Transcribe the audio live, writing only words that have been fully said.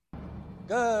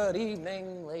Good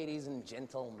evening, ladies and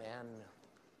gentlemen.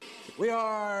 We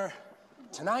are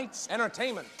tonight's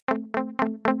entertainment.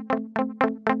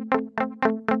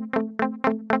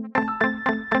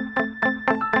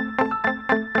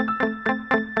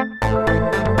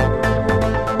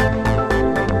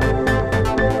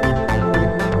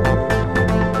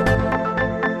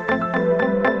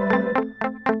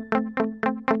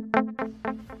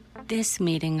 This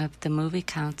meeting of the Movie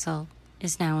Council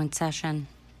is now in session.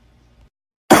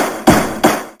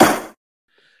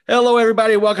 Hello,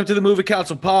 everybody. Welcome to the Movie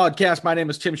Council podcast. My name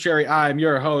is Tim Sherry. I'm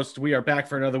your host. We are back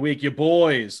for another week. You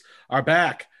boys are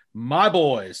back. My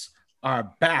boys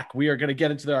are back. We are going to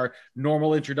get into our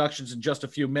normal introductions in just a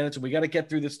few minutes, and we got to get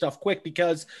through this stuff quick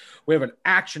because we have an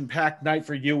action-packed night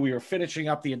for you. We are finishing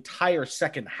up the entire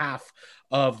second half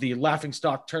of the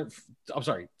Laughingstock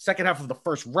second half of the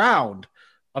first round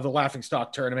of the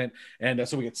Laughingstock tournament. And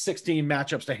so we get 16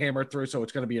 matchups to hammer through. So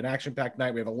it's going to be an action-packed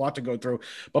night. We have a lot to go through.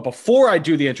 But before I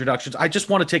do the introductions, I just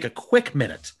want to take a quick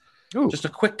minute, just a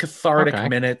quick cathartic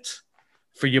minute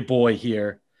for your boy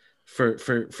here, for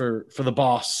the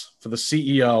boss, for the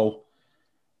CEO,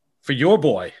 for your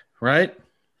boy, right?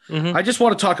 Mm-hmm. I just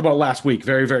want to talk about last week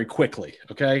very, very quickly.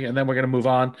 Okay. And then we're going to move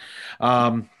on.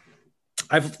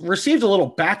 I've received a little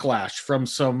backlash from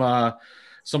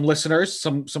some listeners,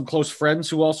 some close friends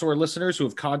who also are listeners who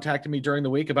have contacted me during the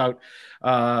week about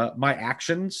my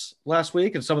actions last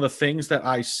week and some of the things that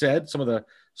I said, some of the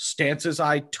stances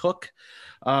I took.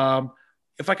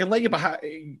 If I can let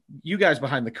you guys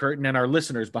behind the curtain and our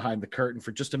listeners behind the curtain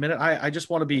for just a minute, I just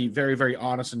want to be very, very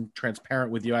honest and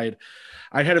transparent with you. I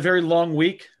had a very long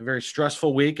week, a very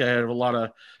stressful week. I had a lot of,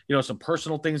 some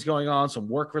personal things going on, some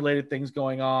work-related things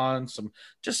going on,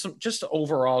 just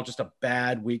overall, just a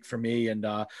bad week for me. And,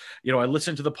 I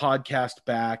listened to the podcast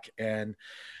back and,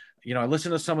 I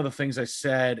listened to some of the things I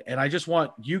said, and I just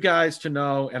want you guys to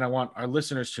know, and I want our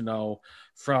listeners to know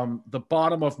from the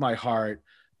bottom of my heart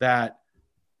that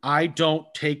I don't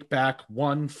take back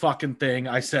one fucking thing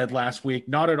I said last week.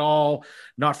 Not at all.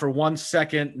 Not for 1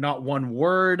 second. Not one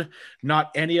word. Not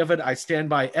any of it. I stand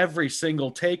by every single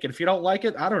take. And if you don't like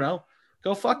it, I don't know.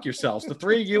 Go fuck yourselves. The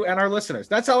three of you and our listeners.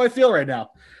 That's how I feel right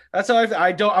now. That's how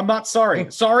I'm not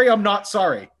sorry. Sorry, I'm not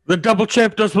sorry. The double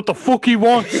champ does what the fuck he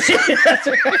wants.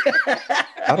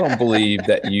 I don't believe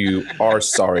that you are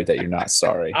sorry that you're not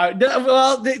sorry.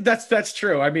 That's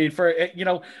true. I mean,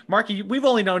 Marky, we've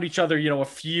only known each other, a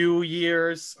few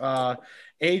years.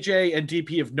 AJ and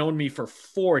DP have known me for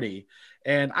 40.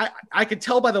 And I could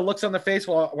tell by the looks on the face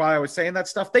while I was saying that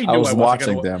stuff. They knew I wasn't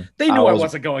watching them. They knew I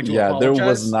wasn't going to apologize. There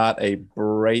was not a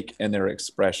break in their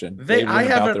expression. I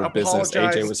haven't apologized.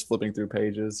 AJ was flipping through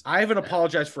pages. I haven't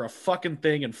apologized for a fucking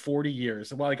thing in 40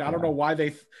 years. I don't know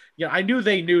why I knew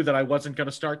they knew that I wasn't going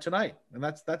to start tonight, and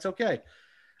that's okay.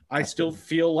 I still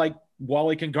feel like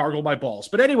Wally can gargle my balls.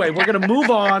 But anyway, we're going to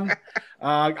move on.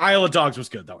 Isle of Dogs was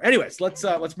good, though. Anyways, let's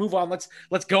move on.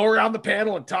 Let's go around the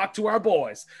panel and talk to our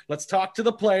boys. Let's talk to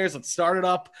the players. Let's start it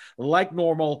up like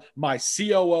normal. My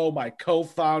COO, my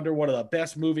co-founder, one of the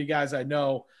best movie guys I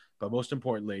know, but most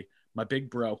importantly, my big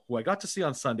bro, who I got to see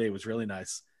on Sunday, was really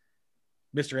nice.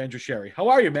 Mr. Andrew Sherry. How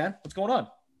are you, man? What's going on?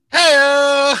 Hey!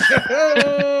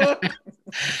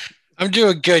 I'm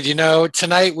doing good.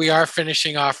 Tonight we are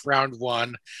finishing off round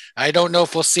one. I don't know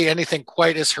if we'll see anything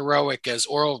quite as heroic as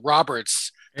Oral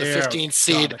Roberts, the 15th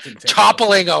seed,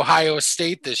 toppling Ohio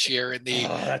State this year in the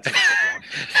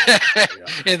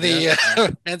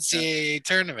NCAA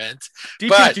tournament.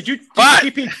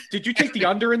 DP, did you take the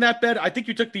under in that bet? I think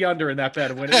you took the under in that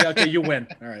bet. Okay, you win.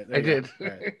 All right. I did. All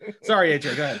right. Sorry,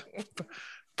 AJ. Go ahead.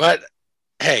 But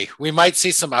hey, we might see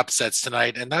some upsets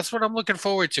tonight, and that's what I'm looking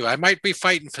forward to. I might be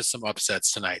fighting for some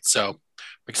upsets tonight, so I'm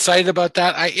excited about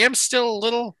that. I am still a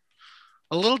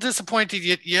little disappointed.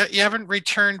 You haven't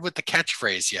returned with the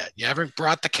catchphrase yet. You haven't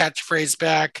brought the catchphrase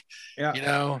back.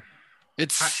 Yeah.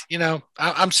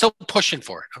 I'm still pushing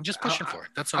for it. I'm just pushing for it.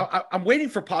 That's all. I'm waiting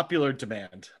for popular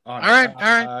demand. All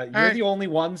right. You're the only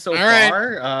one so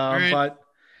far. But.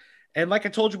 And like I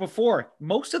told you before,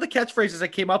 most of the catchphrases I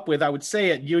came up with, I would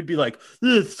say it, you would be like,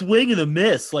 swing and a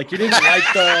miss. Like you didn't like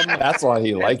them. That's why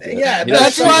he liked it. Yeah,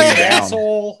 that's why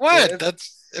asshole. What?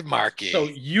 That's Marky. So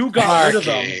you got rid of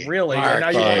them, really, and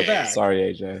now you want them back.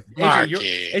 Sorry, AJ.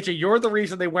 AJ, you're the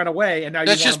reason they went away, and now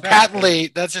that's you want them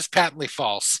back. That's just patently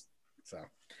false. So,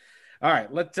 all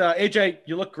right, AJ,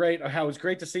 you look great. It was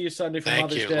great to see you Sunday for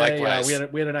Mother's Day. Likewise.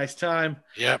 We had a nice time.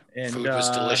 Yep, and food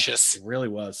was delicious. It really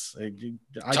was.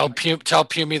 Tell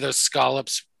Pumi those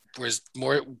scallops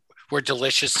were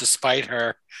delicious despite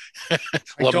her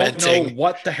lamenting. I don't know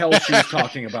what the hell she was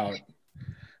talking about.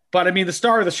 But I mean, the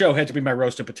star of the show had to be my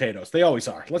roasted potatoes. They always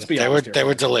are. Let's be honest. They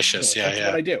were delicious. Yeah, That's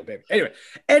what I do, baby.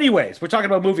 Anyways, we're talking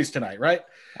about movies tonight, right?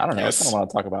 I don't know. Yes. I kind of want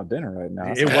to talk about dinner right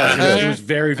now. It was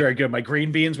very, very good. My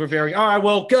green beans were very. All right,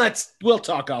 well, we'll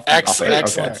talk off. Excellent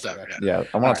Okay. stuff. Yeah,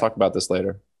 I want to talk about this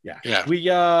later. Yeah. We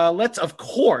let's of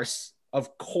course,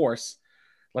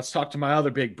 let's talk to my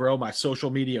other big bro, my social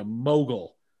media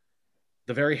mogul,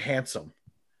 the very handsome,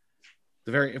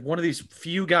 one of these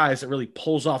few guys that really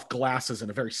pulls off glasses in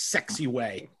a very sexy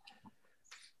way.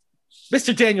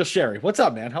 Mr. Daniel Sherry, what's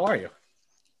up, man? How are you?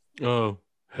 Oh,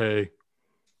 hey.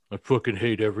 I fucking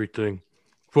hate everything.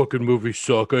 Fucking movies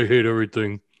suck. I hate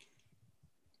everything.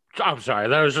 I'm sorry.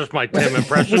 That was just my Tim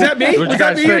impression. Was that me? What you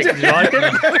guys think? Did you like it?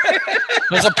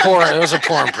 It was a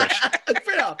poor impression.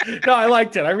 No, I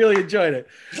liked it. I really enjoyed it.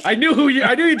 I knew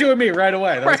you doing me right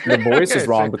away. That was The voice is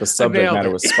wrong, but the subject matter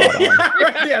was spot on.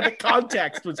 the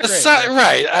context was great.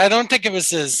 Right. I don't think it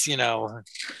was as scathing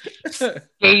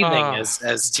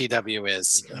as TW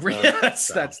is. Yes,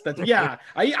 that's yeah.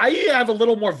 I have a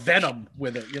little more venom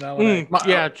with it,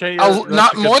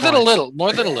 Not more than a little.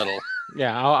 More than a little.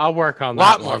 Yeah, I'll work on that. A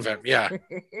lot one. more venom. Yeah.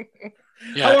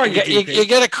 How are you, you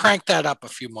got to crank that up a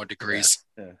few more degrees.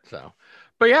 Yeah. So,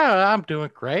 but yeah, I'm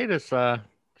doing great. It's been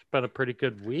a pretty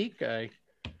good week. I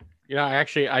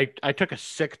took a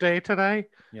sick day today,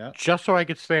 just so I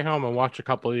could stay home and watch a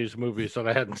couple of these movies that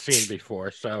I hadn't seen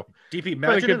before. So, DP,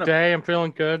 imagine a good day. I'm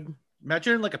feeling good.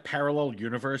 Imagine in like a parallel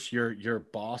universe, your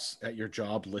boss at your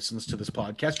job listens to this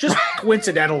podcast just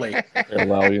coincidentally.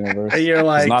 Parallel universe. And you're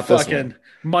like not fucking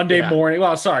Monday morning.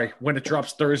 Well, sorry, when it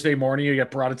drops Thursday morning, you get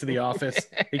brought into the office.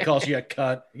 He calls you a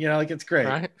cunt. It's great.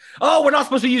 Right? Oh, we're not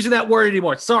supposed to be using that word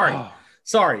anymore. Sorry.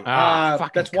 That's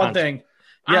cunt. one thing.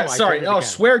 Yeah, sorry. Oh,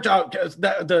 swear jar.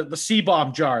 The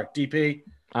C-bomb jar, DP.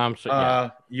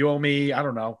 You owe me. I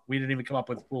don't know. We didn't even come up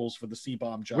with rules for the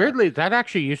C-bomb jar. Weirdly, that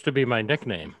actually used to be my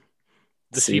nickname.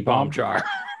 The C-bomb jar.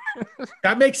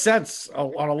 That makes sense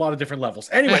on a lot of different levels.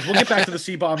 Anyways, we'll get back to the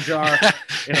C-bomb jar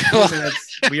in a few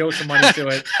minutes. We owe some money to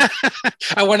it.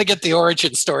 I want to get the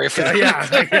origin story for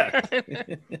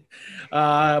that.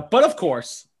 Yeah. But of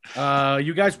course,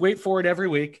 you guys wait for it every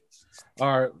week.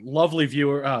 Our lovely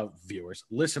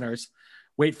listeners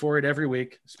wait for it every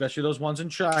week, especially those ones in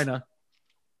China.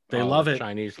 They love it.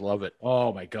 Chinese love it.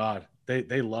 Oh my God.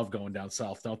 They love going down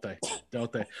south, don't they?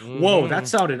 Whoa, that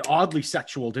sounded oddly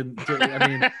sexual, didn't I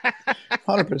mean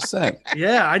 100%.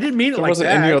 Yeah, I didn't mean it there like wasn't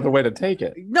that. any other way to take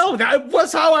it. No, that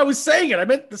was how I was saying it. I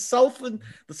meant the south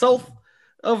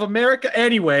of America.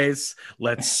 Anyways,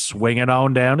 let's swing it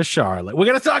on down to Charlotte. We're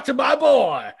gonna talk to my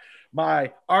boy,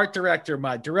 my art director,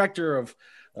 my director of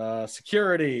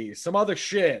security, some other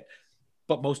shit.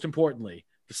 But most importantly,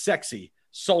 the sexy,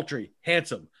 sultry,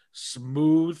 handsome,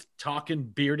 smooth talking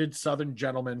bearded southern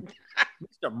gentleman,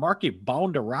 Mr. Marky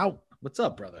Bonderout. What's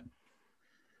up, brother?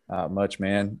 Much,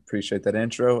 man. Appreciate that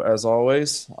intro as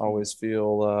always. Always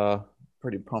feel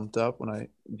pretty pumped up when I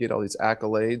get all these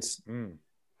accolades.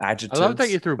 Adjectives. I love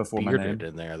that you threw before bearded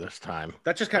in there this time.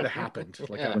 That just kind of happened,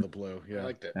 out of the blue. Yeah, I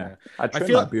liked it. Yeah. I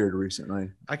trimmed my beard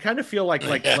recently. I kind of feel like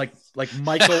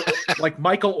Michael, like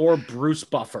Michael or Bruce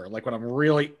Buffer, like when I'm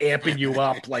really amping you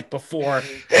up, like before.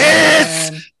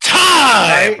 It's time.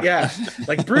 Right? Yeah,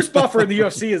 like Bruce Buffer in the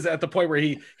UFC is at the point where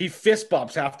he fist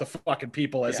bumps half the fucking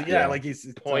people as like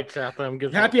he's points at them.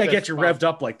 Happy I get you revved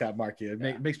up like that, Marky.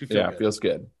 It makes me feel good. It feels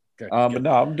good. Good. But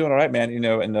no, I'm doing all right, man.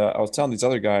 And I was telling these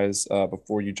other guys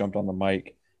before you jumped on the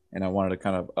mic, and I wanted to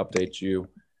kind of update you.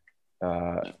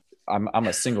 I'm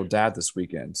a single dad this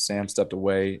weekend. Sam stepped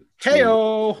away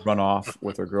to run off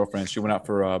with her girlfriend. She went out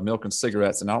for milk and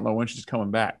cigarettes, and I don't know when she's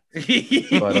coming back. But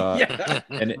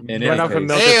in went out for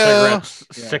milk and cigarettes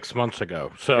 6 months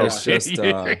ago. So it's just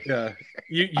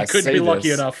you couldn't be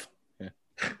lucky enough.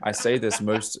 I say this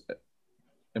most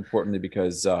importantly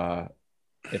because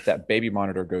if that baby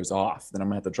monitor goes off, then I'm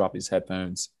gonna have to drop these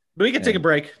headphones. But we can take a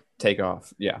break. Take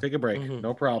off. Yeah. Take a break.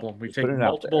 No problem. We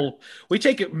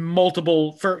take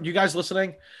multiple for you guys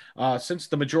listening. Since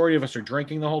the majority of us are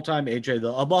drinking the whole time, AJ,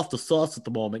 I'm off the sauce at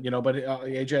the moment, but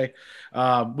AJ,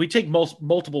 we take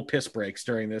multiple piss breaks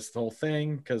during this whole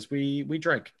thing because we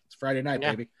drink. It's Friday night,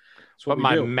 baby. That's what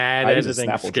my mad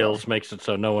editing skills makes it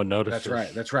so no one notices.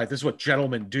 That's right. This is what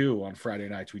gentlemen do on Friday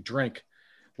nights. We drink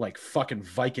like fucking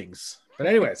Vikings. But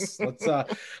anyways, let's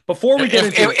before we get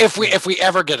into if we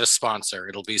ever get a sponsor,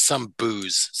 it'll be some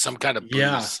booze, some kind of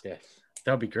booze. Yeah,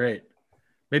 that would be great.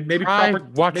 Maybe Try proper.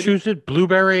 Wachusett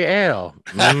Blueberry Ale.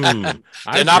 I'm not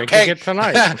drinking it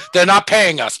tonight. They're not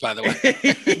paying us, by the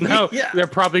way. No, they're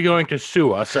probably going to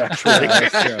sue us. Actually,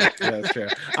 that's true. That's true.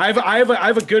 I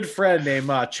have a good friend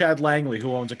named Chad Langley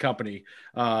who owns a company.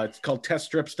 It's called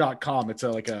teststrips.com. It's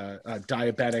like a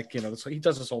diabetic. He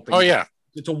does this whole thing. Oh yeah,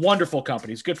 it's a wonderful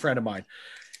company. He's a good friend of mine.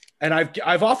 And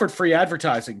I've offered free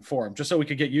advertising for him just so we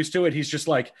could get used to it. He's just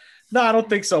like, no, I don't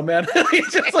think so, man.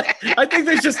 He's just like, I think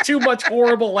there's just too much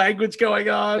horrible language going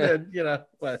on, and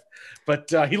but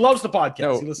he loves the podcast.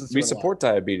 No, he listens to we it a lot. support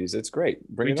diabetes. It's great.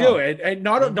 We do, and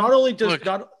not only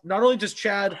does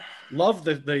Chad love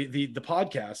the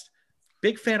podcast,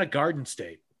 big fan of Garden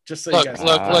State. Just so look, you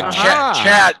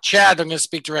guys Chad. I'm going to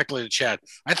speak directly to Chad.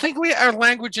 I think our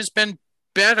language has been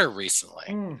better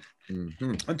recently.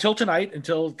 Mm-hmm. Until tonight,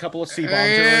 until a couple of C-bombs.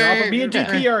 But me and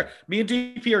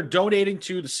DP are donating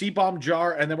to the C-bomb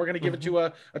jar, and then we're going to give it to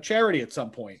a charity at some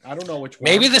point. I don't know which one.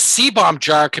 Maybe the C-bomb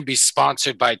jar can be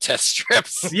sponsored by Test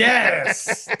Strips.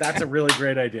 Yes, that's a really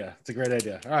great idea. It's a great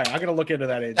idea. All right, I'm going to look into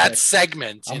that. AJ. That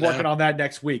segment. I'm working on that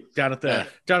next week down at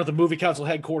the Movie Council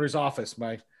headquarters office.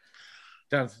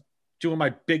 Doing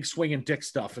my big swinging dick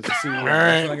stuff as a CEO. All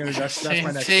right. That's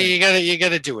my next thing. You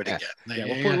gotta do it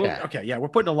again. We're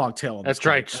putting a long tail on this. That's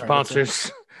right,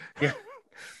 sponsors. Yeah.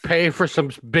 Pay for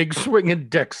some big swinging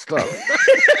dick stuff.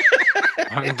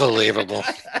 Unbelievable.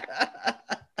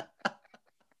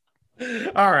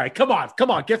 All right, come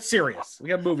on, get serious. We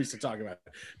have movies to talk about.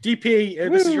 DP,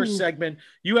 this is your segment.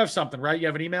 You have something, right? You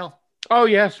have an email? Oh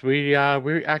yes, we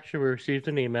received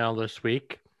an email this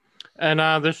week.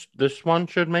 And this one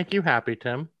should make you happy,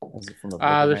 Tim.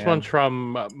 This one's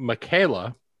from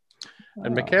Michaela.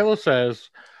 And Michaela says,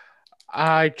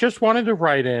 I just wanted to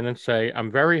write in and say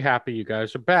I'm very happy you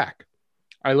guys are back.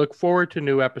 I look forward to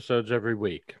new episodes every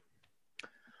week.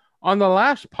 On the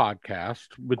last podcast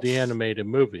with the animated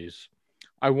movies,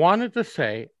 I wanted to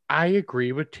say I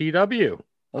agree with TW.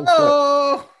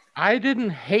 Oh! I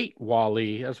didn't hate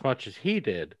WALL-E as much as he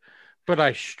did. But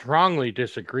I strongly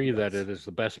disagree that it is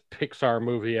the best Pixar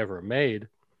movie ever made.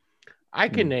 I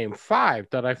can name 5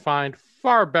 that I find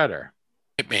far better.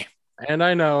 Hit me. And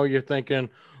I know you're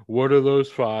thinking, what are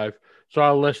those 5? So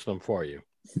I'll list them for you.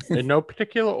 In no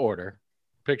particular order,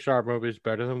 Pixar movies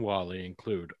better than WALL-E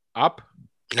include Up.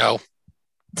 No.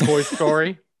 Toy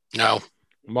Story. No.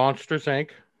 Monsters,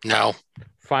 Inc. No.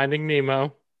 Finding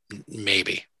Nemo.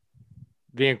 Maybe.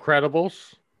 The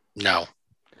Incredibles. No.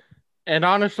 And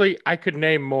honestly, I could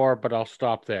name more, but I'll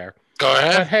stop there. Go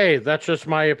ahead. But hey, that's just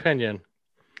my opinion.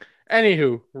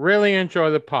 Anywho, really enjoy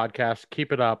the podcast.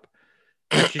 Keep it up.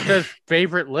 And she says,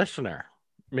 favorite listener,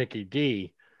 Mickey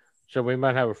D. So we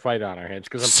might have a fight on our hands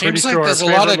because I'm pretty sure our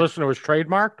favorite listener was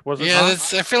trademarked. Was it? Yeah,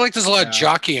 I feel like there's a lot of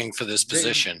jockeying for this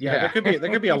position. There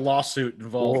could be a lawsuit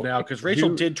involved now because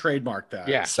Rachel did trademark that.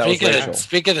 Yeah.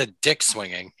 Speaking of dick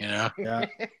swinging, Yeah.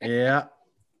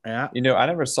 I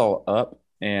never saw Up.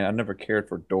 And I never cared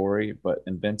for Dory, but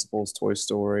Invincibles, Toy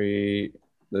Story,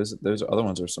 those other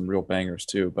ones are some real bangers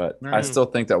too. But I still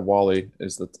think that WALL-E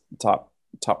is the top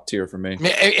tier for me.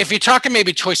 If you're talking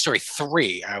maybe Toy Story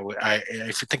 3, I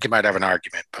think you might have an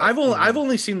argument. But. I've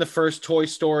only seen the first Toy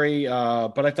Story,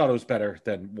 but I thought it was better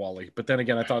than WALL-E. But then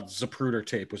again, I thought Zapruder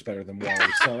Tape was better than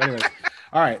WALL-E. So, anyways,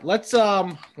 all right, let's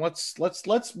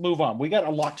move on. We got a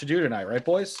lot to do tonight, right,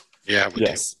 boys? Yeah, we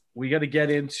do. We got to get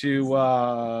into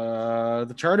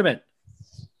the tournament.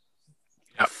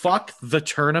 Yep. Fuck the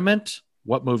tournament.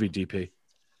 What movie, DP?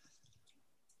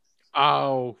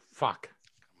 Oh, fuck.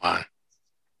 Come on.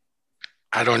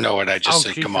 I don't know what I just said.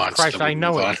 Jesus Come on. Christ, I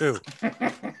know it too.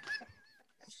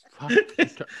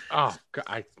 Oh,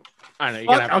 God. I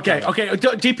know. Okay.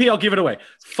 DP, I'll give it away.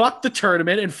 Fuck the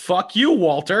tournament and fuck you,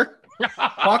 Walter.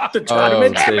 Fuck the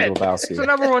tournament. It's the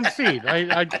number 1 seed.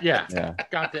 I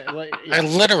got that. I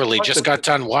literally just got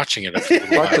done watching it.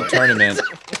 Fuck the tournament.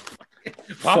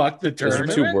 Fuck the tournament.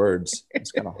 Those are 2 words.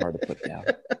 It's kind of hard to put down.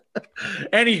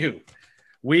 Anywho,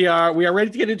 we are ready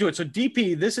to get into it. So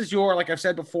DP, this is your, like I've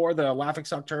said before, the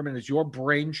Laughingstock tournament is your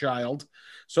brainchild.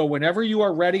 So whenever you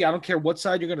are ready, I don't care what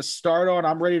side you're going to start on.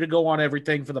 I'm ready to go on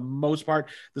everything for the most part.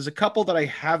 There's a couple that I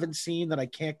haven't seen that I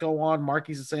can't go on.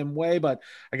 Marky's the same way, but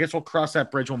I guess we'll cross that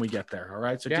bridge when we get there. All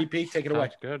right. So DP, take it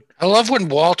away. Good. I love when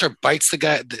Walter bites the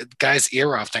guy's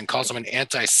ear off and calls him an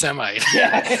anti-Semite.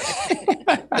 Yeah.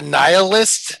 A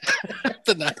nihilist.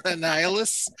 the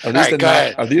nihilists. Are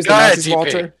these the Nazis,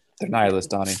 Walter? They're nihilists,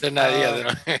 Donnie. They're not. They're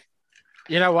not.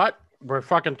 You know what? We're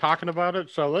fucking talking about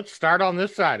it. So let's start on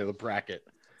this side of the bracket.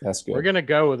 That's good. We're going to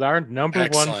go with our number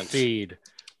 1 seed,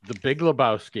 the Big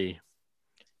Lebowski,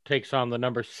 takes on the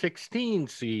number 16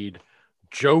 seed,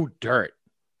 Joe Dirt.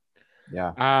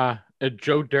 Yeah.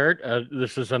 Joe Dirt.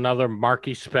 This is another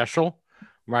Markey special.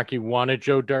 Markey wanted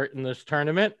Joe Dirt in this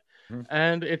tournament,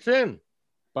 and it's in.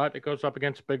 But it goes up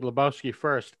against Big Lebowski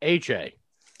first. AJ,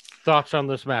 thoughts on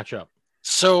this matchup?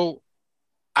 So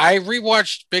I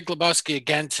rewatched Big Lebowski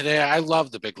again today. I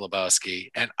love the Big Lebowski,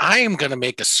 and I am going to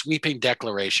make a sweeping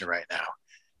declaration right now.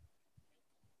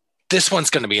 This one's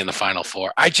going to be in the final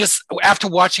four. After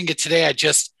watching it today, it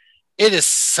is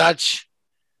such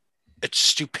a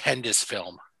stupendous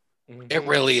film. Mm-hmm. It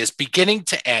really is, beginning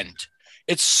to end.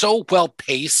 It's so well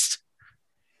paced.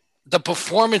 The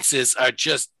performances are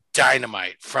just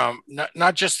dynamite from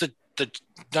not just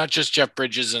Jeff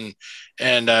Bridges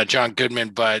and John Goodman,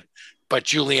 but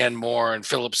Julianne Moore and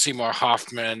Philip Seymour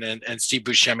Hoffman and Steve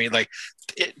Buscemi. Like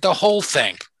the whole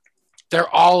thing. They're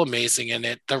all amazing in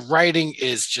it. The writing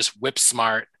is just whip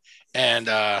smart. And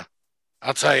I'll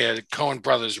tell you, the Coen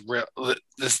brothers,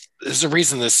 this is the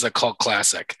reason this is a cult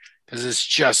classic, because it's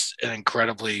just an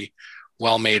incredibly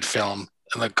well-made film.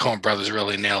 And the Coen brothers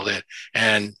really nailed it.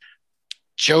 And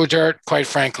Joe Dirt, quite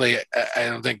frankly, I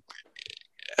don't think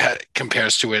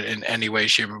compares to it in any way,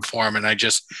 shape, or form. And I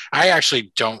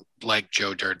actually don't like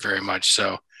Joe Dirt very much.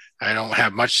 So I don't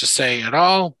have much to say at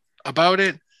all about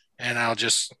it. And I'll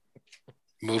just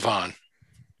move on.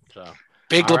 So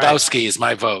Big Lebowski is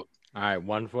my vote. All right,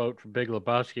 one vote for Big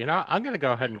Lebowski. And I'm going to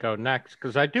go ahead and go next,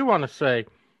 because I do want to say,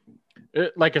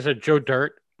 like I said, Joe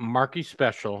Dirt, Markey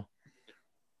special.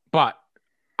 But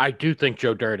I do think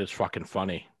Joe Dirt is fucking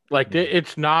funny. Like,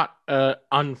 it's not an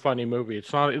unfunny movie.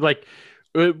 It's not like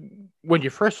when you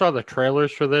first saw the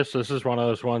trailers for this is one of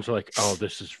those ones like, oh,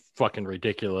 this is fucking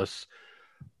ridiculous.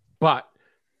 But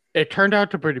it turned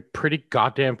out to be pretty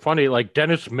goddamn funny. Like,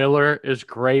 Dennis Miller is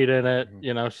great in it.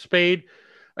 You know, Spade.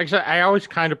 Like I said, I always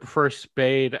kind of prefer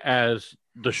Spade as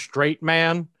the straight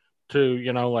man to,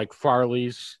 you know, like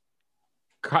Farley's,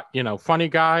 funny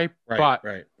guy.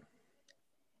 Right.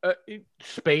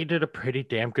 Spade did a pretty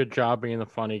damn good job being the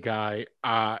funny guy.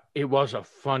 It was a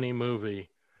funny movie,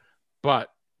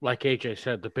 but like AJ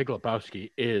said, The Big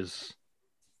Lebowski is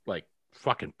like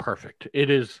fucking perfect. It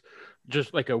is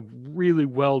just like a really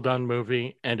well done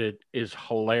movie, and it is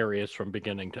hilarious from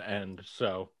beginning to end.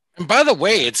 So, and by the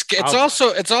way, it's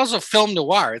also film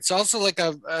noir. It's also like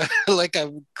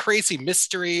a crazy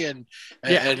mystery, and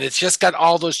it's just got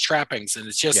all those trappings, and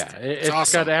it's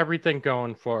awesome. Got everything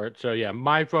going for it. So yeah,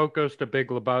 my vote goes to Big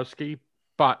Lebowski,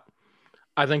 but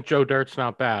I think Joe Dirt's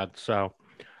not bad. So,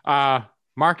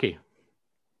 Markey,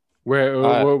 what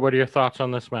are your thoughts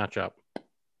on this matchup?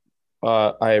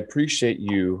 I appreciate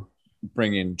you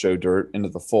bringing Joe Dirt into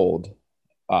the fold.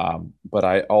 But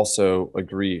I also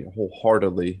agree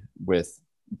wholeheartedly with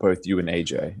both you and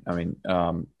AJ. I mean,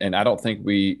 and I don't think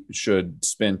we should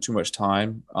spend too much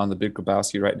time on the Big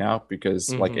Lebowski right now,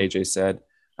 because like AJ said,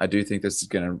 I do think this is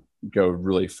going to go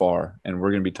really far, and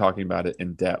we're going to be talking about it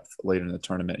in depth later in the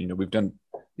tournament. You know, we've done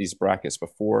these brackets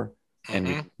before,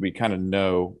 and we kind of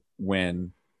know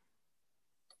when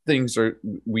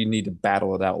we need to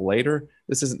battle it out later.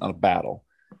 This isn't a battle.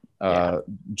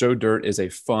 Joe Dirt is a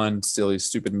fun, silly,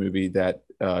 stupid movie that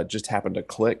just happened to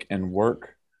click and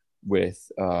work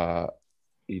with,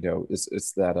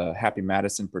 it's that Happy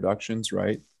Madison Productions,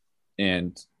 right?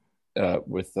 And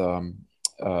with Adam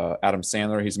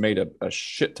Sandler, he's made a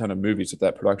shit ton of movies with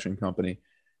that production company.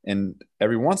 And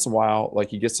every once in a while, like,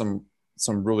 he gets some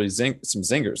really some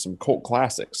zingers, some cult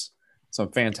classics,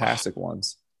 some fantastic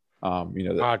ones.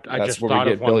 That's where we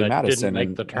get Billy Madison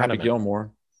and Happy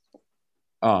Gilmore.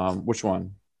 Which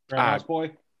one? Grandma's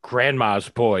Boy. Grandma's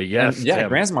Boy, yes. And, yeah,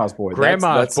 Grandma's Boy.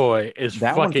 Grandma's Boy is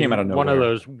that fucking one came out of nowhere. One of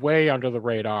those way under the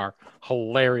radar,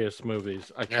 hilarious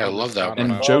movies. I love that.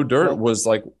 And Joe Dirt was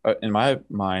like, in my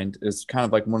mind, is kind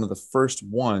of like one of the first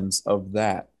ones of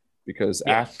that, because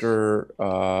after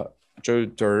Joe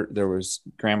Dirt, there was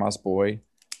Grandma's Boy.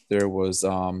 There was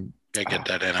gotta get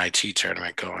that NIT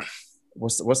tournament going.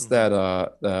 What's that?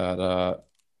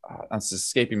 It's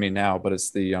escaping me now, but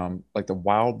it's the like the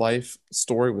wildlife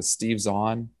story with Steve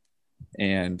Zahn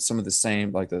and some of the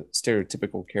same, like, the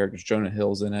stereotypical characters. Jonah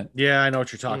Hill's in it. Yeah, I know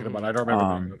what you're talking about. I don't remember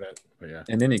the name of it, but yeah.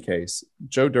 In any case,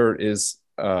 Joe Dirt is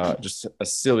just a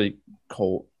silly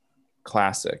cult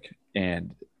classic,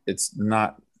 and it's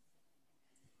not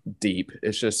deep.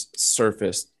 It's just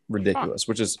surface ridiculous,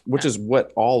 which is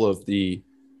what all of the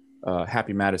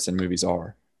Happy Madison movies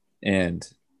are, and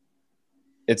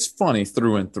it's funny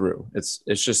through and through. It's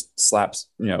just slaps,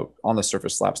 on the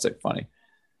surface, slapstick funny.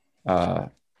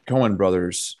 Coen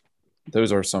brothers,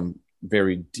 those are some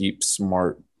very deep,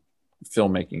 smart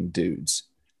filmmaking dudes.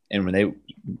 And when they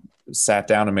sat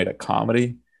down and made a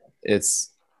comedy, it's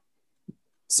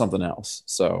something else.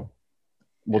 So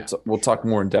we'll talk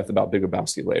more in depth about Big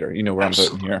Lebowski later. You know where I'm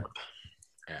voting here.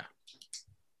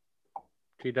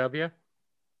 Yeah. TW.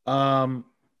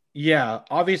 Yeah,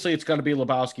 obviously it's going to be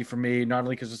Lebowski for me, not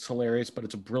only because it's hilarious, but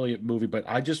it's a brilliant movie. But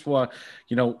I just want,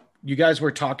 you guys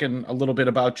were talking a little bit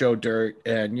about Joe Dirt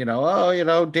and,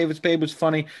 David Spade was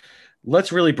funny.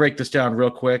 Let's really break this down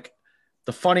real quick.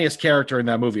 The funniest character in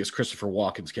that movie is Christopher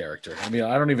Walken's character. I mean,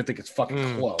 I don't even think it's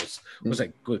fucking close. Was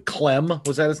it Clem?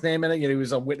 Was that his name in it? He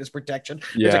was on witness protection.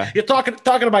 Yeah. Like, you're talking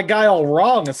to my guy all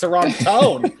wrong. It's the wrong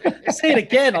tone. Say it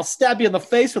again. I'll stab you in the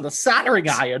face with a soldering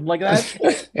iron. Like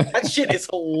that. That shit is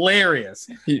hilarious.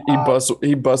 He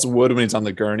busts wood when he's on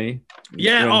the gurney.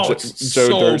 Yeah. When It's Joe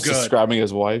so Dirt's good. describing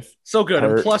his wife. So good.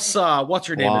 Pert, and plus, what's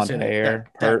her name is in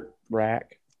hair, it? Pert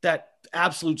rack. That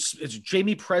absolute is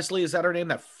Jamie Presley. Is that her name?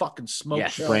 That fucking smoke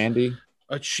show. Brandy.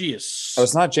 She is. Oh,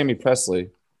 it's not Jamie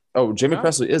Presley. Oh, Jamie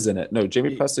Presley is in it. No,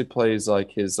 Jamie Presley plays like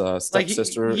his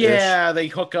stepsister. Yeah, they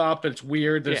hook up. It's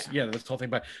weird. This whole thing.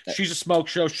 But she's a smoke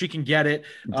show. She can get it.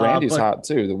 Brandy's hot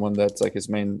too. The one that's like his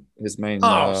main.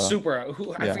 Super.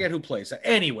 I forget who plays that.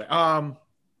 Anyway,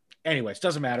 anyways,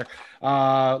 doesn't matter.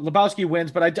 Lebowski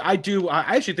wins, but I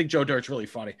actually think Joe Dirt's really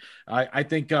funny. I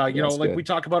think good. We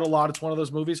talk about a lot. It's one of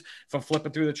those movies. If I'm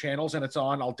flipping through the channels and it's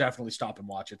on, I'll definitely stop and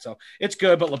watch it. So it's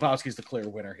good, but Lebowski's the clear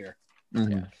winner here.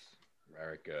 Mm-hmm. Yes.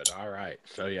 Very good. All right.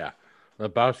 So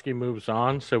Lebowski moves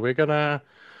on. So we're gonna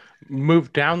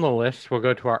move down the list. We'll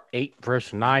go to our 8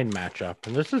 versus 9 matchup,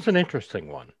 and this is an interesting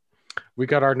one. We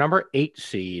got our number 8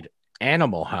 seed,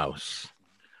 Animal House,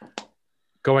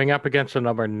 going up against the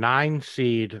number 9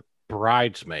 seed,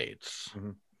 Bridesmaids.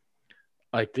 Mm-hmm.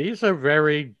 Like, these are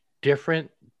very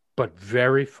different but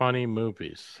very funny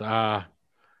movies. God,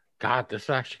 this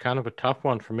is actually kind of a tough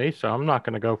one for me, so I'm not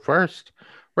going to go first.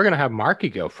 We're going to have Marky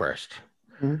go first.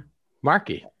 Mm-hmm.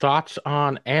 Marky, thoughts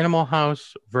on Animal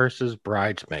House versus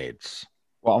Bridesmaids?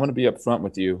 Well, I'm going to be upfront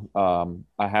with you.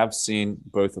 I have seen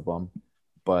both of them,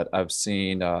 but I've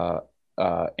seen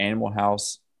Animal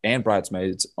House and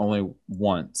Bridesmaids only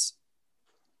once.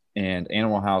 And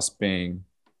Animal House being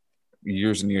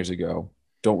years and years ago.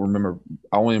 Don't remember.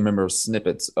 I only remember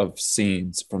snippets of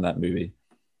scenes from that movie.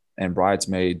 And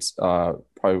Bridesmaids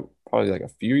probably like a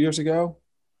few years ago.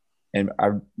 And I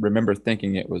remember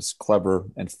thinking it was clever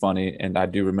and funny. And I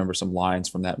do remember some lines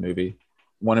from that movie.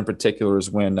 One in particular is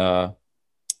when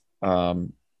who's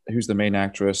the main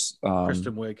actress?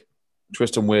 Kristen Wiig.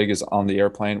 Kristen Wiig is on the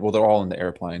airplane. Well, they're all in the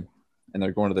airplane. And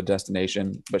they're going to the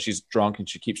destination, but she's drunk and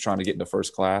she keeps trying to get into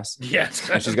first class. Yes.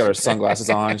 And she's got her sunglasses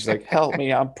on. She's like, help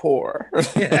me, I'm poor.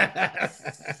 That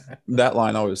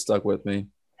line always stuck with me.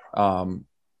 And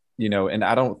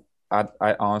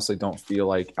I honestly don't feel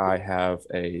like I have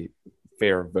a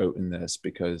fair vote in this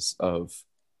because of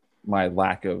my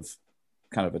lack of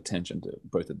kind of attention to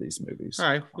both of these movies. All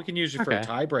right. We can use you for a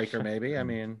tiebreaker, maybe. I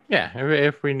mean, yeah,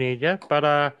 if we need you. But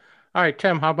all right,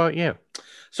 Tim, how about you?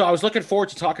 So I was looking forward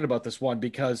to talking about this one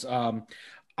because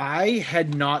I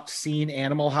had not seen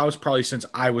Animal House probably since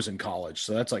I was in college.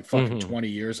 So that's like fucking 20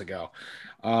 years ago.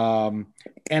 And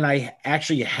I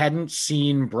actually hadn't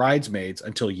seen Bridesmaids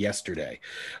until yesterday.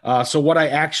 So what I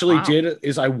actually did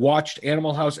is I watched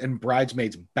Animal House and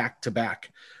Bridesmaids back to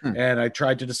back. And I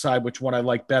tried to decide which one I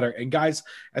liked better. And guys,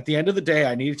 at the end of the day,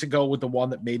 I needed to go with the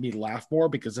one that made me laugh more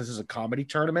because this is a comedy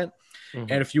tournament. And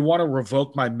if you want to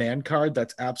revoke my man card,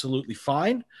 that's absolutely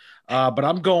fine. But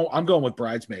I'm going with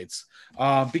Bridesmaids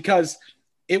because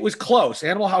it was close.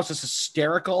 Animal House is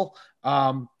hysterical,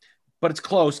 but it's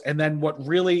close. And then what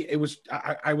really it was,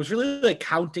 I was really like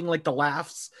counting like the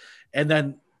laughs, and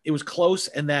then it was close.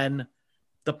 And then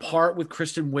the part with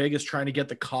Kristen Wiig is trying to get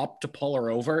the cop to pull her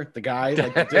over, the guy,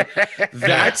 like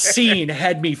that scene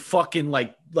had me fucking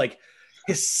like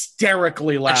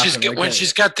hysterically laughing. When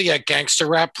she's got the gangster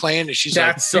rap playing, and she's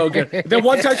that's so good. Then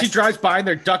one time she drives by and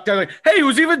they're ducked down, like, "Hey,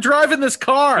 who's even driving this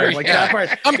car?" Like that part.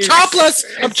 I'm topless.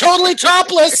 I'm totally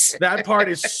topless. That part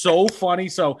is so funny.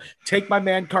 So take my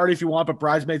man card if you want, but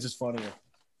Bridesmaids is funnier.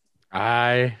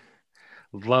 I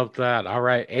love that. All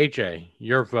right, AJ,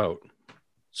 your vote.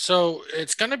 So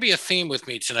it's gonna be a theme with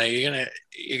me tonight. You're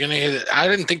gonna hear that. I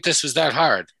didn't think this was that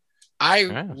hard. I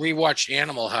rewatched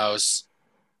Animal House.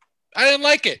 I didn't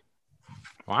like it.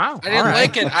 Wow. I didn't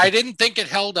like it. I didn't think it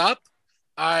held up.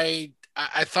 I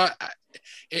thought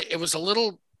it was a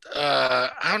little,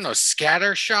 I don't know,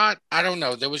 scattershot. I don't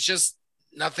know. There was just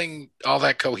nothing all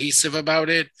that cohesive about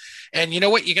it. And you know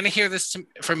what? You're going to hear this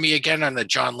from me again on the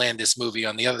John Landis movie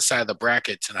on the other side of the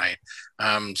bracket tonight.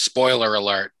 Spoiler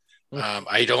alert.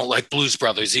 I don't like Blues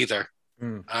Brothers either.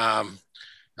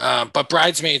 But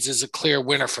Bridesmaids is a clear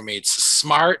winner for me. It's a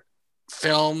smart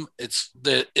film. It's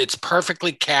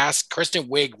perfectly cast. Kristen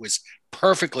Wiig was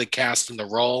perfectly cast in the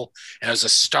role, and it was a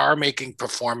star-making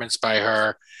performance by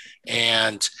her.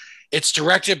 And it's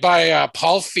directed by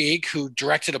Paul Feig, who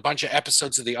directed a bunch of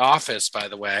episodes of The Office, by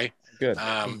the way. Good.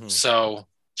 So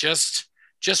just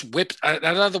whipped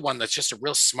another one that's just a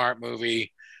real smart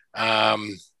movie.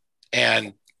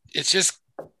 And it's just,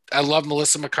 I love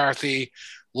Melissa McCarthy,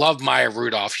 love Maya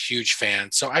Rudolph, huge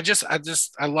fan. So I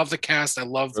love the cast. I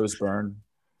love Rose Byrne.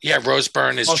 Yeah, Rose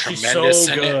Byrne is tremendous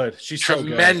in it. She's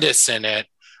tremendous in it.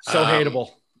 So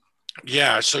hateable.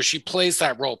 Yeah, so she plays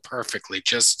that role perfectly.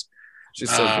 She's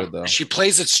so good though. She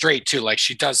plays it straight too. Like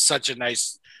she does such a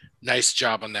nice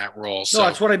job on that role. So no,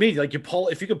 that's what I mean. Like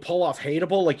if you could pull off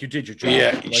hateable, like you did your job.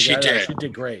 Yeah, like, she did. She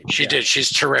did great. She did.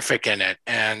 She's terrific in it.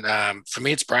 And for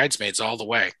me, it's Bridesmaids all the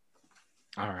way.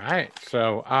 All right.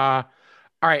 So, all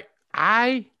right.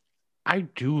 I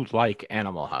do like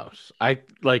Animal House. I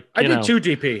did too,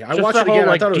 DP. I just watched the it whole, again.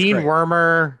 like I thought it was Dean great.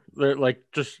 Wormer, like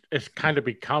just it's kind of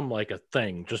become like a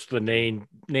thing. Just the name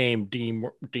Dean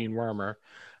Wormer.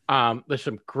 There's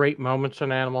some great moments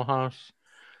in Animal House,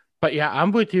 but yeah,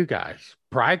 I'm with you guys.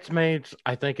 Bridesmaids,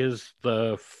 I think, is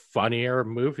the funnier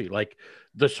movie. Like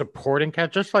the supporting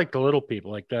cast, just like the little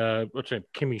people, like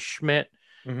Kimmy Schmidt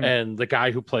and the guy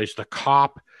who plays the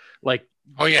cop. Like,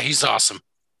 oh yeah, he's awesome.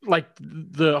 Like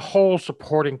the whole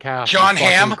supporting cast. John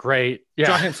Hamm, great. Yeah,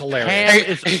 John Hamm's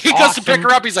hilarious. He goes to pick her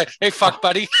up. He's like, "Hey, fuck,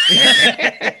 buddy."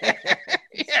 An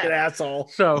asshole.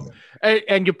 So,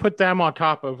 and you put them on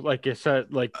top of, like you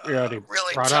said, like you already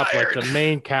really brought up, like the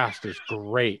main cast is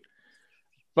great.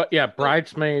 But yeah,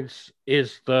 Bridesmaids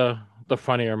is the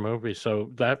funnier movie,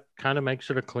 so that kind of makes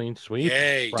it a clean sweep.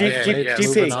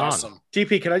 DP, awesome.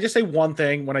 DP, can I just say one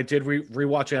thing? When I did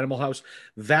rewatch Animal House,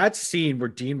 that scene where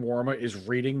Dean Wormer is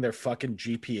reading their fucking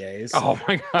GPAs. Oh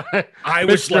my god! I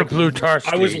was Mr.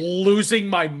 Plutarski. I was losing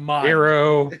my mind.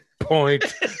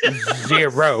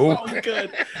 0.0. So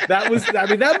good. That was. I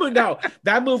mean, that movie. Now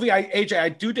that movie, AJ, I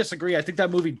do disagree. I think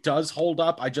that movie does hold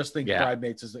up. I just think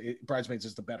Bridesmaids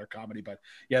is the better comedy. But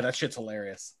yeah, that shit's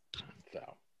hilarious.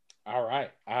 So. All right.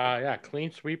 Yeah,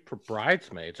 clean sweep for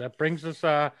Bridesmaids. That brings us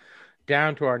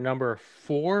down to our number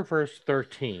 4 verse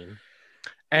 13.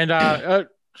 And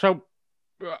so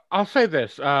I'll say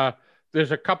this.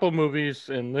 There's a couple movies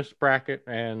in this bracket,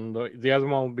 and the other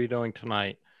one we'll be doing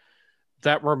tonight,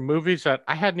 that were movies that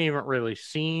I hadn't even really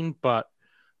seen, but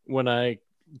when I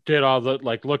did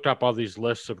looked up all these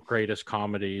lists of greatest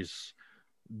comedies,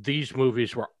 these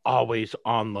movies were always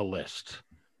on the list.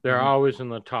 They're always in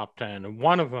the top 10. And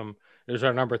one of them is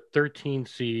our number 13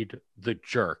 seed, The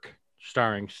Jerk,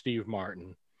 starring Steve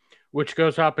Martin, which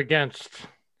goes up against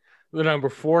the number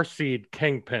 4 seed,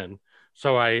 Kingpin.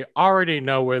 So I already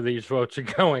know where these votes are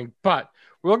going, but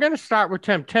we're going to start with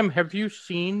Tim. Tim, have you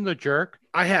seen The Jerk?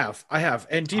 I have.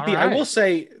 And DP, right. I will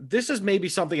say this is maybe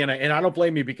something, and I don't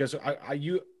blame you because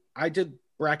I did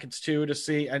brackets too to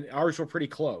see, and ours were pretty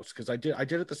close because I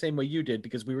did it the same way you did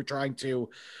because we were trying to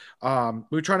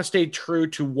stay true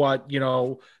to what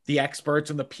the experts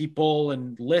and the people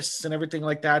and lists and everything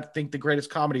like that think the greatest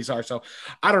comedies are. So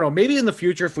I don't know, maybe in the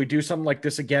future if we do something like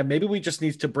this again, maybe we just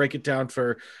need to break it down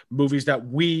for movies that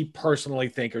we personally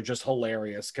think are just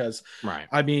hilarious because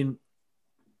I mean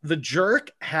The Jerk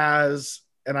has,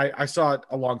 and I saw it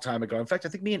a long time ago. In fact, I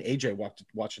think me and AJ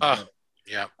watched it.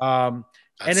 Yeah.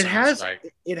 And it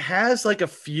has like a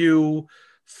few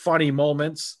funny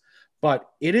moments, but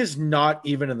it is not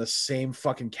even in the same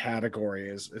fucking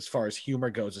category as far as humor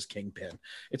goes as Kingpin.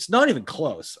 It's not even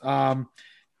close.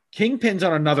 Kingpin's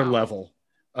on another level.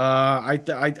 I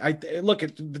look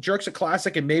at The Jerk's a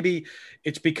classic, and maybe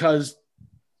it's because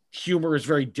humor is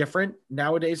very different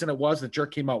nowadays than it was. The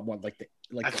Jerk came out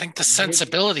I think the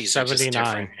sensibilities are just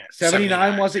different.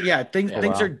 79 was it? Yeah, things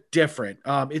are different.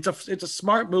 It's a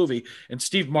smart movie, and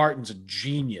Steve Martin's a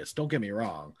genius. Don't get me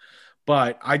wrong,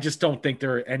 but I just don't think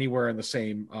they're anywhere in the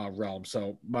same realm.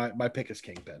 So my pick is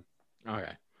Kingpin.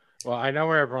 Okay. Well, I know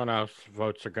where everyone else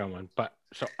votes are going, but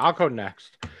so I'll go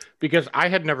next because I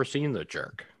had never seen The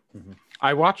Jerk. Mm-hmm.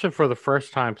 I watched it for the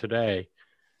first time today,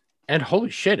 and holy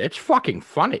shit, it's fucking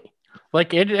funny.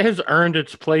 Like, it has earned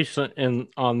its place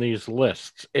on these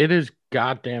lists. It is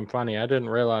goddamn funny. I didn't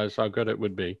realize how good it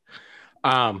would be.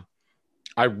 I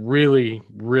really,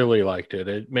 really liked it.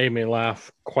 It made me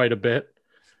laugh quite a bit.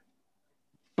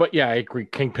 But yeah, I agree.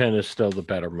 Kingpin is still the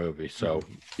better movie. So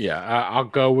yeah, I'll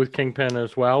go with Kingpin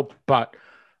as well. But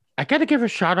I got to give a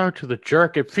shout out to The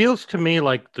Jerk. It feels to me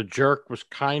like The Jerk was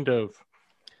kind of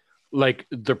like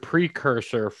the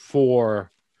precursor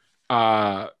for,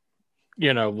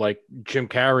 like Jim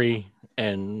Carrey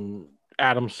and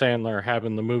Adam Sandler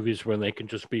having the movies where they can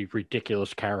just be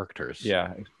ridiculous characters.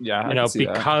 Yeah. You know,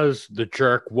 because The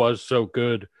Jerk was so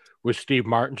good with Steve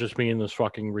Martin just being this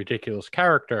fucking ridiculous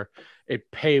character,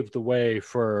 it paved the way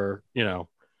for, you know,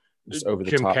 just over the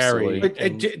Jim top Carrey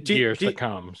silly. in years to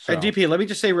come. So. And DP, let me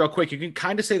just say real quick, you can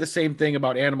kind of say the same thing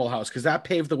about Animal House, because that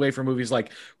paved the way for movies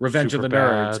like Revenge of the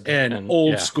Nerds and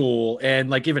Old School, and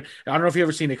like even I don't know if you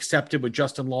ever seen Accepted with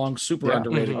Justin Long, super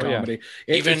underrated comedy.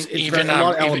 It's a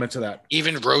lot of elements of that.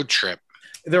 Even Road Trip.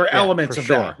 There are elements of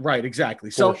that, right?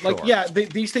 Exactly. So,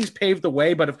 these things paved the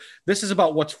way. But if this is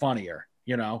about what's funnier,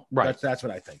 you know, right? That's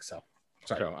what I think. So,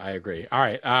 sorry. So I agree. All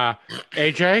right,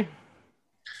 AJ.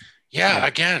 Yeah,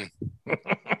 again,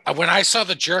 when I saw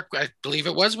The Jerk, I believe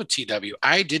it was with TW.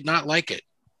 I did not like it.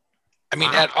 I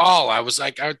mean, at all. I was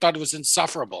like, I thought it was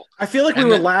insufferable. I feel like we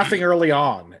were laughing early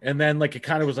on, and then like it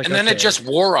kind of was like, and then it just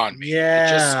wore on me.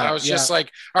 Yeah, I was just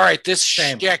like, all right, this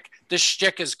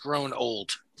shtick has grown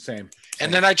old. Same.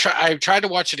 And then I tried to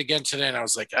watch it again today, and I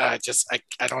was like, I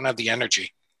don't have the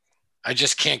energy. I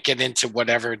just can't get into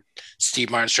whatever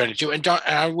Steve Martin's trying to do, and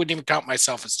I wouldn't even count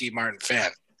myself a Steve Martin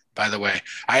fan. By the way,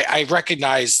 I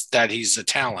recognize that he's a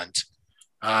talent,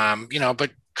 you know,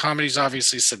 but comedy's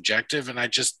obviously subjective, and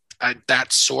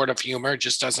that sort of humor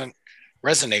just doesn't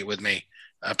resonate with me,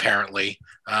 apparently.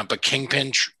 But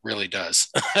Kingpin really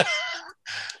does.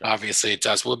 Obviously, it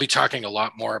does. We'll be talking a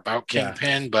lot more about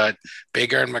Kingpin, but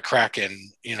Bigger and McCracken,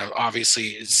 you know,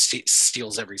 obviously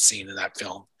steals every scene in that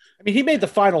film. I mean, he made the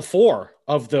final four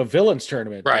of the villains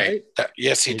tournament, right?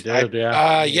 Yes, he did.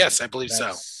 Yes, I believe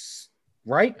so.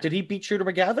 Right? Did he beat Shooter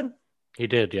McGavin? He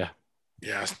did, yeah.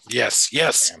 Yeah. Yes.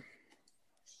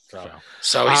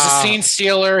 So he's a scene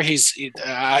stealer.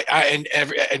 And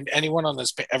everyone on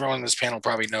this panel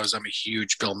probably knows I'm a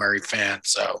huge Bill Murray fan.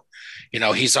 So, you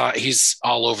know, he's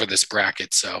all over this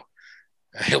bracket. So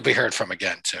he'll be heard from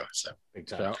again too. So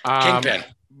exactly. Kingpin.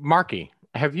 Marky,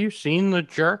 have you seen The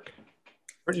Jerk?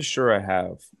 Pretty sure I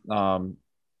have.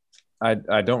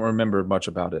 I don't remember much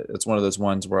about it. It's one of those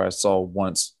ones where I saw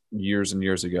once years and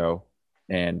years ago,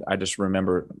 and I just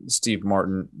remember Steve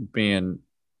Martin being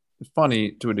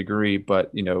funny to a degree, but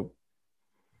you know,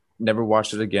 never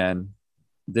watched it again.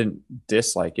 Didn't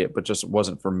dislike it, but just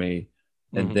wasn't for me.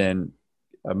 And then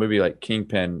a movie like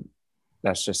Kingpin,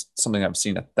 that's just something I've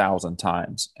seen 1,000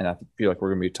 times, and I feel like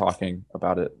we're going to be talking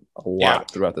about it a lot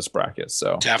throughout this bracket.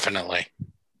 So definitely,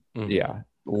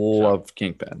 love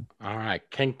Kingpin. All right,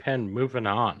 Kingpin. Moving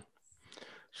on.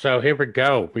 So here we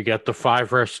go. We got the 5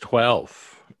 versus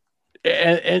 12.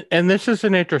 And this is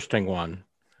an interesting one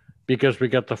because we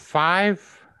got the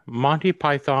 5 Monty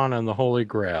Python and the Holy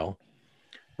Grail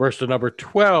versus the number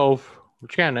 12,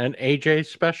 which again, an AJ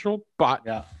special, but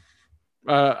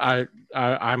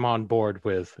I'm on board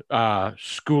with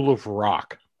School of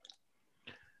Rock.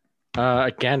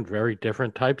 Again, very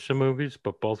different types of movies,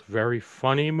 but both very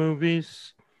funny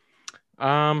movies.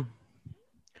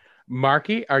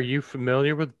 Marky, are you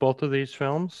familiar with both of these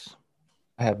films?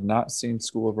 I have not seen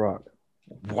School of Rock.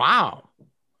 Wow.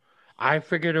 I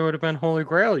figured it would have been Holy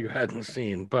Grail you hadn't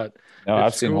seen, but no,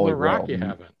 I've seen Holy Grail. Rock you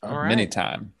haven't. All right. Many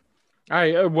times. All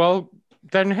right. Well,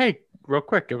 then, hey, real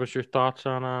quick, give us your thoughts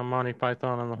on Monty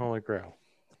Python and the Holy Grail.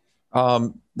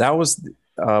 That was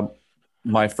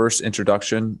my first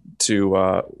introduction to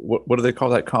what do they call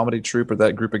that comedy troupe or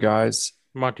that group of guys?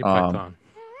 Monty Python.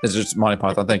 It's just Monty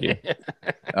Python. Thank you.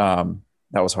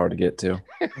 That was hard to get to.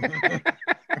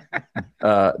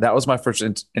 That was my first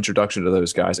introduction to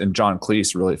those guys, and John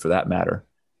Cleese, really, for that matter.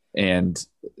 And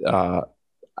I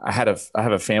have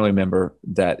a family member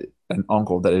an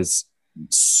uncle that is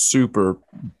super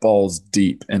balls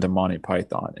deep into Monty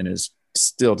Python and is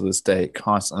still to this day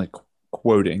constantly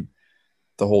quoting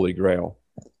the Holy Grail.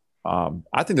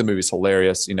 I think the movie's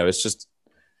hilarious. You know, it's just.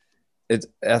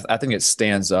 I think it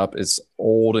stands up. It's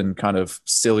old and kind of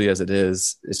silly as it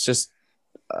is. It's just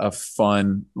a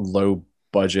fun, low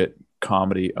budget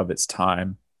comedy of its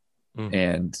time.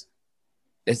 And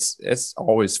it's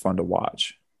always fun to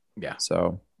watch. Yeah.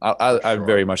 So I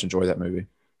very much enjoy that movie.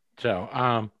 So,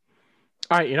 all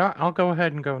right, you know, I'll go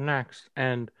ahead and go next.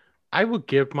 And I will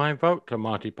give my vote to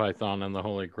Monty Python and the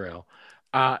Holy Grail.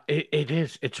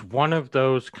 It's one of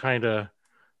those kind of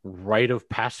rite of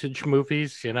passage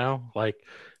movies, you know, like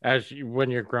when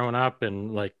you're growing up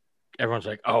and like everyone's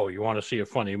like, oh, you want to see a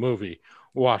funny movie,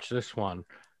 watch this one.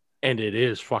 And it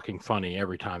is fucking funny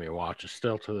every time you watch it.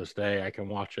 Still to this day I can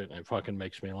watch it and it fucking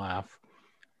makes me laugh.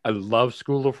 I love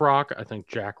School of Rock. I think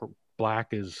Jack Black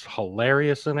is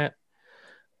hilarious in it.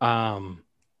 I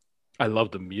love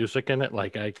the music in it.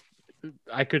 Like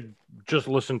I could just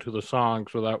listen to the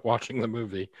songs without watching the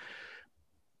movie.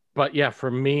 But yeah, for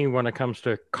me, when it comes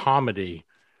to comedy,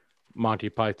 Monty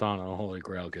Python and the Holy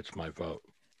Grail gets my vote.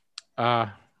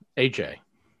 AJ,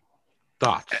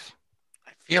 thoughts?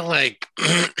 I feel like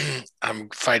I'm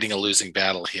fighting a losing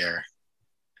battle here.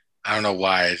 I don't know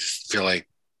why. I just feel like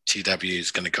TW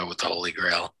is going to go with the Holy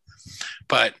Grail.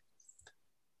 But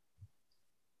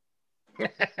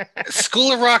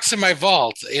School of Rock's in my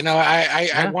vault. You know,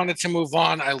 I wanted to move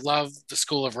on. I love the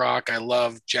School of Rock. I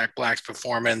love Jack Black's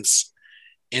performance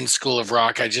in School of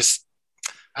Rock.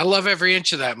 I love every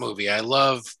inch of that movie. I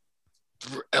love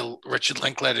Richard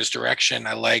Linklater's direction.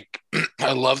 I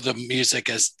love the music,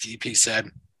 as DP said.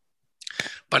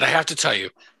 But I have to tell you,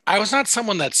 I was not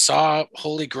someone that saw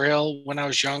Holy Grail when I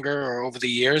was younger or over the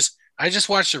years. I just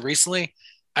watched it recently.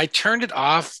 I turned it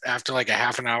off after like a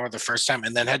half an hour the first time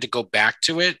and then had to go back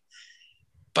to it.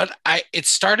 But it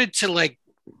started to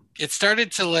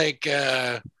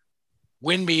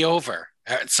win me over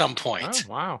at some point.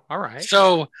 Oh, wow. All right.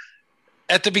 So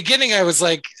at the beginning, I was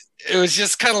like, it was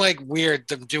just kind of like weird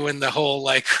them doing the whole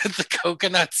like with the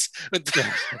coconuts when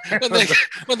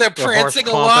they're prancing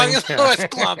along and the horse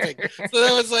clomping. So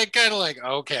that was like kind of like,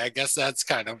 okay, I guess that's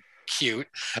kind of cute.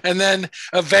 And then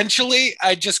eventually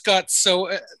I just got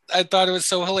I thought it was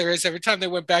so hilarious every time they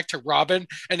went back to Robin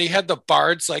and he had the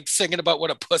bards like singing about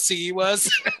what a pussy he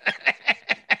was.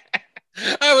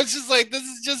 I was just like, this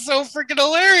is just so freaking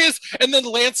hilarious. And then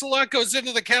Lancelot goes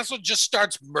into the castle and just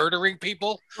starts murdering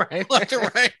people left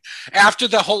and right. After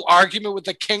the whole argument with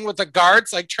the king with the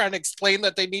guards, like trying to explain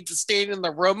that they need to stay in the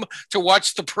room to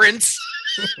watch the prince.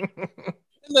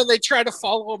 And then they try to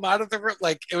follow him out of the room.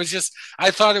 Like, it was just, I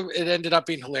thought it ended up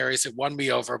being hilarious. It won me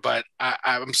over, but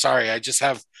I'm sorry. I just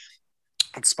have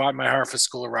a spot in my heart for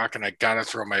School of Rock, and I got to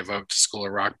throw my vote to School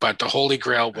of Rock. But the Holy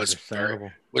Grail was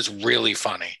really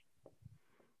funny.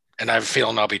 And I have a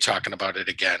feeling I'll be talking about it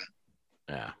again.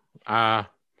 Yeah. All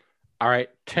right,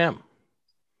 Tim.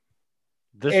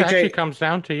 This actually comes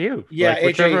down to you. Yeah, like,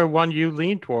 whichever one you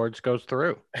lean towards goes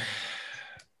through.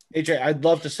 AJ, I'd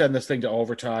love to send this thing to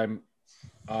overtime.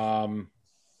 Wait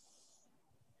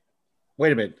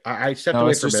a minute. I stepped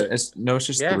away for a minute. It's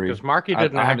just three. Because Marky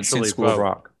didn't I haven't seen School of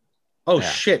Rock. Oh,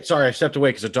 shit. Sorry, I stepped away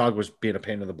because the dog was being a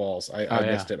pain in the balls. I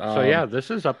missed it. So,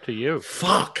 this is up to you.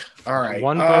 Fuck. All right.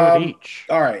 One vote each.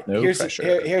 All right. No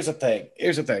pressure. Here's the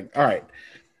thing. All right.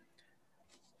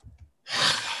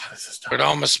 This is tough. It would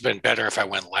almost have been better if I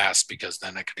went last, because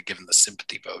then I could have given the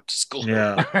sympathy vote to School.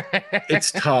 Yeah.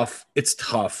 It's tough.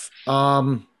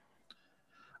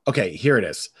 Okay, here it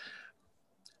is.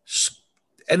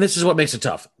 And this is what makes it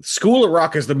tough. School of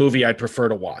Rock is the movie I'd prefer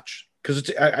to watch, because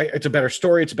it's a better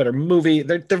story. It's a better movie.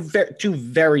 They're two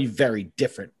very, very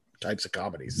different types of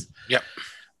comedies. Yep.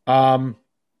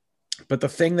 But the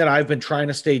thing that I've been trying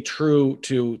to stay true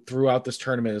to throughout this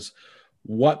tournament is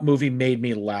what movie made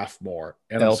me laugh more.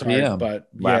 And LPM, I'm sorry, but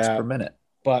laughs per minute.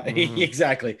 But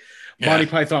exactly. Yeah. Monty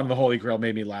Python and the Holy Grail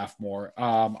made me laugh more.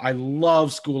 I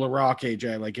love School of Rock,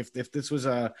 AJ. Like if this was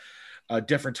a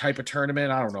different type of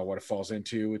tournament, I don't know what it falls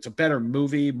into. It's a better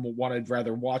movie, one I'd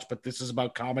rather watch, but this is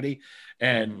about comedy,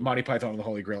 and Monty Python and the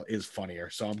Holy Grail is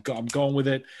funnier. So I'm going with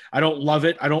it. I don't love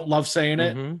it. I don't love saying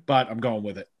it, but I'm going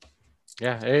with it.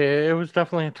 Yeah, it was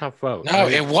definitely a tough vote. No,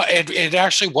 it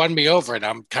actually won me over, and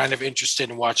I'm kind of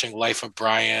interested in watching Life of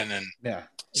Brian and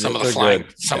some of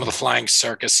the flying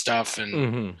circus stuff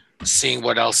and seeing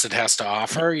what else it has to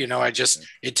offer. You know,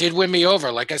 it did win me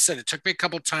over. Like I said, it took me a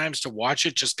couple of times to watch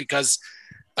it just because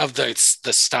of the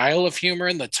style of humor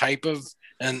and the type of,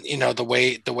 and you know, the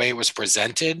way it was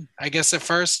presented, I guess at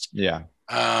first. Yeah.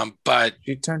 But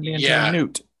you turned me into a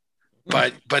newt.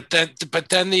 But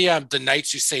then the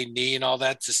Knights Who Say Knee and all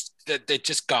that it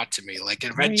just got to me. Like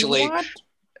eventually,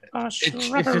 is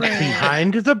it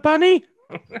behind the bunny?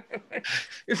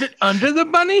 Is it under the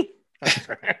bunny?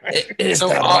 It is the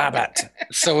rabbit.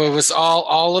 So it was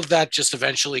all of that just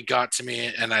eventually got to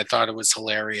me, and I thought it was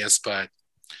hilarious. But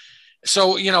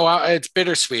so, you know, it's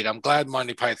bittersweet. I'm glad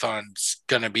Monty Python's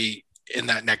going to be in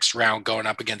that next round going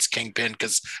up against Kingpin,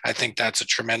 because I think that's a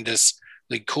tremendously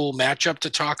cool matchup to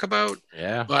talk about.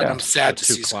 Yeah, but I'm sad to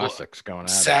see classics going.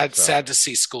 Sad to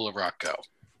see School of Rock go.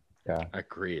 Yeah,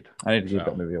 agreed. I need to give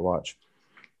that movie a watch.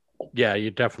 Yeah, you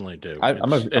definitely do.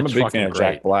 I'm a big fan of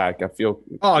Jack Black. I feel.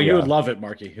 Oh, you would love it,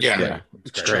 Marky.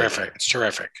 It's terrific. It's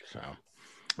terrific. So,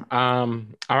 all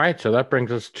right. So that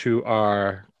brings us to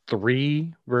our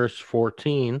 3 versus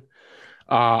 14.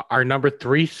 Our number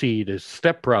 3 seed is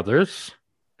Step Brothers.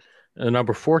 The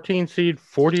number 14 seed,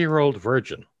 40-Year-Old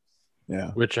Virgin. Yeah.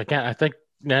 Which I think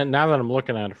now that I'm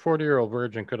looking at it, 40-Year-Old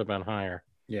Virgin could have been higher.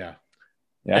 Yeah.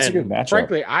 Yeah, that's a good matchup.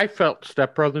 Frankly, I felt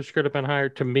Step Brothers could have been higher.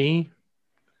 To me,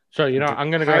 So I'm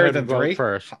going to go Higher ahead than and vote three?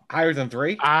 first. Higher than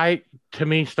 3? To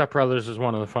me, Step Brothers is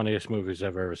one of the funniest movies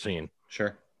I've ever seen.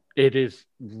 Sure. It is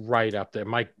right up there.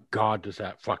 My God, does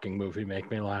that fucking movie make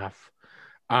me laugh?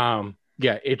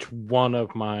 Yeah, it's one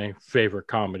of my favorite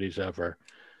comedies ever.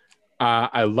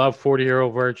 I love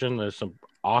 40-Year-Old Virgin. There's some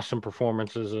awesome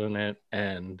performances in it,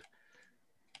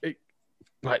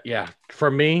 but yeah, for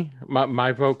me,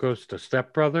 my vote goes to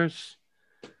Step Brothers.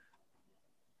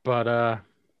 But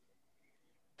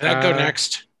Can I go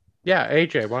next? Yeah,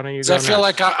 AJ, why don't you So go I feel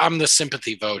next? like I'm the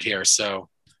sympathy vote here, so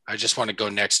I just want to go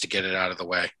next to get it out of the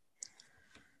way.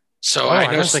 So I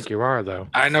don't think you are, though.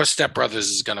 I know Step Brothers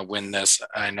is going to win this.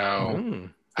 I know.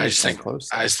 I just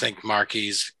think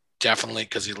Marky's definitely,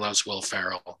 because he loves Will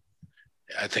Ferrell.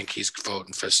 I think he's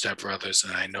voting for Step Brothers,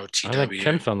 and I know TW. I think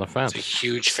Tim's on the fence. He's a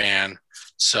huge fan,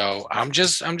 so I'm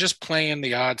just playing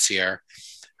the odds here.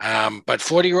 But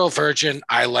 40-Year-Old Virgin,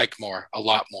 I like a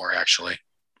lot more actually.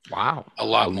 Wow, a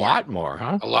lot more,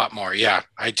 huh? A lot more, yeah,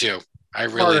 I do. I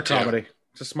really smarter do. Comedy.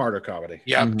 It's a smarter comedy.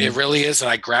 Yeah, It really is, and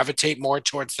I gravitate more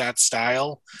towards that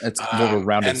style. It's more of a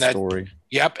rounded story.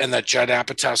 Yep, and the Judd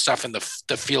Apatow stuff and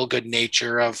the feel good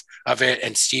nature of it,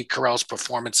 and Steve Carell's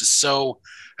performance is so.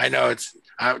 I know it's.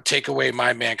 Take away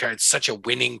my man card. It's such a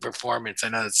winning performance. I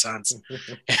know it sounds,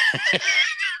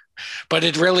 but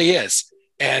it really is.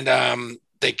 And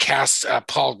they cast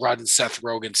Paul Rudd and Seth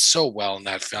Rogen so well in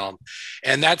that film.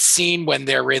 And that scene when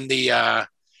they're in the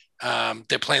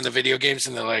they're playing the video games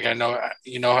and they're like, I know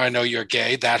you're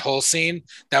gay. That whole scene,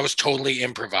 that was totally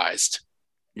improvised.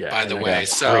 Yeah. By the way,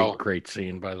 so great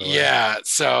scene, by the way. Yeah.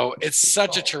 So it's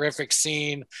such a terrific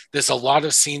scene. There's a lot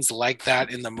of scenes like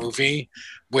that in the movie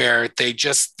where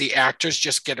the actors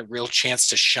just get a real chance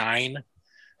to shine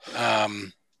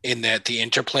in the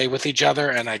interplay with each other.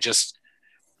 And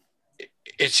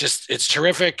it's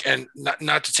terrific. And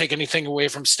not to take anything away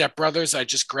from Step Brothers, I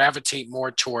just gravitate more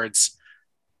towards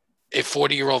a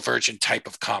 40-Year-Old Virgin type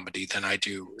of comedy than I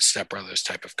do Step Brothers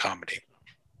type of comedy.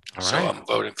 All so right. I'm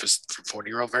voting for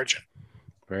 40-Year-Old Virgin.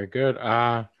 Very good.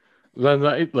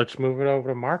 Then let's move it over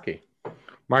to Marky.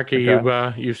 Marky,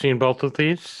 okay. You've seen both of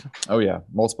these? Oh yeah,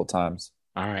 multiple times.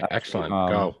 All right, excellent.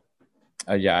 Go.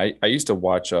 Yeah, I used to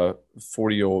watch a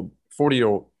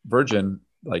 40-Year-Old Virgin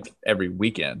like every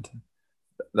weekend.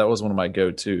 That was one of my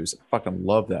go-tos. I fucking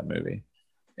love that movie,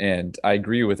 and I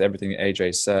agree with everything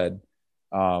AJ said.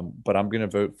 But I'm gonna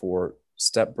vote for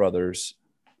Step Brothers.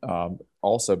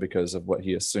 Also because of what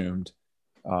he assumed,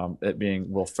 it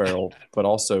being Will Ferrell, but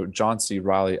also John C.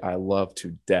 Reilly, I love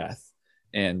to death.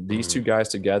 And these two guys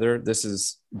together, this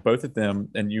is both of them.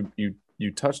 And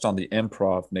you touched on the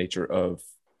improv nature of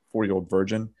 40-Year-Old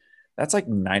Virgin. That's like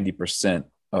 90%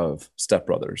 of Step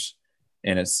Brothers.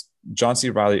 And it's John C.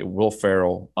 Reilly, Will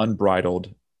Ferrell,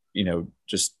 unbridled,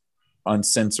 just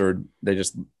uncensored. They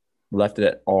just left it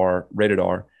at rated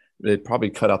R. They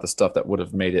probably cut out the stuff that would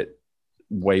have made it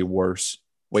way worser.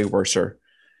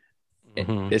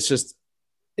 It's just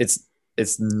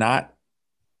it's not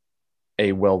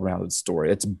a well-rounded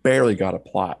story. It's barely got a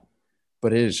plot,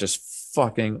 but it is just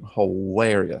fucking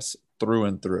hilarious through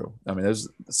and through. I mean, there's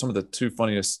some of the two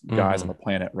funniest guys on the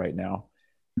planet right now,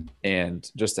 and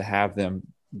just to have them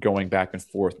going back and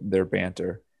forth, their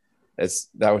banter,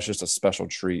 that was just a special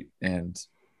treat. And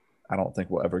I don't think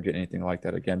we'll ever get anything like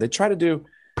that again. They try to do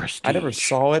Prestige. I never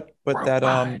saw it, but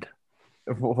worldwide. That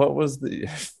what was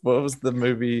the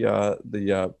movie,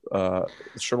 the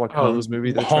Sherlock Holmes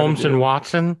movie, Holmes and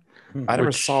Watson? I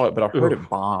never saw it, but I heard it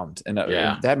bombed, and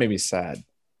that made me sad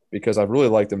because I really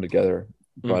liked them together.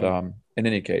 But in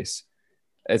any case,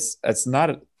 it's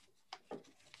not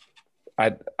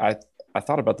I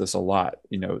thought about this a lot,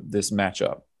 this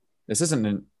matchup. This isn't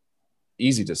an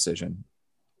easy decision.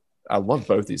 I love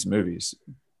both these movies,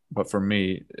 but for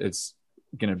me, it's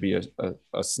going to be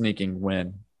a sneaking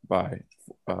win by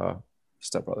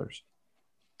Step Brothers.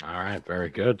 All right, very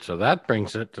good. So that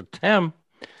brings it to Tim.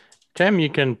 Tim, you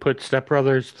can put Step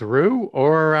Brothers through,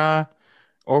 or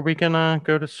we can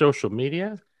go to social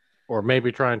media, or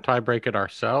maybe try and tie break it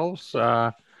ourselves.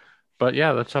 But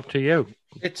yeah, that's up to you.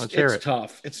 It's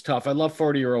tough. It's tough. I love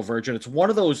 40-Year-Old Virgin. It's one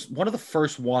of the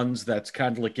first ones that's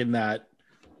kind of like in that,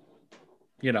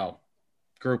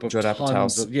 group of Judd tons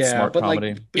Apatow's of smart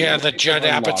comedy. The Judd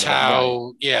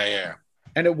Apatow. Yeah.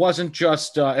 And it wasn't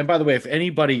just, and by the way, if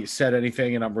anybody said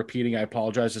anything and I'm repeating, I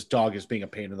apologize. This dog is being a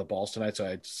pain in the balls tonight, so I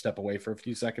had to step away for a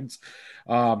few seconds.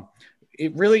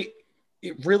 It really,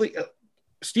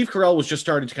 Steve Carell was just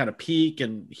starting to kind of peak,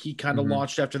 and he kind of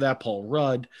launched after that. Paul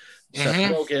Rudd,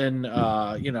 Seth Rogen,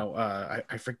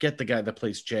 I forget the guy that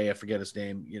plays Jay. I forget his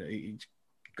name.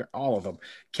 all of them.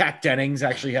 Kat Dennings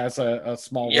actually has a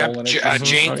small Yep. role in it.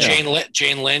 Jane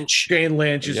Lynch. Jane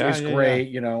Lynch is great.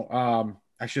 You know,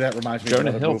 actually that reminds me. Jonah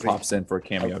of Hill movie. pops in for a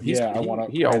cameo.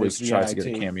 He always tries to get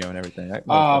a cameo and everything. That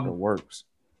motherfucker works.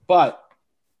 But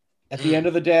at the end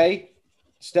of the day,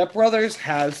 Step Brothers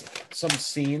has some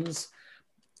scenes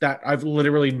that I've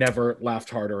literally never laughed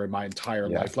harder in my entire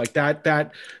life. Like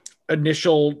that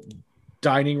initial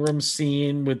dining room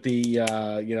scene with the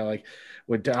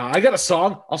I got a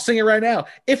song, I'll sing it right now.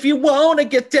 If you want to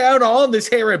get down on this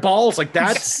hairy balls, like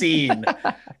that scene.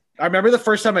 I remember the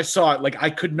first time I saw it, like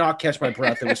I could not catch my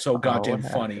breath. It was so goddamn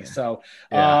funny. So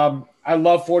I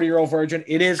love 40-Year-Old Virgin.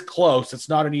 It is close. It's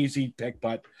not an easy pick,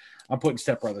 but I'm putting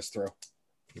Step Brothers through.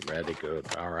 Very good.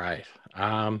 All right.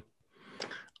 All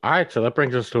right. So that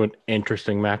brings us to an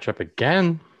interesting matchup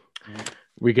again.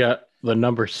 We got the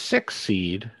number 6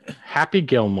 seed, Happy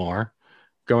Gilmore,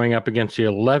 going up against the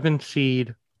 11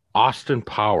 seed, Austin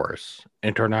Powers,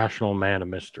 International Man of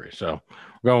Mystery. So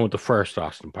we're going with the first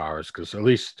Austin Powers because at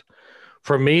least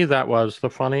for me, that was the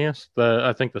funniest.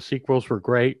 I think the sequels were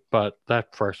great, but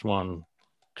that first one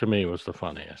to me was the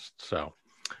funniest. So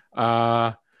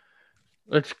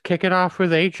let's kick it off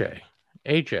with AJ.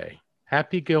 AJ,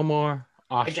 Happy Gilmore,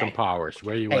 Austin Powers.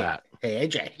 Where you at? Hey,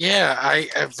 AJ. Yeah, I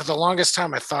for the longest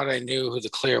time I thought I knew who the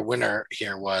clear winner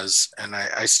here was, and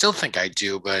I still think I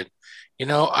do, but you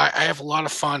know, I have a lot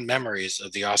of fond memories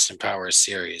of the Austin Powers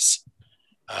series.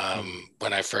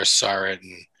 When I first saw it,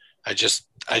 and I just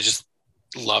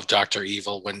loved Dr.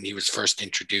 Evil when he was first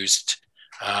introduced,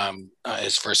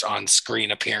 his first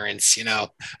on-screen appearance. You know,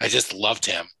 I just loved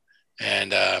him,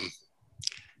 and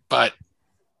but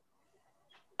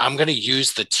I'm going to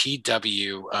use the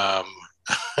TW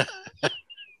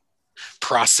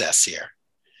process here.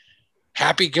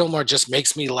 Happy Gilmore just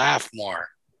makes me laugh more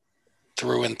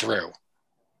through and through.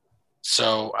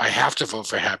 So I have to vote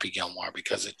for Happy Gilmore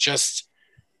because it just,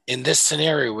 in this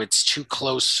scenario, it's too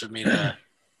close for me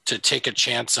to take a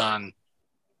chance on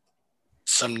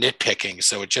some nitpicking.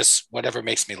 So it just, whatever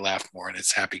makes me laugh more, and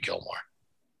it's Happy Gilmore.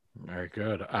 Very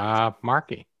good.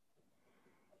 Marky.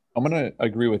 I'm going to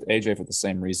agree with AJ for the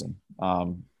same reason.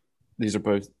 These are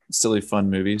both silly, fun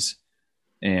movies,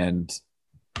 and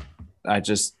I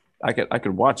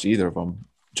could watch either of them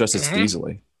just as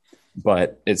easily.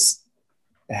 But it's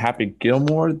Happy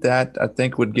Gilmore that I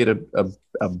think would get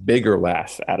a bigger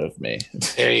laugh out of me.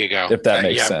 There you go. If that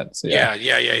makes sense. Yeah.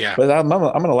 But I'm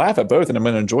going to laugh at both, and I'm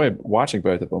going to enjoy watching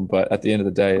both of them. But at the end of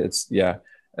the day, it's a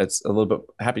little bit.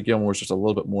 Happy Gilmore is just a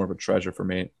little bit more of a treasure for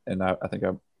me, and I think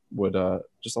I would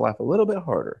just laugh a little bit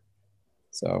harder.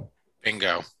 So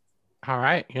bingo. All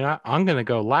right, I'm going to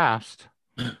go last.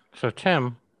 So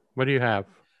Tim, what do you have?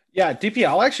 Yeah, DP,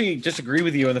 I'll actually disagree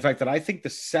with you on the fact that I think the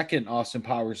second Austin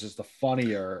Powers is the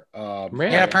funnier.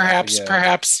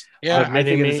 Perhaps. Yeah,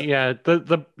 Mini-Me. Yeah,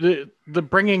 the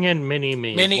bringing in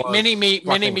Mini-Me.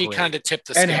 Mini-Me kind of tipped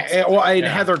the scales. And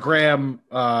Heather Graham,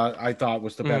 I thought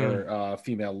was the better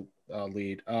female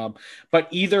lead. But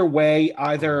either way,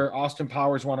 either Austin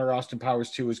Powers 1 or Austin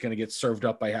Powers 2 is going to get served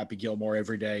up by Happy Gilmore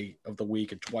every day of the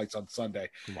week and twice on Sunday.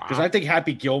 Because I think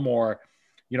Happy Gilmore,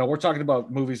 we're talking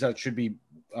about movies that should be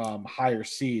higher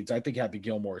seeds. I think Happy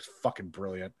Gilmore is fucking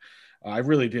brilliant. I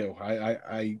really do.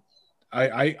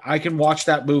 I can watch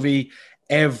that movie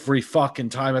every fucking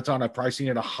time it's on. I've probably seen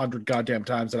it 100 goddamn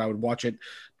times, and I would watch it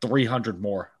 300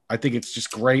 more. I think it's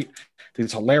just great. I think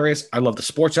it's hilarious. I love the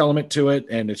sports element to it,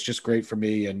 and it's just great for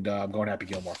me. And I'm going Happy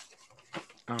Gilmore.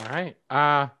 All right.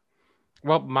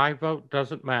 Well, my vote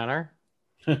doesn't matter.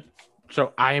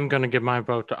 So I am going to give my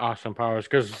vote to Austin Powers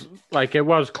because, it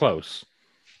was close.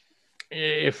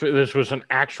 If this was an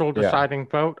actual deciding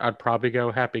vote, I'd probably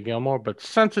go Happy Gilmore. But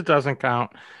since it doesn't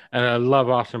count, and I love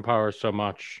Austin Powers so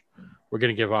much, we're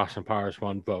going to give Austin Powers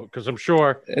 1 vote. Because I'm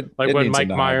sure, when Mike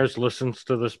Myers listens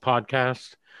to this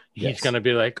podcast, he's going to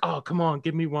be like, oh, come on,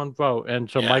 give me 1 vote. And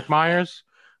so, Mike Myers,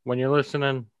 when you're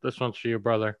listening, this one's for your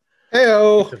brother.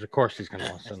 Hey-o. Because, of course, he's going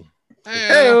to listen.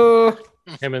 Hey-o.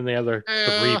 Him and the other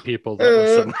 3 people that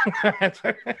listen.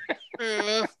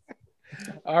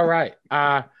 All right.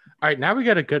 All right, now we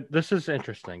got a good. This is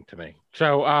interesting to me.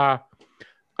 So,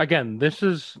 again, this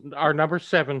is our number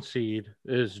 7 seed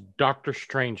is Doctor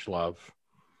Strangelove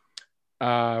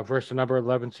versus the number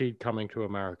 11 seed Coming to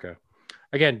America.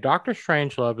 Again, Doctor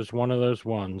Strangelove is one of those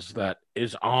ones that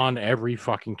is on every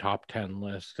fucking top 10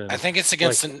 list. And I think it's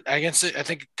against it. I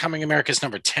think Coming America is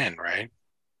number 10, right?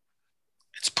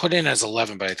 It's put in as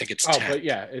 11, but I think it's 10. Oh, but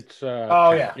yeah, it's. 10.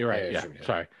 Yeah, you're right. Yeah,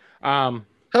 sorry.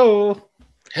 Hello.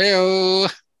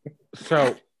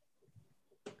 So,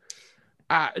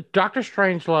 Doctor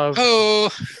Strangelove,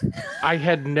 I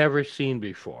had never seen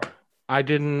before. I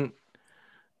didn't.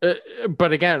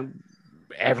 But again,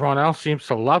 everyone else seems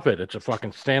to love it. It's a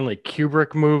fucking Stanley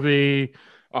Kubrick movie.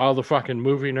 All the fucking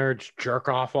movie nerds jerk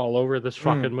off all over this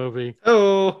fucking movie.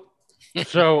 Oh,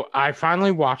 So I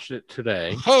finally watched it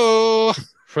today Oh,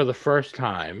 for the first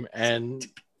time, and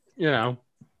and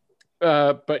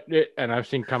I've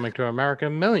seen Coming to America a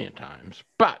million times.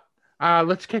 But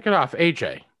let's kick it off,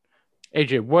 AJ.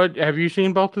 AJ, what have you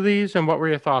seen both of these, and what were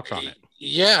your thoughts on it?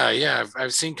 yeah.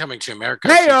 I've seen Coming to America.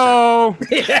 Heyo!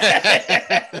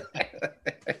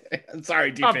 I'm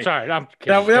sorry, DP. I'm sorry. I'm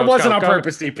kidding. That wasn't on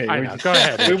purpose, DP. I know. Go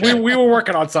ahead. We were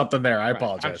working on something there. I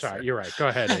apologize. I'm sorry. You're right. Go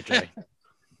ahead, AJ.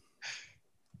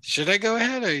 Should I go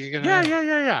ahead? Or are you gonna?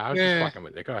 Yeah. I was just fucking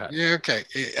with you. Go ahead. Yeah. Okay.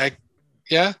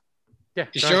 Yeah. Yeah.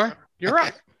 You sure? Ahead. You're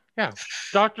right. Yeah.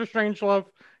 Doctor Strangelove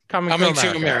coming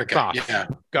to America. Thoughts? Yeah.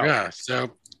 Go. Yeah.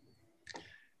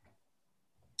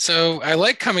 So I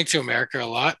like Coming to America a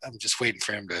lot. I'm just waiting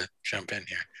for him to jump in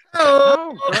here.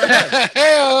 Oh, go ahead.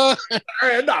 Hey-o. All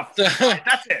right, enough.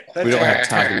 That's it. We don't have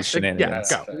time for these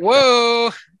shenanigans. Yeah, go.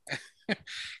 Whoa.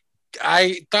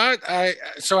 I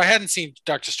hadn't seen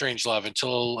Doctor Strangelove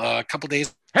until a couple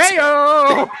days.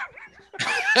 Heyo!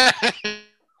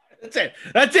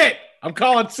 That's it. I'm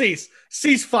calling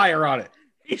ceasefire on it.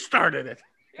 He started it.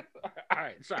 All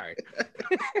right, sorry.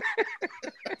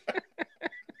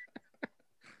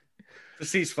 The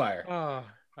ceasefire.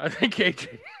 I think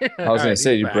AJ. I was going to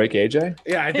say, you break AJ?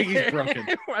 Yeah, I think he's broken.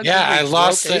 I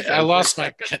lost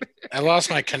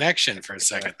my connection for a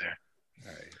second there.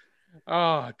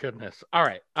 Oh goodness. All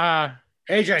right.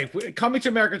 AJ, Coming to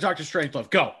America, Doctor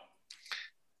Strangelove, go.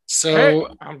 So hey,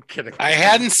 I'm kidding. I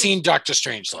hadn't seen Doctor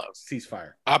Strangelove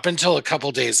Ceasefire up until a couple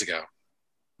days ago,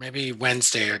 maybe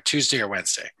Tuesday or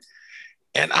Wednesday,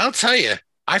 and I'll tell you,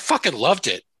 I fucking loved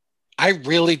it. I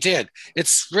really did.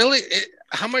 It's really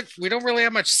we don't really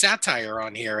have much satire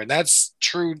on here, and that's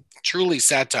truly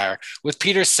satire with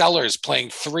Peter Sellers playing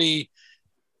three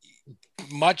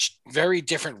very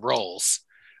different roles.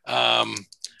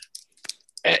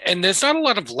 And there's not a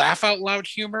lot of laugh out loud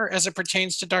humor as it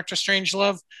pertains to Doctor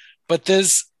Strangelove, but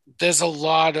there's a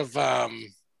lot of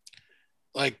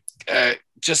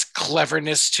just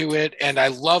cleverness to it, and I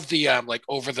love the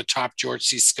over the top George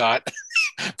C. Scott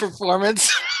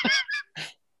performance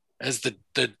as the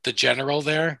general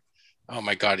there. Oh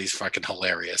my god, he's fucking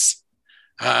hilarious.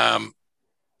 And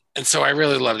so I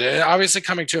really loved it. And obviously,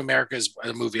 Coming to America is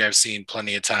a movie I've seen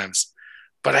plenty of times,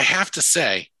 but I have to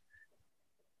say,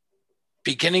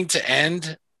 beginning to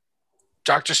end,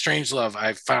 Doctor Strangelove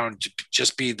I've found to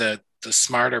just be the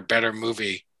smarter, better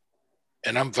movie,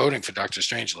 and I'm voting for Doctor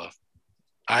Strangelove.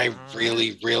 I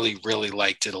really, really, really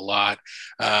liked it a lot.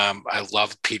 I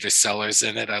love Peter Sellers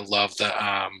in it. I love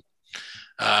the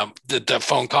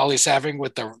phone call he's having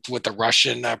with the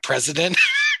Russian president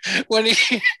when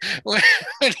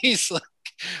he's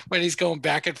going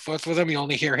back and forth with him. You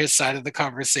only hear his side of the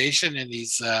conversation, and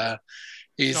he's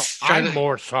I'm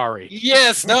more sorry.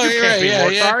 Yes, no, you're right. Yeah,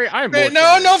 more sorry. I'm more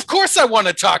sorry. No, of course I want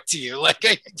to talk to you. Like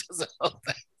I does the whole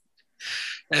thing.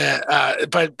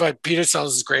 But Peter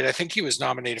Sellers is great. I think he was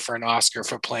nominated for an Oscar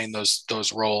for playing those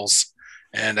roles,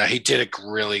 and he did a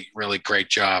really, really great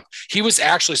job. He was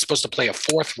actually supposed to play a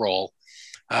fourth role,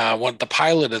 the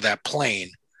pilot of that plane,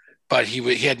 but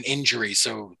he had an injury,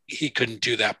 so he couldn't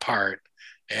do that part.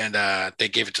 And they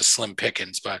gave it to Slim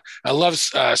Pickens. But I love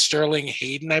Sterling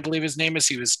Hayden, I believe his name is.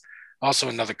 He was also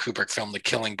another Kubrick film, The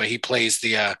Killing, but he plays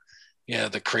the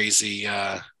crazy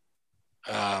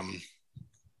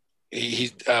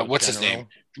what's his name?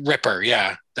 Ripper,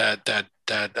 yeah.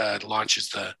 That launches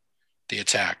the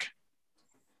attack.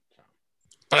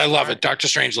 But I love it. Doctor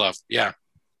Strangelove. Yeah.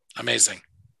 Amazing.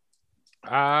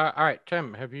 All right,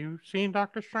 Tim, have you seen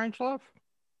Doctor Strangelove?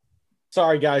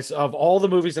 Sorry, guys. Of all the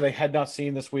movies that I had not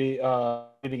seen this week,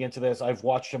 leading into this, I've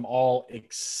watched them all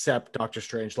except Doctor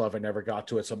Strangelove. I never got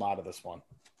to it, so I'm out of this one.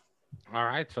 All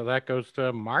right, so that goes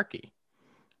to Marky.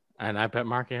 And I bet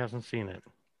Marky hasn't seen it.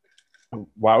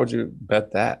 Why would you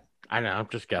bet that? I know, I'm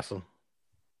just guessing.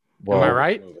 Well, am I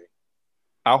right?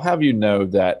 I'll have you know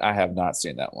that I have not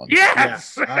seen that one.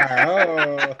 Yes!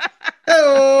 Yeah.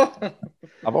 Hello!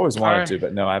 I've always wanted to,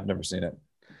 but no, I've never seen it.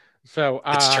 So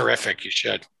it's terrific. You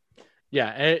should.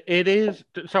 Yeah, it is.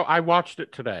 So I watched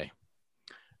it today,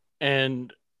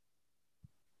 and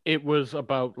it was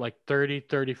about like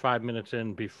 35 minutes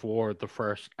in before the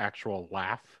first actual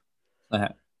laugh. Uh-huh.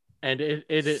 And it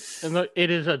is a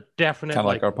definite kind of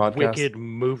like our podcast. Wicked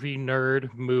movie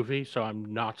nerd movie. So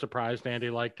I'm not surprised Andy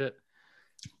liked it.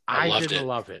 I didn't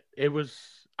love it. It was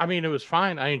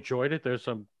fine. I enjoyed it. There's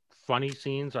some funny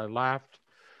scenes. I laughed.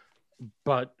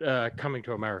 But Coming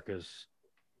to America's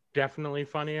definitely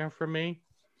funnier for me.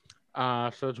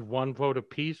 So it's one vote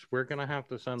apiece. We're gonna have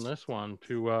to send this one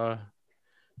to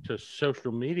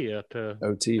social media to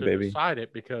baby. decide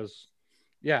it, because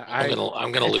I'm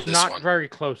gonna lose it's this not one. very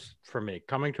close for me.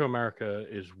 Coming to America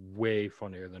is way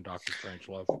funnier than Doctor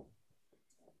Strangelove. All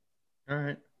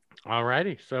right.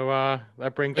 Alrighty, so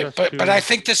that brings us But to. I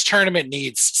think this tournament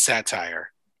needs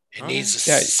satire. It needs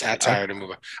satire to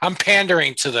move on. I'm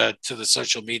pandering to the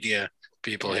social media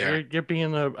people here. You're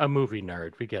being a movie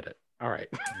nerd. We get it. All right.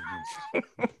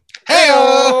 Hey!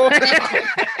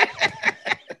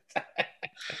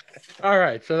 All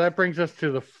right, so that brings us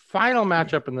to the final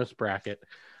matchup in this bracket,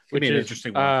 which is an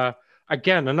interesting one.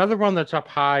 Again, another one that's up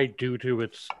high due to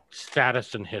its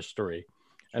status in history.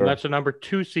 And that's a number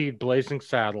 2 seed, Blazing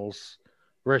Saddles,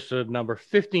 versus number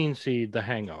 15 seed, The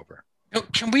Hangover.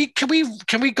 Can we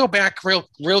go back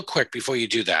real quick before you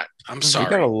do that? I'm sorry.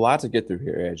 We got a lot to get through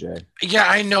here, AJ. Yeah,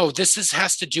 I know. This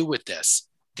has to do with this.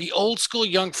 The old school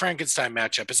Young Frankenstein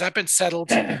matchup, has that been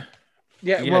settled?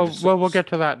 Yeah, we'll get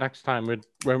to that next time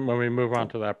when we move on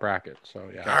to that bracket. So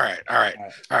yeah. All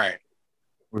right.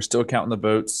 We're still counting the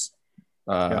votes.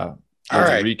 All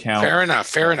right. Recount.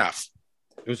 Fair enough.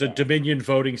 It was a Dominion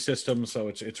voting system, so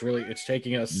it's really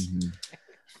taking us.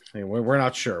 I mean, we're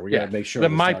not sure. We got to make sure. The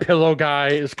My Pillow guy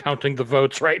is counting the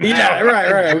votes right now. Yeah,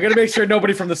 right. We got to make sure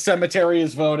nobody from the cemetery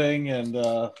is voting. And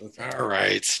all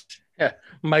right. Yeah,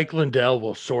 Mike Lindell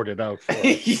will sort it out for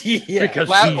us. Because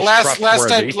last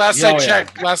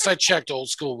I checked, old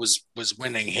school was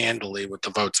winning handily with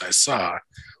the votes I saw,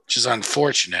 which is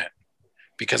unfortunate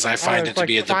because I find it to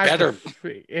be the better.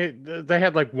 They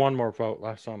had like one more vote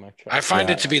last time I checked. I find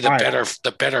it to be the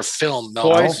better film.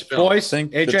 Boys, I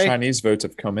think AJ? The Chinese votes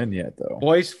have come in yet, though.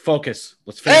 Boys, focus.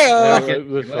 Let's finish.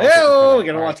 We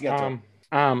got a lot to get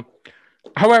to.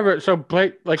 However, so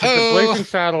the Blazing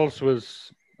Saddles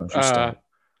was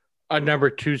a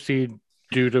number 2 seed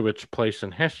due to its place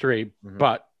in history,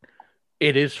 but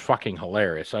it is fucking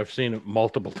hilarious. I've seen it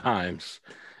multiple times.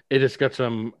 It has got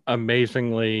some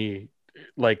amazingly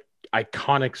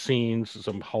iconic scenes,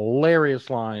 some hilarious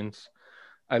lines.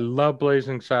 I love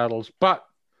Blazing Saddles, but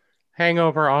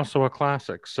Hangover also a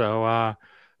classic. So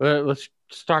let's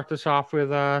start this off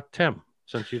with Tim,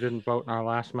 since you didn't vote in our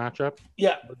last matchup.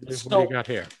 Yeah. What do you got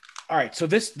here? All right. So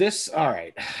this all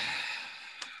right.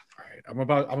 I'm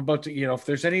about to, if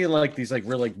there's any these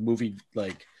real movie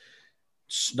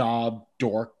snob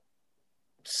dork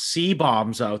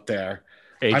C-bombs out there,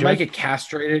 AJ? I might get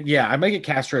castrated. Yeah, I might get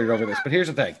castrated over this. But here's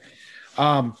the thing.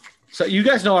 So you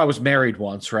guys know I was married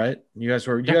once, right? You guys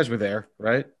were there,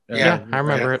 right? Yeah, I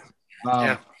remember it.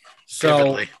 So,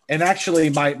 vividly. And actually,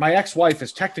 my ex-wife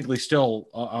is technically still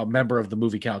a member of the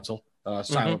movie council,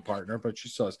 silent partner, but she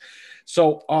still is.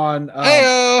 So on,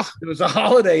 there was a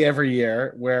holiday every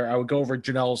year where I would go over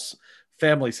to Janelle's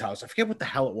family's house. I forget what the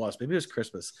hell it was. Maybe it was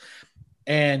Christmas.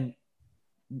 And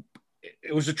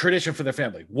it was a tradition for their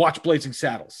family. Watch Blazing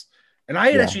Saddles. And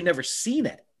I had actually never seen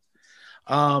it.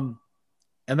 And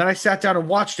then I sat down and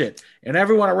watched it. And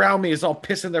everyone around me is all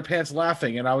pissing their pants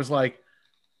laughing. And I was like,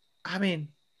 I mean,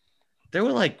 there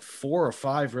were 4 or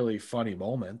 5 really funny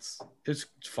moments. It's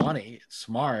funny. It's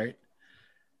smart.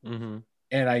 And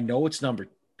I know it's number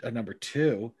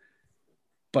 2.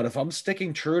 But if I'm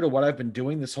sticking true to what I've been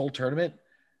doing this whole tournament,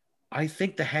 I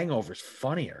think The Hangover is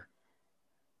funnier.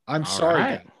 I'm sorry.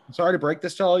 Right. I'm sorry to break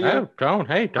this to all you. No,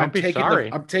 don't be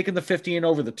sorry. I'm taking the 15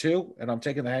 over the 2, and I'm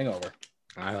taking The Hangover.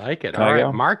 I like it. All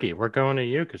right, Marky, we're going to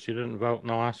you because you didn't vote in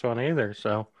the last one either.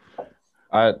 So,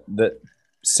 the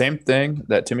same thing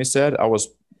that Timmy said. I was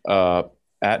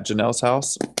at Janelle's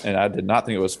house, and I did not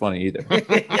think it was funny either.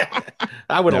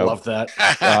 I would have loved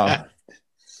that.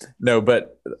 No,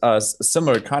 but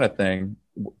similar kind of thing.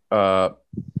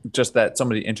 Just that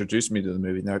somebody introduced me to the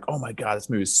movie, and they're like, "Oh my god, this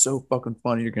movie is so fucking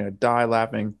funny! You're gonna die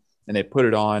laughing." And they put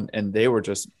it on, and they were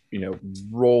just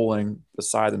rolling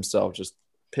beside themselves, just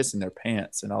pissing their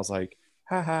pants. And I was like,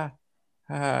 "Ha ha,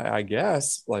 ha!" I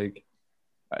guess it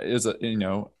was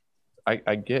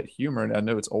I get humor, and I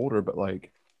know it's older, but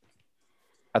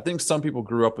I think some people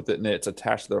grew up with it, and it's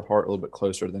attached to their heart a little bit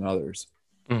closer than others.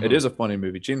 It is a funny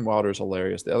movie. Gene Wilder is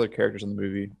hilarious. The other characters in the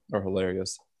movie are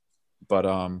hilarious, but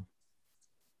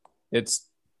it's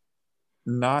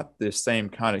not the same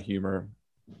kind of humor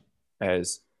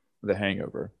as The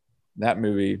Hangover. That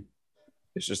movie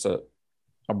is just a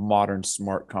modern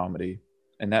smart comedy,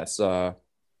 and that's Todd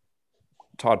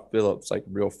Phillips'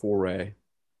 real foray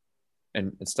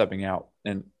and stepping out,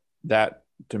 and that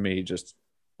to me just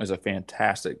is a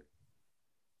fantastic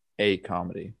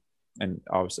comedy, and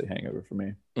obviously Hangover for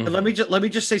me. And let me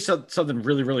just say something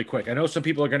really, really quick. I know some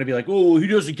people are going to be like, "Oh, he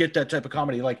doesn't get that type of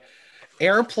comedy."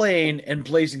 Airplane and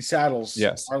Blazing Saddles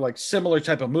Yes. are like similar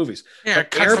type of movies. Yeah,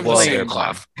 But cut from the Airplane same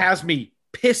cloth. has me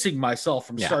pissing myself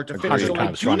from start to finish. So I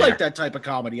do like that type of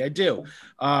comedy. I do.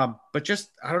 But just,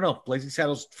 I don't know. Blazing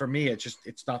Saddles, for me,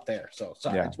 it's not there. So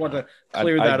I just wanted to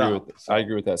clear that up. I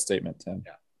agree with that statement, Tim.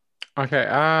 Yeah. Okay.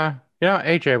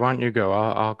 AJ, why don't you go?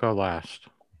 I'll go last.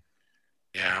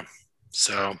 Yeah.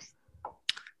 So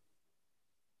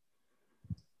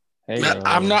Hey,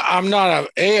 I'm not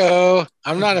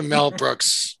a Mel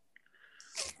Brooks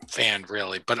fan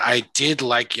really, but I did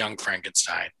like Young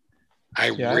Frankenstein. I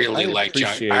really liked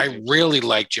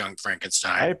Young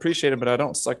Frankenstein. I appreciate it, but I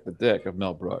don't suck the dick of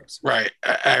Mel Brooks. Right.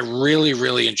 I really,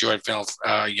 really enjoyed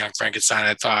Young Frankenstein.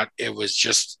 I thought it was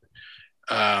just,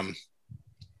 it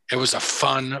was a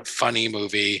funny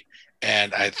movie.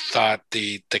 And I thought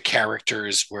the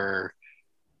characters were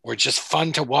just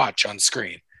fun to watch on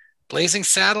screen. Blazing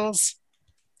Saddles,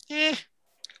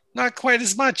 not quite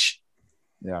as much.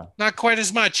 Yeah, not quite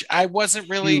as much. I wasn't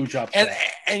really,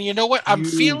 and you know what? I'm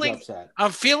feeling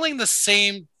the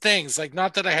same things. Like,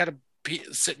 not that I had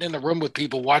sitting in the room with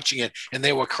people watching it and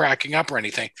they were cracking up or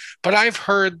anything, but I've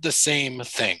heard the same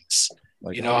things.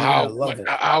 Like, you know,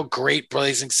 how great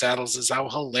Blazing Saddles is, how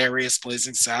hilarious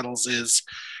Blazing Saddles is,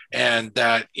 and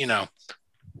that, you know,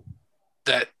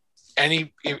 that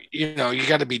you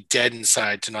got to be dead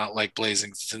inside to not laugh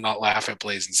at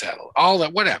Blazing Saddles. All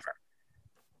that, whatever.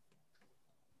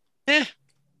 I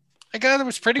thought it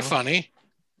was pretty funny,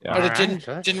 but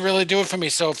it didn't really do it for me.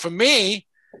 So for me,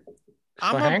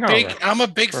 I'm a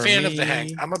big fan of The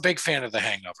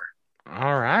Hangover.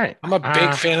 All right. I'm a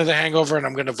big fan of The Hangover, and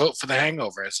I'm going to vote for The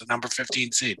Hangover as the number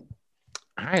 15 seed.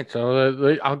 All right.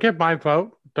 So I'll give my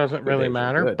vote. Doesn't really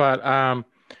matter. But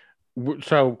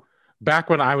so back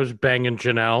when I was banging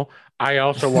Janelle, I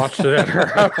also watched it at her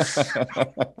house.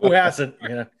 Who hasn't?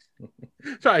 Yeah.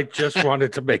 So I just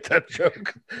wanted to make that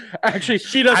joke. Actually,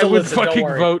 I would fucking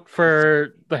vote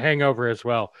for The Hangover as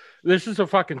well. This is a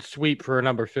fucking sweep for a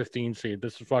number 15 seed.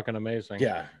 This is fucking amazing.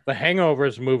 Yeah. The Hangover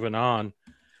is moving on.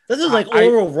 This is like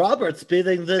Oral Roberts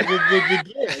beating the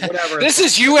whatever. This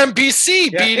is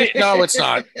UMBC beating. No, it's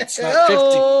not. It's not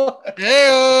 50.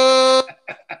 Hey-o.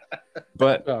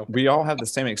 But we all have the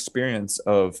same experience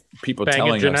of people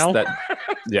banging telling Janelle? us that.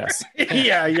 Yes.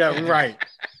 Yeah, right.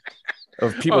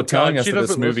 Of people telling us that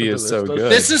this movie is so good.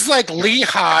 This is like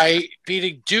Lehigh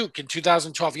beating Duke in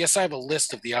 2012. Yes, I have a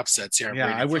list of the upsets here.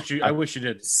 Yeah, I wish you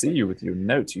did. See you with your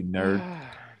notes, you nerd.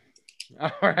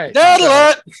 All right.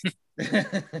 All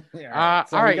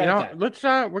right. You know, let's.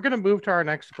 We're gonna move to our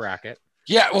next bracket.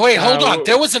 Yeah. Wait. Hold on.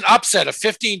 There was an upset. A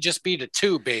 15 just beat a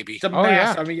 2, baby.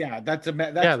 Yeah. I mean, yeah. That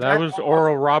was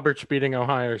Oral Roberts beating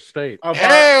Ohio State. Of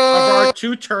our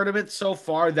 2 tournaments so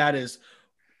far, that is,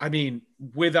 I mean,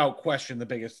 without question, the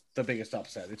biggest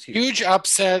upset. It's huge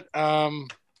upset.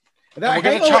 Hangover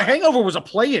was a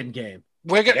play-in game.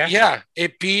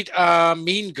 It beat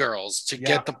Mean Girls to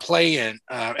get the play-in,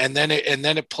 and then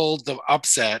it pulled the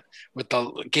upset with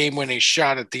the game-winning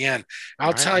shot at the end.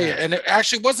 I'll tell you, and it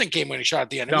actually wasn't game-winning shot at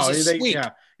the end. It was a sweep.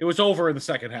 Yeah, it was over in the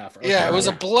second half. It was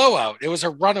a blowout. It was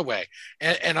a runaway,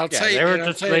 and I'll tell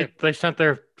you, they sent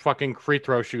their fucking free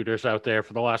throw shooters out there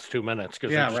for the last 2 minutes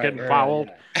because they're just getting fouled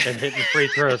and hitting free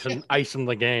throws and icing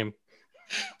the game.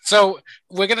 So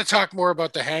we're going to talk more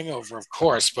about The Hangover, of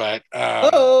course, but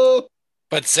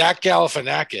Zach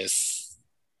Galifianakis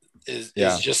is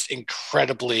just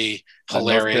incredibly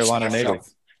hilarious.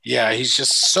 Yeah, he's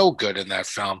just so good in that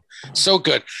film. So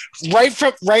good. Right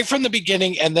from the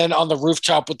beginning, and then on the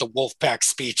rooftop with the Wolfpack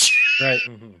speech. Right.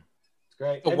 Mm-hmm.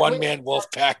 Great. The one-man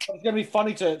Wolfpack. It's gonna be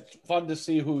fun to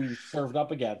see who he's served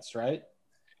up against, right?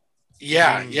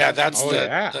 Yeah, that's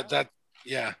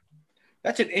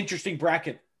That's an interesting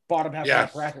bracket. Bottom half of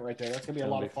that bracket right there. That's gonna be a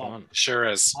lot of fun. Sure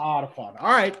is. A lot of fun.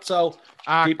 All right, so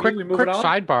quick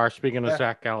sidebar. Speaking of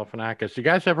Zach Galifianakis, you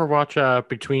guys ever watch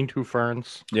Between Two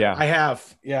Ferns? Yeah, I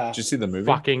have. Yeah, did you see the movie?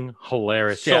 Fucking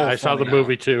hilarious. I saw the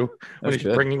movie too. When he's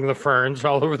bringing the ferns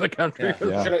all over the country.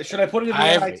 Yeah. Should I put it in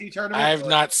the IT tournament? I have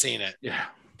not seen it. Yeah,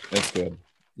 it's good.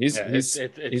 He's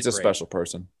a special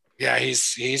person. Yeah,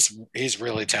 he's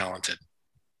really talented.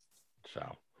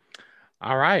 So,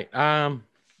 all right.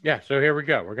 Yeah, so here we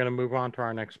go. We're going to move on to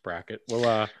our next bracket.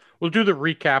 We'll do the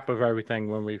recap of everything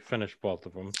when we finish both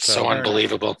of them. So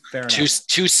unbelievable. Two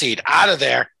seed out of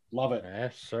there. Love it.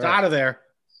 Yes, sir. It's out of there.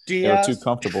 They're too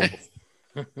comfortable.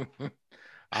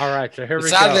 All right, so here we go.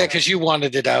 It's out of there because you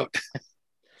wanted it out.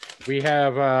 We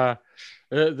have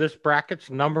this bracket's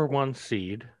number 1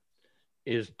 seed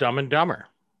is Dumb and Dumber,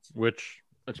 which,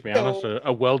 let's be honest,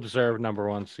 a well-deserved number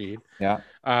 1 seed. Yeah.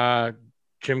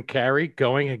 Jim Carrey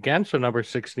going against a number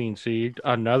 16 seed,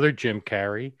 another Jim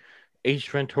Carrey, Ace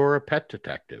Ventura: Pet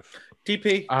Detective.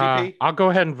 DP. I'll go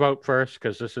ahead and vote first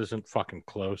because this isn't fucking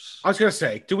close. I was gonna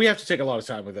say, do we have to take a lot of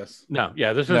time with this? No,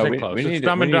 yeah, this isn't close. It's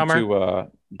Dumb and need Dumber.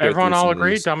 to, Everyone all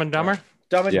agree? Dumb and Dumber.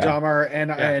 Dumb and Yeah. Dumber,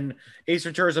 and Ace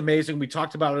Ventura is amazing. We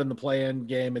talked about it in the play-in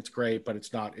game. It's great, but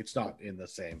it's not in the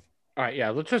same. All right, yeah,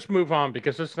 let's just move on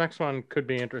because this next one could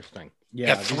be interesting.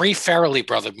 Yeah, three Farrelly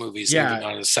brother movies moving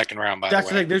on to the second round, by That's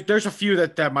the way. the thing. There's a few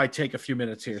that might take a few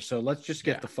minutes here, so let's just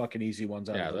get the fucking easy ones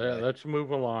out of the way. Let's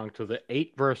move along to the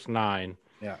 8 vs. 9.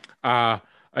 Yeah.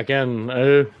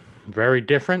 Again, very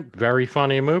different, very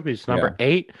funny movies. Number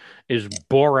 8 is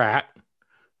Borat.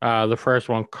 The first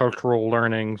one, cultural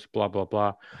learnings, blah, blah,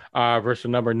 blah.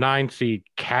 Versus number 9 seed,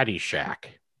 Caddyshack.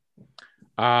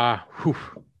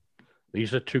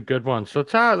 These are two good ones. So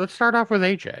let's start off with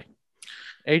AJ.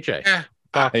 AJ. Yeah.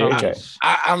 AJ.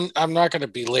 I'm not going to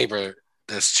belabor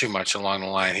this too much along the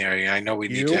line here. I know we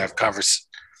need to have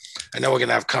I know we're going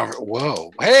to have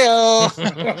Whoa. Hey,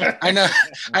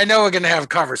 I know we're going to have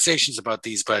conversations about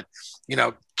these, but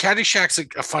Caddyshack's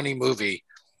a funny movie,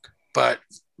 but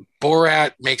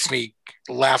Borat makes me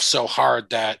laugh so hard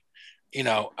that,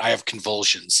 I have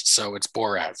convulsions. So it's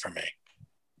Borat for me.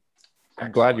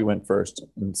 I'm glad you went first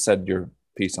and said your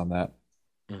piece on that.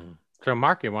 Mm-hmm. So,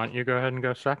 Marky, why don't you go ahead and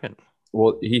go second?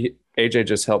 Well, AJ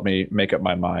just helped me make up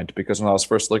my mind because when I was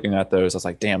first looking at those, I was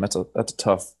like, damn, that's a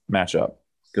tough matchup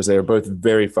because they are both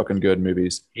very fucking good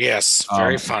movies. Yes,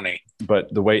 very funny.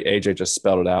 But the way AJ just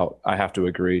spelled it out, I have to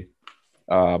agree.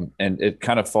 And it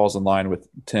kind of falls in line with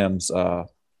Tim's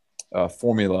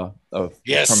formula of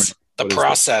the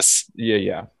process.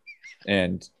 Yeah.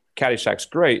 And Caddyshack's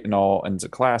great and all, and it's a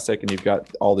classic, and you've got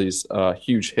all these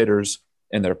huge hitters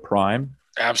in their prime.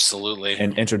 Absolutely.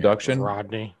 And introduction.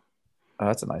 Rodney. Oh,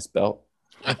 that's a nice belt.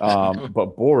 But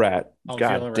Borat,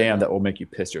 god damn, that will make you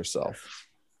piss yourself.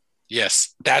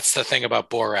 Yes, that's the thing about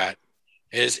Borat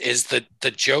is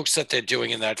the jokes that they're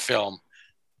doing in that film.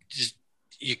 Just,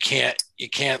 you can't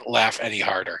laugh any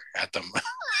harder at them.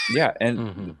 Yeah,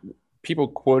 and people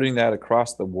quoting that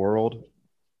across the world.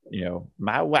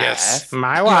 My wife. Yes.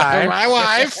 My wife. My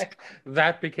wife.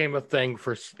 That became a thing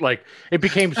it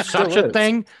became such a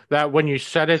thing that when you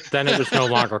said it, then it was no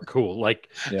longer cool. It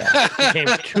became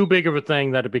too big of a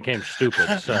thing that it became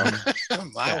stupid. So,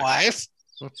 my wife.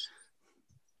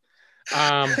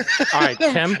 All right,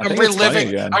 Tim. I'm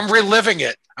reliving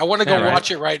it. I want to go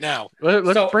watch it right now.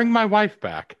 Let's bring my wife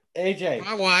back. AJ.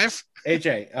 My wife.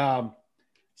 AJ.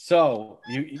 So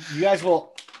you guys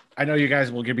will. I know you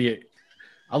guys will be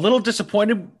a little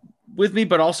disappointed with me,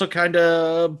 but also kind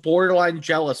of borderline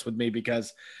jealous with me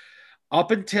because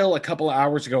up until a couple of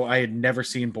hours ago, I had never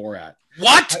seen Borat.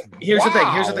 What? Here's the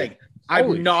thing.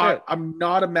 I'm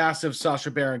not a massive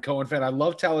Sacha Baron Cohen fan. I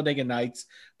love Talladega Nights,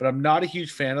 but I'm not a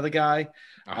huge fan of the guy.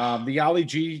 The Ali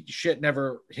G shit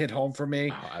never hit home for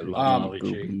me. I love Ali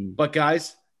G. But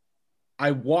guys,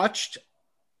 I watched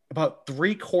about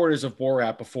 3/4 of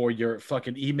Borat before your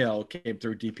fucking email came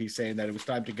through, DP, saying that it was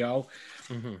time to go.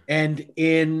 Mm-hmm.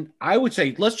 And I would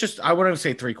say, I wouldn't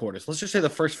say 3/4. Let's just say the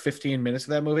first 15 minutes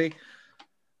of that movie,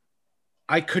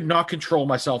 I could not control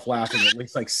myself laughing at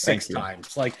least 6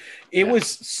 times. It was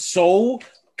so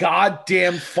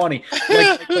goddamn funny.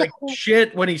 Like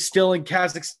shit when he's still in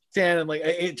Kazakhstan and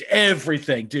it's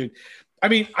everything, dude. I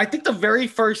mean, I think the very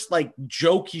first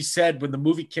joke he said when the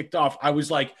movie kicked off, I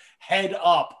was head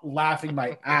up laughing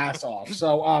my ass off.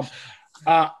 So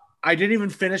I didn't even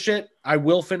finish it. I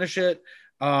will finish it.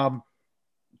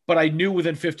 But I knew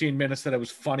within 15 minutes that it was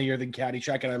funnier than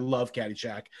Caddyshack, and I love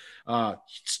Caddyshack.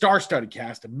 Star-studded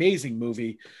cast, amazing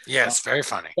movie. Yeah, it's very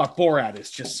funny. But Borat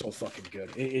is just so fucking good.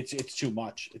 It's too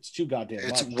much. It's too goddamn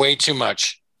much. It's way too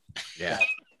much. Yeah.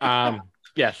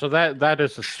 Yeah, so that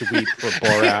is a sweep for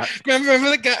Borat. Remember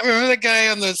the guy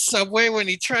on the subway when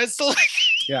he tries to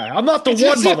Yeah, I'm not the one,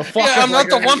 motherfucker. Yeah, I'm not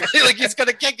the one. He's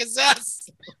gonna kick his ass.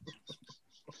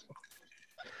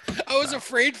 I was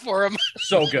afraid for him.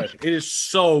 So good. It is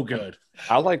so good.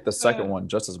 I like the second one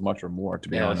just as much or more, to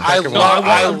be honest.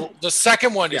 The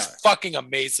second one is fucking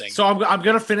amazing. So I'm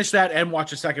gonna finish that and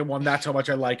watch the second one. That's how much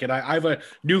I like it. I have a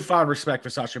newfound respect for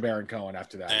Sacha Baron Cohen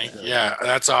after that. Yeah,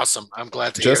 that's awesome. I'm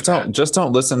glad to hear that. Just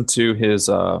don't listen to his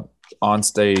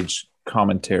onstage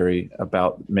commentary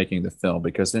about making the film,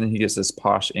 because then he gets this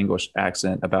posh English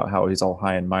accent about how he's all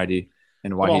high and mighty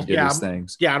and why he did these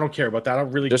things. Yeah, I don't care about that. I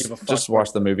don't really give a fuck. Just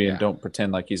watch the movie and don't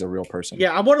pretend like he's a real person.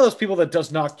 Yeah, I'm one of those people that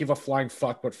does not give a flying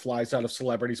fuck what flies out of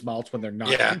celebrities' mouths when they're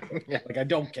not. Yeah. I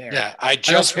don't care. Yeah, I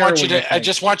just want you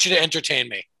to entertain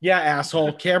me. Yeah,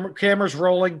 asshole. Camera's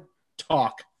rolling.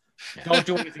 Talk. Don't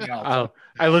do anything else.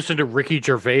 I listen to Ricky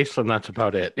Gervais, and that's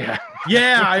about it. Yeah.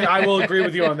 Yeah, I will agree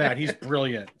with you on that. He's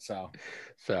brilliant. So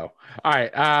all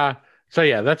right. So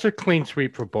yeah, that's a clean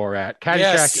sweep for Borat. Caddyshack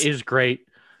Yes. is great.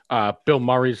 Bill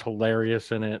Murray's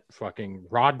hilarious in it. Fucking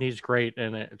Rodney's great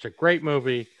in it. It's a great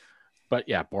movie. But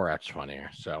yeah, Borat's funnier.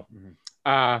 So,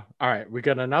 all right, we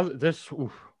got another.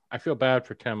 I feel bad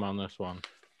for Tim on this one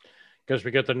because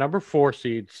we got the number 4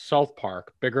 seed South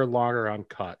Park, bigger, longer,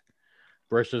 uncut,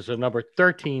 versus the number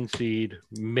 13 seed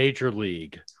Major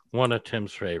League, one of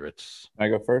Tim's favorites. Can I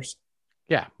go first?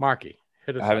 Yeah, Marky,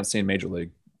 hit us. I haven't seen Major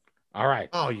League. All right.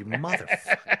 oh, you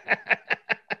motherfucker.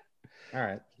 All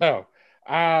right. So,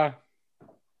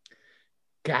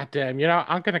 goddamn,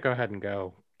 I'm gonna go ahead and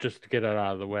go just to get it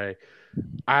out of the way.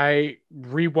 I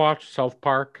rewatched South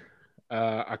Park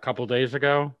a couple days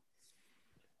ago,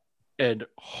 and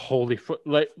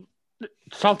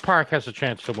South Park has a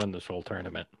chance to win this whole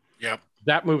tournament. Yep.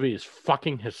 That movie is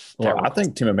fucking hysterical. Well, I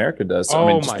think Team America does. Oh,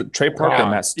 I mean, just Trey Parker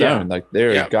and Matt Stone,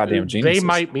 they're goddamn geniuses. They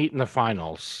might meet in the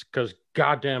finals because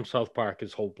goddamn South Park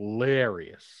is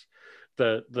hilarious.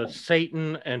 The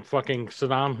Satan and fucking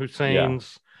Saddam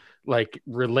Hussein's like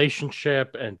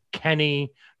relationship and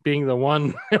Kenny being the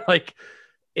one like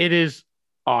it is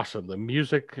awesome. The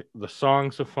music, the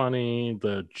songs are funny,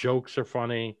 the jokes are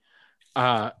funny.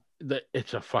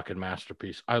 It's a fucking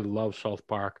masterpiece. I love South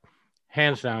Park.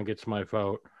 Hands down gets my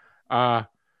vote.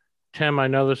 Tim, I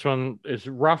know this one is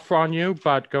rough on you,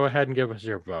 but go ahead and give us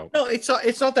your vote. No, it's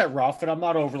not that rough, and I'm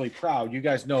not overly proud. You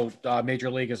guys know Major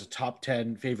League is a top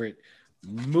 10 favorite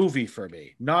movie for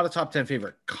me, not a top 10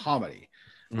 favorite comedy.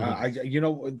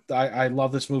 I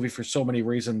love this movie for so many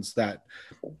reasons that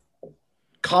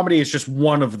comedy is just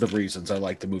one of the reasons I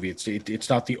like the movie. It's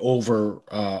not the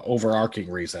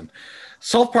overarching reason.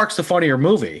 South Park's the funnier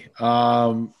movie.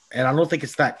 And I don't think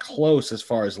it's that close as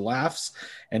far as laughs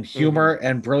and humor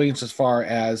and brilliance as far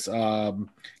as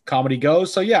comedy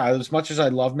goes. So yeah, as much as I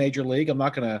love Major League, I'm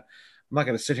not gonna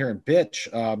sit here and bitch.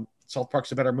 South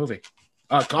Park's a better movie.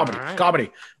 Comedy. Right.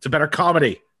 Comedy. It's a better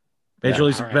comedy. Major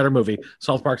League's a better movie.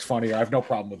 South Park's funnier. I have no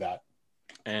problem with that.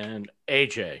 And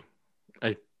AJ,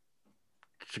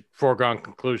 it's a foregone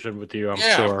conclusion with you, I'm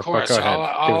Yeah, sure. of course. But go ahead.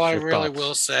 All I Give us your really thoughts.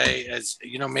 will say is,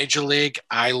 Major League,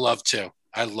 I love too.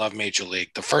 I love Major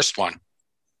League. The first one.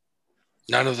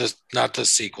 Not the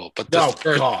sequel, but but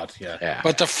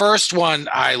the first one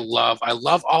I love. I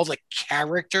love all the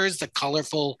characters, the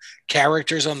colorful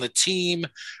characters on the team.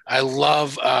 I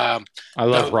love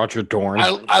Roger Dorn.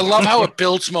 I love how it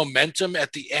builds momentum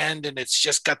at the end, and it's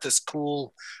just got this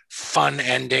cool, fun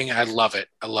ending. I love it.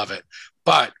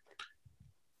 But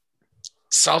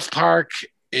South Park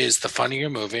is the funnier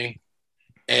movie.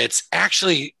 It's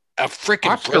actually a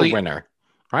freaking Oscar brilliant winner,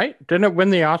 right? Didn't it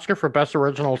win the Oscar for Best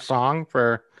Original Song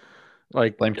for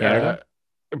like Blame Canada?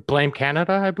 Blame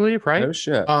Canada, I believe, right? Oh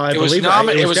shit! I It was believe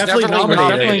it was definitely definitely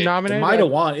nominated. nominated. It might have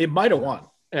won. It might have won.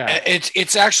 Yeah.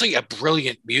 It's actually a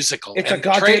brilliant musical. It's And a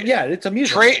goddamn it's a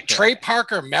musical. Trey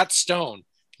Parker, Matt Stone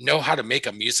know how to make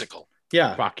a musical.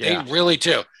 Yeah. Fuck yeah. They really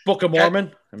do. Book of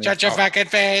Mormon. Shut your fucking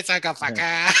face, I go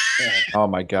fucker. Oh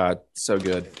my god, so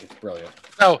good. It's brilliant.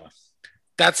 So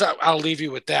I'll leave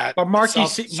you with that. But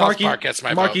South Park gets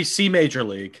my Marky vote. C Major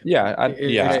League. Yeah,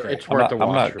 it's worth the watch.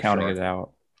 I'm not for counting sure. it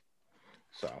out.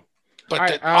 So, But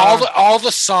right, all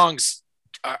the songs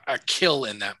are kill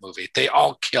in that movie. They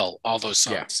all kill all those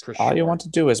songs. yeah, for sure. All you want to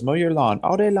do is mow your lawn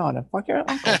all day long and fuck your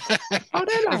uncle all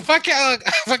day long. fuck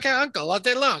your uncle all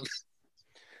day long.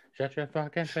 Shut your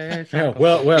fucking face. Yeah,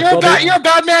 You're a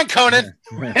bad man, Conan.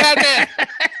 Bad man.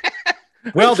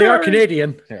 well, they are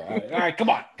Canadian. All right, come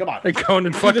on. And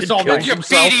Conan fucking this all kills night. Your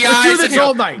himself. beady Let's do eyes this and your,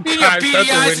 all night. your Times beady out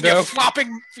the eyes and your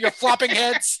window. flopping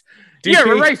heads.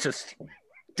 You're a racist.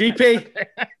 DP.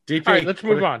 All right, let's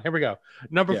move on. Here we go.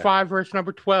 Number 5 versus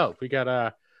number 12. We got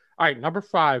all right, number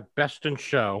 5, Best in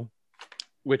Show,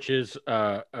 which is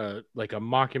like a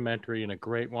mockumentary and a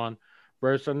great one.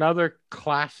 Versus another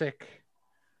classic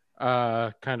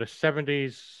kind of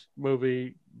 70s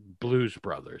movie, Blues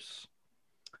Brothers.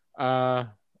 All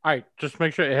right, just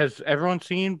make sure. Has everyone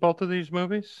seen both of these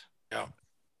movies? No.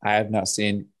 I have not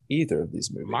seen either of these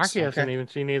movies. Marky hasn't even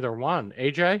seen either one.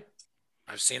 AJ?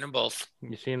 I've seen them both.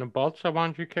 You seen them both? So why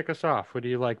don't you kick us off? What do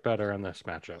you like better in this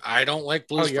matchup? I don't like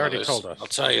Blues you already Brothers. told us. I'll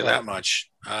tell you that much.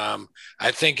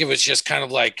 I think it was just kind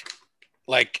of like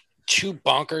too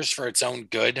bonkers for its own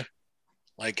good.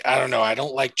 Like, I don't know. I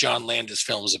don't like John Landis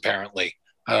films, apparently.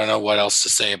 I don't know what else to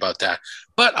say about that.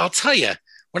 But I'll tell you,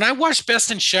 when I watched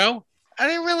Best in Show, I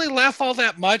didn't really laugh all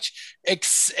that much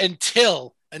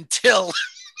until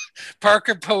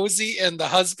Parker Posey and the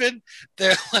husband,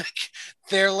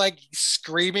 they're like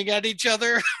screaming at each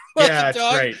other about Yeah, the it's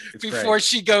dog great. It's before great.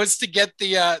 she goes to get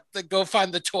the go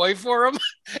find the toy for him,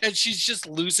 and she's just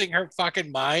losing her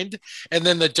fucking mind. And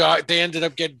then they ended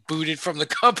up getting booted from the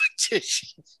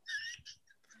competition.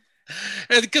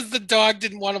 And because the dog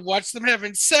didn't want to watch them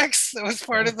having sex, that was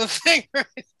part of the thing, right?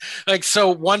 Like, so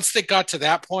once they got to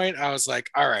that point, I was like,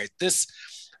 all right, this,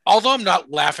 although I'm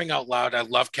not laughing out loud, I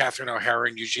love Catherine O'Hara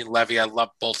and Eugene Levy. I love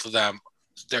both of them.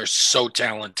 They're so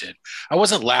talented. I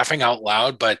wasn't laughing out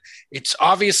loud, but it's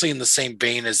obviously in the same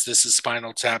vein as This Is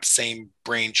Spinal Tap, same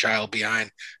brainchild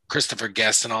behind Christopher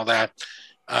Guest and all that.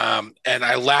 And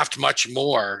I laughed much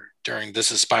more during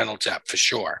This Is Spinal Tap for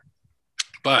sure.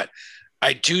 But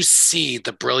I do see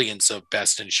the brilliance of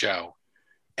Best in Show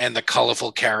and the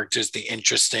colorful characters, the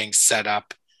interesting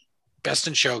setup. Best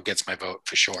in Show gets my vote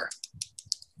for sure.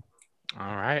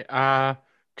 All right.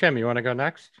 Tim, you want to go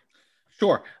next?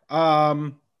 Sure.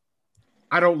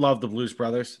 I don't love the Blues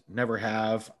Brothers. Never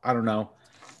have. I don't know.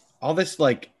 All this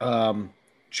like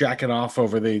jacking off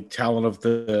over the talent of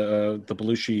the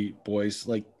Belushi boys.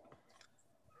 Like,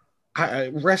 I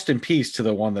rest in peace to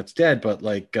the one that's dead. But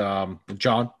like John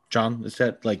is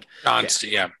that like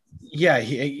yeah.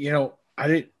 He, I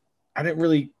didn't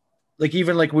really like,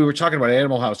 even like we were talking about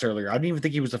Animal House earlier. I didn't even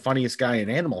think he was the funniest guy in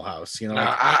Animal House.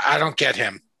 I don't get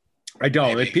him. I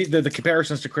don't. The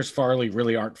comparisons to Chris Farley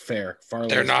really aren't fair.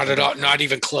 They're not at all, not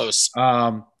even close.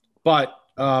 But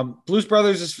Blues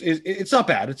Brothers it's not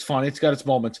bad. It's fun. It's got its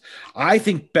moments. I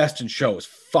think Best in Show is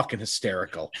fucking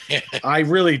hysterical. I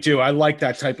really do. I like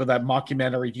that type of that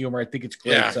mockumentary humor. I think it's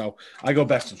great. Yeah. So I go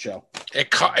Best in Show.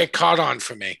 It caught on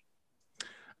for me.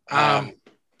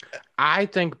 I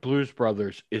think Blues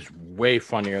Brothers is way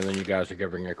funnier than you guys are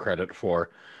giving it credit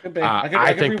for.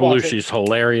 I think Belushi's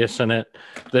hilarious in it.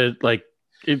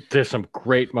 There's some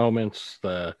great moments.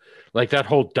 Like that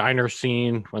whole diner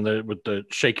scene with the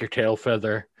shake your tail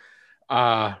feather.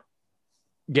 Yeah,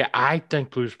 I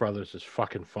think Blues Brothers is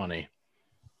fucking funny.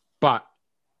 But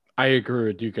I agree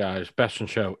with you guys. Best in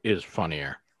Show is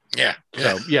funnier. Yeah.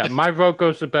 So yeah, my vote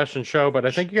goes to Best in Show, but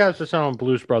I think you guys are selling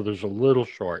Blues Brothers a little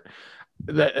short.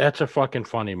 That's a fucking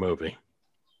funny movie.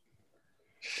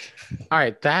 All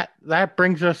right, that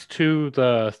brings us to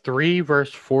the 3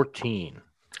 versus 14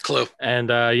 Clue. And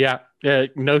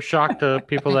no shock to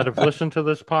people that have listened to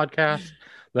this podcast.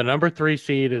 The number 3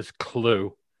 seed is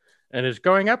Clue, and is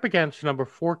going up against number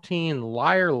 14,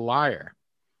 Liar Liar,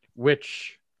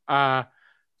 which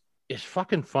is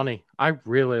fucking funny. I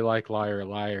really like Liar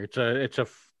Liar. It's a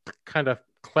kind of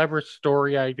clever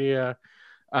story idea.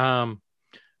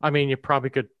 I mean, you probably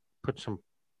could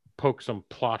poke some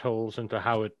plot holes into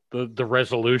how the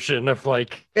resolution of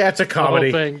like it's a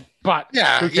comedy thing, but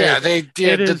they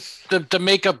did the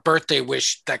make-up birthday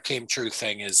wish that came true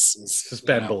thing is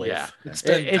suspend belief. Yeah, it's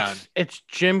been done. It's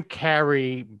Jim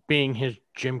Carrey being his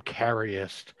Jim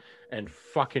Carreyist and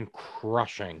fucking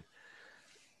crushing.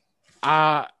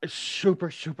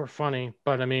 Super super funny,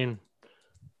 but I mean,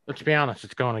 let's be honest,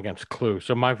 it's going against Clue,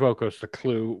 so my vote goes to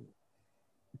Clue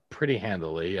pretty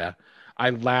handily. Yeah, I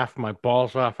laugh my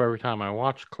balls off every time I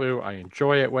watch Clue. I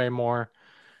enjoy it way more.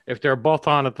 If they're both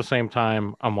on at the same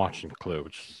time, I'm watching Clue.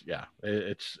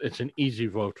 It's an easy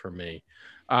vote for me.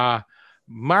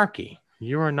 Marky,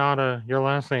 your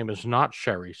last name is not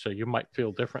Sherry, so you might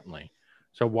feel differently.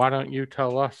 So why don't you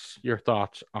tell us your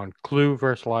thoughts on Clue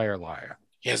versus Liar Liar?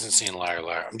 He hasn't seen Liar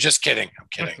Liar. I'm just kidding. I'm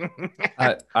kidding.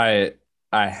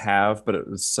 I have, but it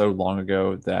was so long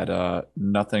ago that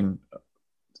nothing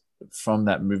from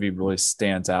that movie really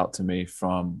stands out to me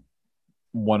from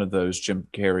one of those Jim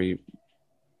Carrey,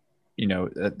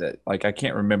 like I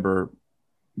can't remember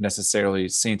necessarily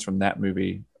scenes from that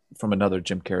movie from another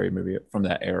Jim Carrey movie from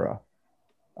that era.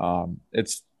 I'm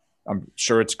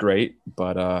sure it's great,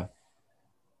 but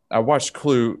I watched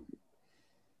Clue,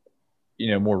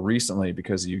 more recently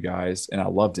because of you guys, and I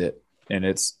loved it. And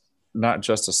it's not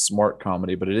just a smart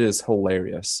comedy, but it is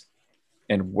hilarious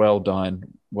and well done,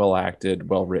 well acted,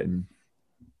 well written.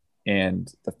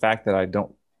 And the fact that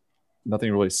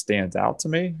nothing really stands out to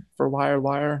me for Liar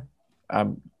Liar,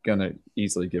 I'm gonna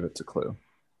easily give it to Clue.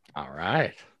 All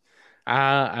right.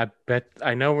 I bet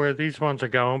I know where these ones are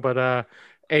going, but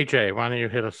AJ, why don't you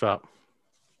hit us up?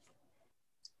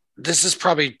 This is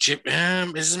probably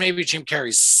this is maybe Jim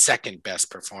Carrey's second best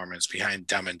performance behind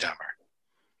Dumb and Dumber.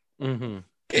 Mm-hmm.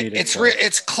 It's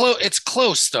close. It's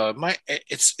close though.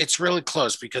 It's really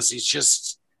close because he's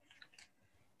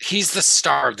the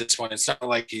star of this one. It's not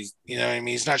like he's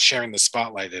he's not sharing the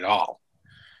spotlight at all,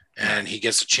 and he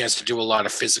gets a chance to do a lot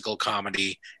of physical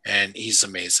comedy, and he's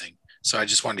amazing. So I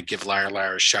just wanted to give Liar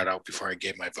Liar a shout out before I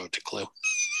gave my vote to Clue.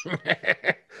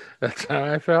 That's how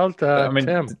I felt. I mean,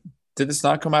 Tim. did this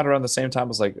not come out around the same time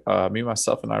as like Me,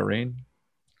 Myself, and Irene?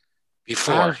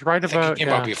 Before. I was right I think about it came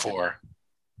out before.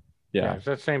 Yeah. It's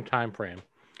that same time frame.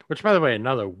 Which, by the way,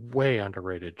 another way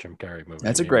underrated Jim Carrey movie.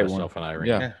 That's a Me, great Myself, one. and Irene.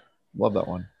 Yeah. Love that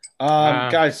one.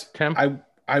 Guys, Tim?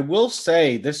 I will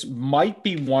say this might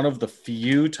be one of the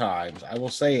few times I will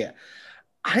say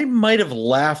I might have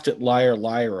laughed at Liar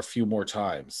Liar a few more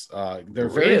times. They're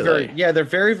very, they're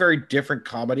very, very different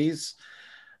comedies.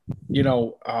 You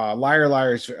know, Liar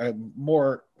Liar is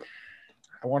more,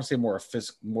 I want to say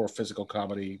more physical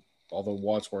comedy, although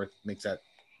Wadsworth makes that.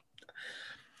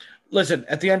 Listen,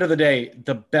 at the end of the day,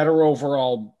 the better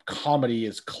overall comedy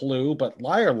is Clue, but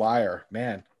Liar Liar,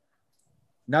 man,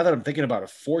 now that I'm thinking about it,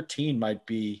 14 might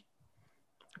be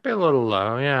a little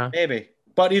low, yeah. Maybe.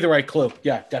 But either way, Clue.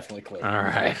 Yeah, definitely Clue. All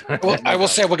right. Well, I will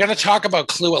say we're going to talk about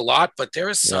Clue a lot, but there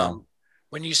is some,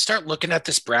 when you start looking at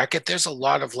this bracket, there's a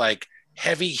lot of like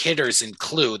heavy hitters in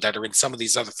Clue that are in some of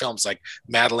these other films like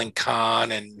Madeline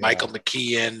Kahn and Michael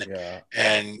McKean. Yeah.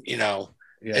 And, you know,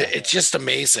 it's just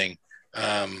amazing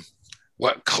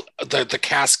what the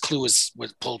cast Clue was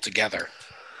pulled together.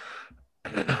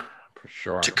 For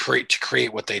sure. To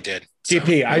create what they did.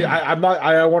 DP,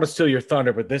 I want to steal your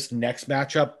thunder, but this next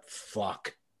matchup,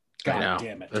 fuck. God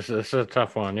damn it. This is a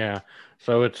tough one, yeah.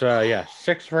 So it's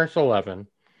 6 versus 11.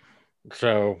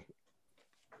 So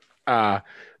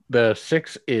the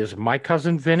 6 is My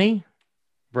Cousin Vinny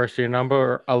versus your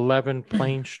number 11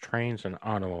 Planes, Trains, and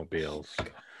Automobiles.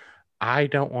 I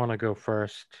don't want to go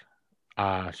first.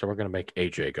 So we're going to make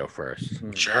AJ go first.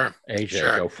 Sure.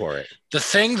 AJ, go for it. The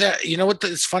thing that, you know what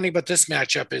is funny about this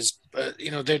matchup is,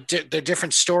 you know, they're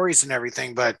different stories and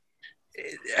everything, but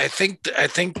I think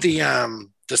the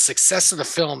success of the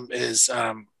film is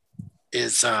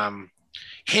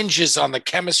hinges on the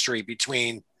chemistry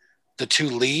between the two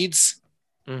leads,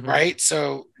 right?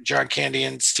 So John Candy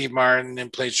and Steve Martin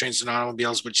in Planes, Trains, and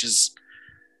Automobiles, which is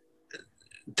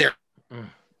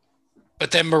but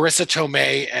then Marissa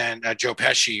Tomei and Joe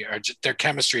Pesci their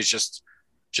chemistry is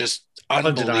just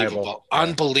unbelievable.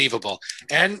 And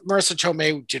Marissa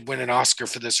Tomei did win an Oscar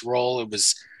for this role.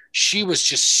 She was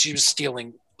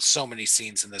stealing so many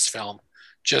scenes in this film,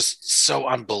 just so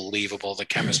unbelievable. The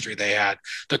chemistry they had,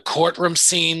 the courtroom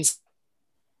scenes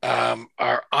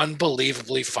are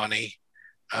unbelievably funny.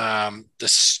 The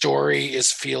story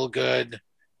is feel good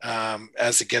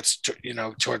as it gets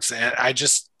towards the end.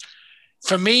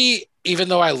 For me, even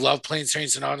though I love Planes,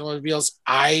 Trains, and Automobiles,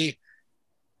 I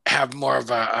have more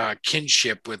of a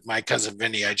kinship with My Cousin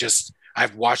Vinny.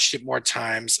 I've watched it more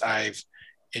times. I've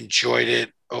enjoyed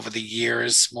it over the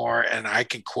years more, and I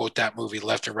can quote that movie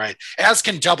left and right, as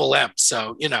can Double M.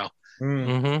 So, you know,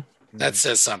 that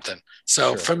says something.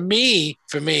 So for me,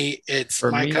 it's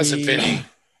My Cousin Vinny.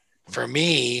 For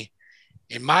me,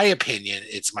 in my opinion,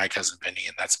 it's My Cousin Vinny,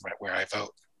 and that's where I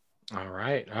vote. All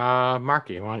right.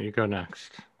 Marky, why don't you go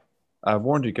next? I've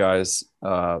warned you guys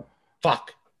about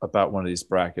one of these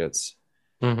brackets.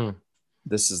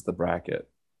 This is the bracket.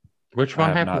 Which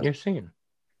one haven't you seen?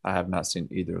 I have not seen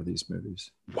either of these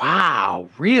movies. Wow,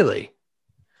 really?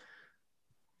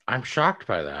 I'm shocked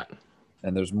by that.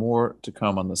 And there's more to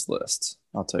come on this list.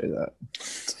 I'll tell you that.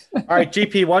 All right,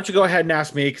 GP, why don't you go ahead and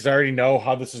ask me, because I already know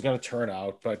how this is going to turn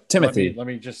out. But Timothy, let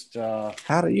me just.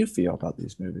 How do you feel about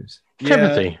these movies?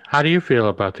 Timothy, how do you feel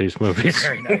about these movies?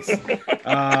 Very nice.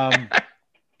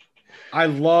 I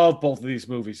love both of these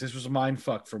movies. This was a mind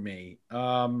fuck for me.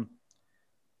 And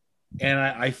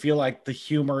I feel like the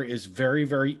humor is very,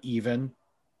 very even.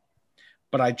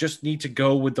 But I just need to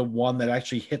go with the one that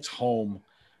actually hits home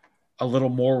a little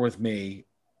more with me.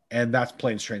 And that's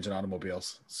Planes, Trains, and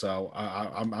Automobiles. So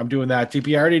I'm doing that.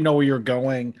 DP, I already know where you're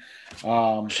going.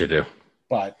 You do.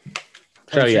 But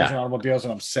Planes, Trains, and Automobiles,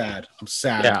 and I'm sad.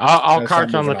 Yeah, all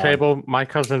cards on the table. My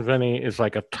Cousin Vinny is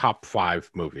like a top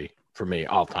 5 movie for me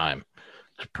all time.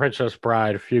 Princess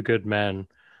Bride, A Few Good Men,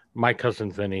 My Cousin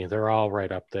Vinny. They're all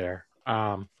right up there.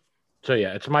 So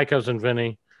yeah, it's My Cousin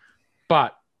Vinny.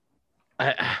 But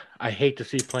I hate to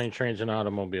see Planes, Trains, and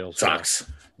Automobiles.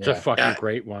 Sucks. It's a fucking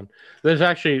great one. There's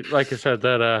actually, like I said,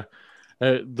 that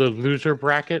the loser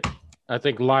bracket. I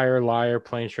think Liar Liar,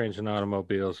 Planes, Trains, and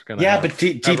Automobiles is gonna. Yeah, but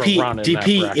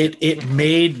DP, it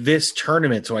made this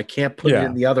tournament, so I can't put it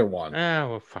in the other one.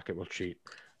 Well, fuck it, we'll cheat.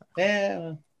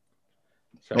 Yeah.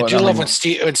 I do love when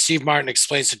Steve Martin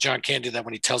explains to John Candy that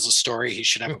when he tells a story, he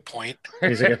should have a point.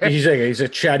 He's a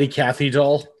chatty Cathy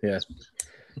doll. Yeah.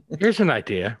 Here's an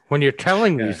idea. When you're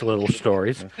telling these little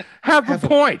stories, have a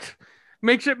point.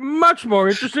 makes it much more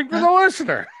interesting for the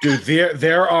listener. Dude,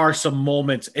 there are some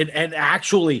moments, and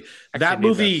actually that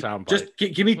movie. Just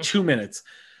give me 2 minutes.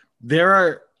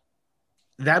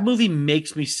 That movie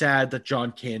makes me sad that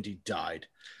John Candy died.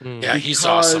 Yeah, he's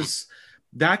awesome.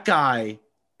 That guy,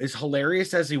 as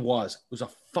hilarious as he was a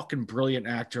fucking brilliant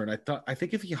actor. And I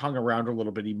think if he hung around a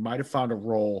little bit, he might have found a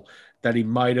role that he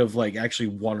might have like actually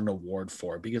won an award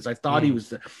for, because I thought he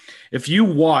was if you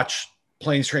watch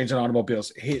Planes, Trains, and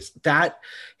Automobiles, his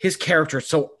character,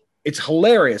 so it's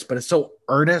hilarious, but it's so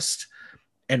earnest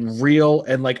and real.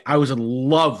 And like, I was in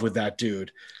love with that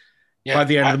dude. Yeah, by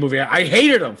the end of the movie, I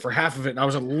hated him for half of it, and I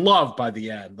was in love by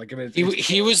the end. Like, I mean,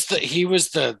 he was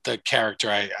the character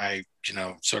I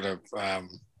sort of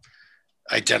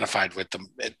identified with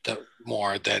the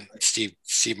more than Steve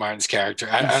Martin's character.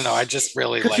 I don't know. I just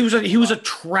really like he was a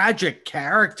tragic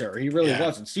character. He really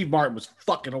was. And Steve Martin was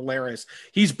fucking hilarious.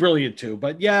 He's brilliant too.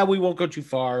 But yeah, we won't go too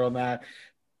far on that.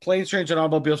 Planes, Trains, and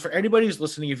Automobiles. For anybody who's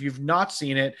listening, if you've not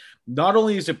seen it, not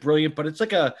only is it brilliant, but it's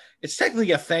technically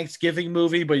a Thanksgiving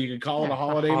movie, but you can call it a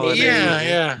holiday movie.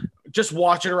 Yeah. Just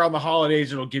watch it around the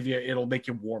holidays. It'll make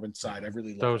you warm inside. I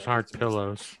really love those hard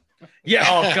pillows. Yeah.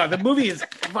 Oh god, the movie is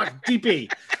fucking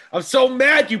DP. I'm so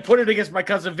mad you put it against My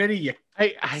Cousin Vinny. You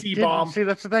C-bomb. See,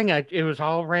 that's the thing. It was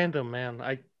all random, man.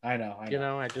 I know.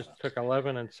 I just took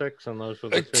 11 and 6, and those were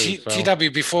the two.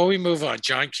 TW, before we move on,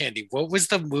 John Candy, what was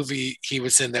the movie he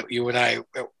was in that you and I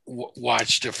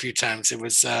watched a few times? It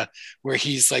was where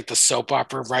he's like the soap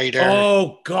opera writer.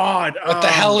 Oh, God. What the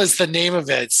hell is the name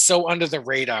of it? It's so under the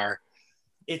radar.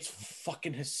 It's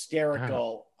fucking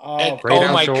hysterical. Oh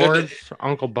my goodness.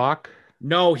 Uncle Buck.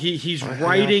 No, he's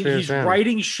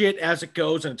writing shit as it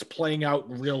goes, and it's playing out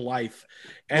in real life.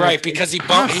 And right, because he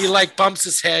bumps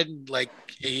his head, and like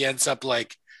he ends up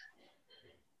like,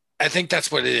 I think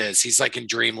that's what it is. He's like in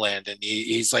dreamland, and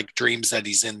he's like dreams that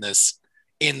he's in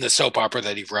the soap opera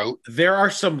that he wrote. There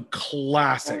are some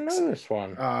classics. I know this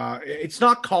one. It's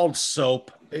not called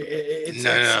Soap.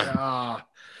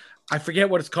 I forget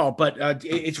what it's called, but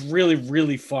it's really,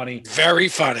 really funny. Very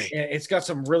funny. It's got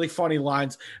some really funny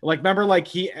lines. Like, remember, like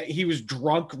he was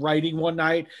drunk writing one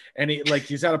night, and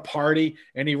he's at a party,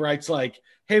 and he writes like,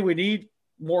 "Hey, we need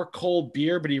more cold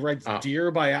beer," but he writes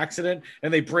deer by accident,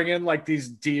 and they bring in like these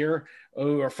deer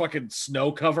who are fucking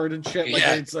snow covered and shit. Like,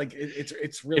 it's like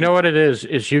it's really. You know what it is?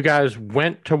 Is you guys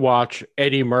went to watch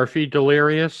Eddie Murphy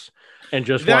Delirious. And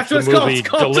just watch the movie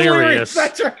Delirious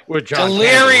with John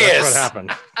Delirious. Candy. That's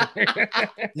what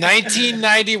happened.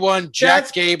 1991,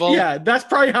 Jack Gable. Yeah, that's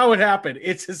probably how it happened.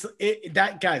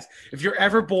 Guys, if you're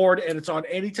ever bored and it's on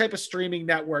any type of streaming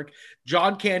network,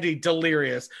 John Candy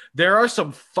Delirious. There are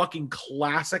some fucking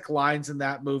classic lines in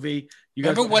that movie.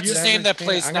 Remember what's his name that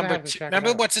plays number 2?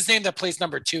 Remember what's his name that plays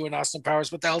number 2 in Austin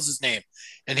Powers? What the hell's his name?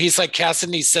 And he's like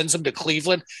casting. He sends him to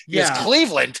Cleveland. Yes,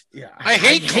 Cleveland. Yeah, I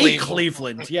hate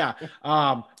Cleveland. Yeah,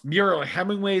 Muriel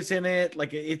Hemingway's in it.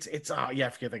 Like I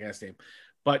forget the guy's name,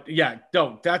 but yeah,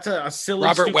 no, that's a silly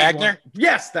Robert Wagner. One.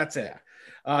 Yes, that's it.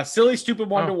 Silly, stupid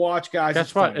one to watch, guys.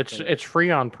 Guess what? It's free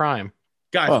on Prime.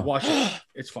 Guys, watch it.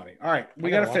 It's funny. All right, we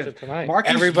gotta finish tonight.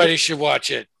 Everybody should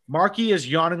watch it. Marky is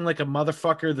yawning like a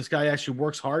motherfucker. This guy actually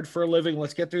works hard for a living.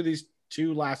 Let's get through these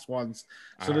 2 last ones,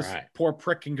 so this poor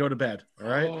prick can go to bed. All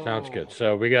right, sounds good.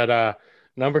 So we got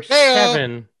number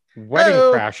 7, Wedding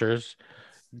Crashers,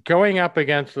 going up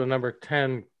against the number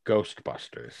 10,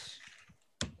 Ghostbusters.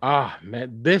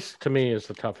 Man, this to me is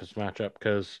the toughest matchup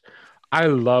because I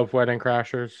love Wedding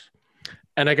Crashers.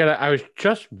 And I was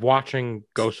just watching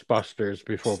Ghostbusters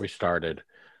before we started.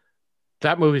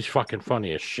 That movie's fucking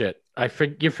funny as shit.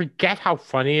 You forget how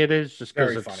funny it is just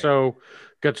because it's so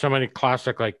got so many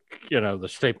classic, like, the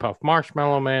Stay Puft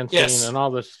Marshmallow Man scene and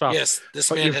all this stuff. Yes,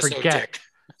 this man has no dick.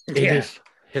 It is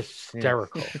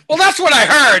hysterical. Well, that's what I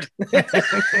heard.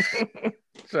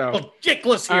 So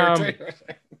dickless here.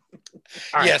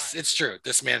 Yes, it's true.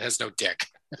 This man has no dick.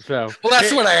 So well,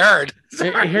 that's what I heard.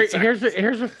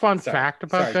 Here's a fun fact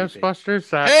about Ghostbusters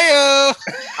that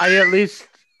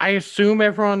I assume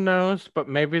everyone knows, but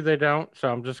maybe they don't. So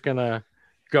I'm just gonna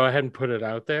go ahead and put it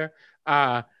out there.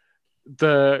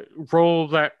 The role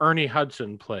that Ernie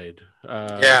Hudson played,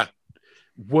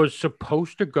 was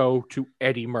supposed to go to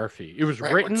Eddie Murphy. It was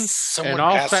written and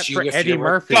all set for Eddie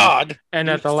Murphy, and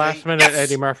at the last minute,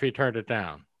 Eddie Murphy turned it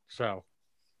down. So,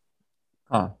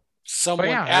 someone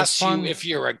asks you if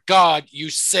you're a god, you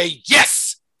say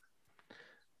yes.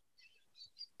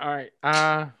 All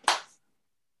right,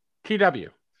 TW.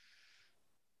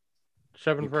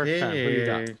 7 versus 10. Who you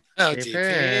got? Oh,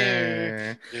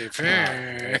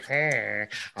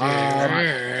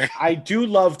 I do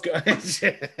love.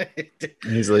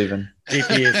 He's leaving.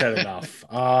 DP has had enough.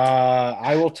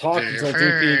 I will talk until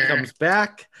DP comes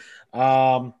back.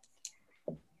 I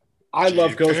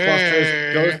love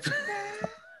Ghostbusters.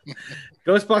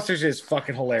 Ghostbusters is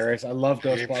fucking hilarious. I love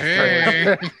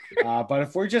Ghostbusters. But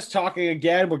if we're just talking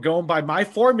again, we're going by my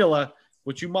formula,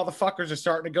 which you motherfuckers are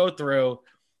starting to go through.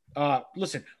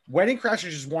 Listen, Wedding Crashers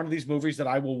is one of these movies that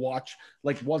I will watch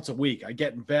like once a week. I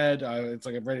get in bed. It's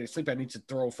like I'm ready to sleep. I need to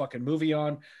throw a fucking movie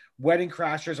on. Wedding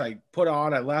Crashers, I put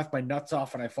on, I laugh my nuts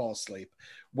off, and I fall asleep.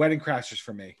 Wedding Crashers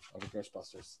for me over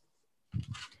Ghostbusters.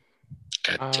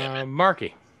 God damn it.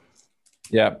 Marky.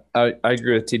 Yeah, I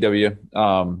agree with TW.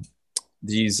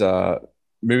 These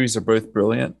movies are both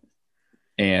brilliant,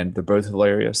 and they're both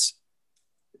hilarious.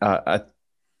 I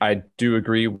do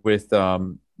agree with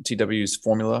TW's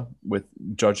formula with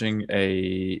judging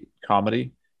a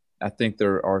comedy. I think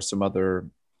there are some other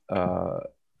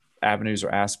avenues or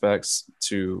aspects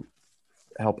to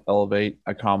help elevate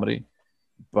a comedy,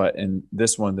 but in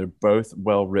this one, they're both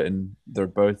well written. They're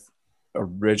both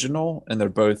original, and they're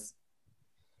both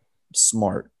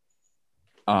smart.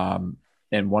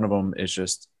 And one of them is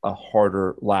just a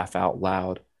harder laugh out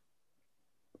loud.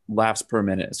 Laughs per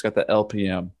minute. It's got the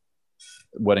LPM.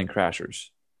 Wedding Crashers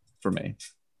for me.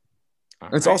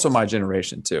 It's also my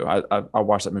generation too. I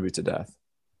watched that movie to death.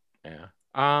 Yeah.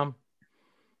 I'm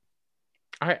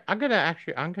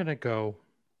gonna go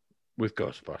with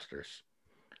Ghostbusters.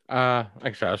 Like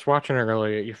I said, I was watching it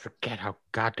earlier. You forget how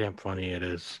goddamn funny it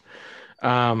is.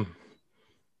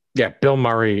 Yeah, Bill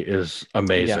Murray is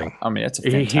amazing. Yeah, I mean, it's a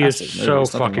fantastic he is movie. so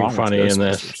fucking funny in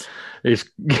this. He's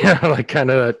like kind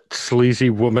of a sleazy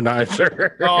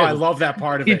womanizer. Oh, I love that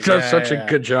part of it. He does such a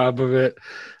good job of it.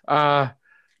 I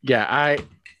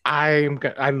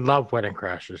love Wedding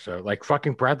Crashers though. Like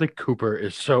fucking Bradley Cooper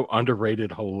is so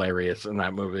underrated, hilarious in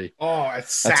that movie. Oh,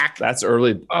 it's Sack. That's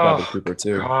early Bradley Cooper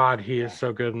too. God, he is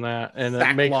so good in that, and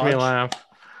Sack it makes Lodge. me laugh.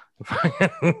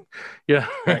 Yeah.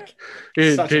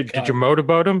 Did you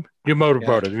motorboat him? You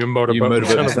motorboat him. You motorboat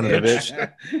him. Son of a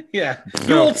bitch. Yeah.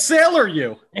 You old sailor,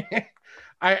 you.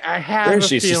 I have Where a is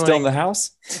she? feeling, She's still in the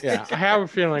house? Yeah, I have a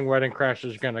feeling Wedding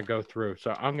Crashers is going to go through.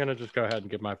 So I'm going to just go ahead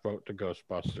and give my vote to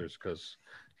Ghostbusters because.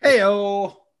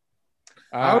 Heyo.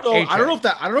 I don't know AJ. I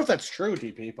don't know if that's true,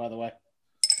 DP. By the way,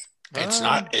 It's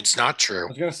not true. I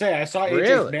was gonna say I saw AJ's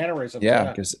Really? mannerisms. Yeah,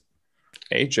 because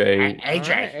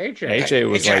AJ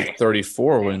was like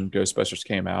 34 when Ghostbusters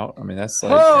came out. I mean, that's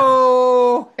like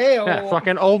Hey, Yeah,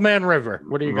 fucking Old Man River.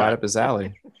 What do you right got? up his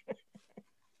alley.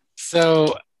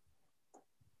 So,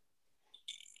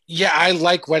 yeah, I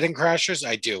like Wedding Crashers.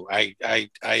 I do. I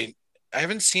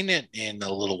haven't seen it in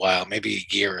a little while, maybe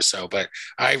a year or so, but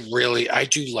I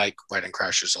do like Wedding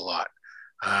Crashers a lot.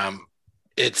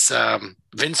 It's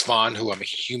Vince Vaughn, who I'm a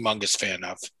humongous fan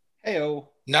of. Heyo.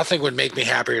 Nothing would make me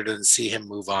happier than see him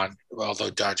move on, although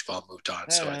Dodgeball moved on.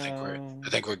 So I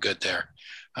think we're good there.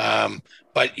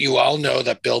 But you all know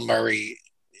that Bill Murray,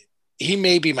 he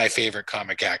may be my favorite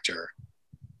comic actor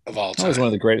of all time. He's one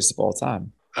of the greatest of all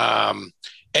time.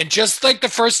 And just like the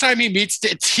first time he meets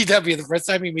the first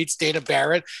time he meets Dana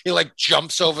Barrett, he like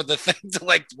jumps over the thing to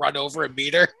like run over and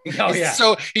meet her. Oh, yeah.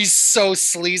 He's so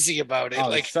sleazy about it. Oh,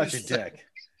 like such a dick.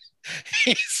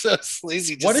 He's so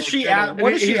sleazy. What is she at?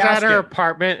 What is she He's at her asking?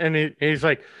 apartment, and he's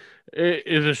like,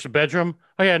 "Is this the bedroom?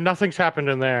 Oh yeah, nothing's happened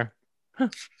in there. Huh,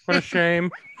 what a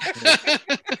shame."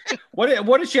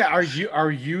 What is she? Are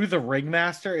you the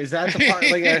ringmaster? Is that the part?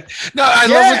 Like No, I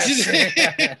love what you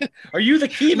said. Are you the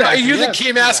key No, master? are you the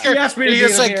key master? He asked me to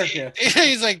He's be like, in here.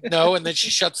 he's like, no, and then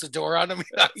she shuts the door on him.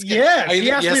 Yes,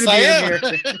 he asked me to be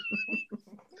in here.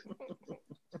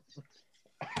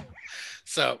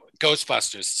 So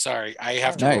Ghostbusters. Sorry, I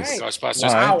have to Nice. go with Ghostbusters.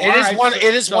 Wow.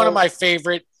 It is one of my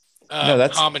favorite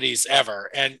that's- comedies ever,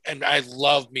 and I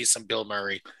love me some Bill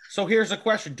Murray. So here's a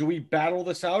question: do we battle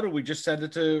this out, or we just send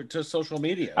it to social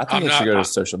media? I think we should go to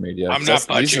social media. I'm not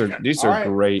These are budging. these All are right.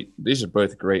 great. These are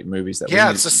both great movies. That Yeah,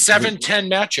 we it's a need- 7-10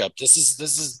 matchup. This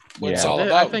is what it's Yeah. all I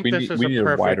about. think We this need- is we a need a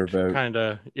perfect wider vote. kind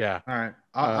of All right,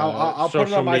 I'll put it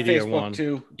social on my media Facebook one.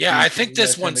 too. Yeah, I You think guys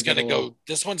this tend one's to get gonna a go. little-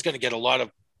 This one's gonna get a lot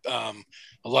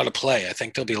of play. I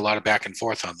think there'll be a lot of back and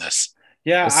forth on this.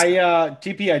 Yeah,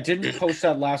 TP, I didn't post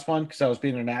that last one because I was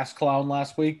being an ass clown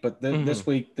last week, but this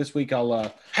week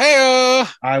I'll Hey,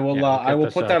 I will Yeah, we'll I get will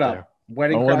this put out that up. there.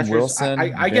 Wedding Owen Crashers. Wilson,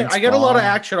 I Vince get a lot of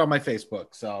Vaughn. action on my Facebook.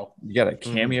 So You got a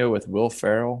cameo with Will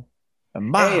Ferrell.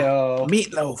 And Heyo.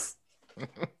 Meatloaf.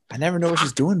 I never know what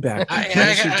she's doing back there. What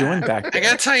is she doing back I there?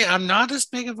 gotta tell you, I'm not as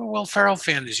big of a Will Ferrell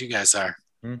fan as you guys are.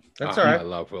 That's all right. I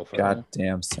love Will Ferrell.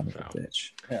 Goddamn son of a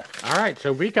bitch. Yeah. All right,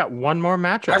 so we got one more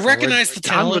matchup. I recognize the We're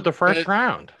done talent with the first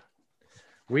round.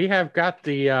 We have got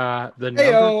the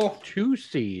number 2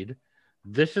 seed.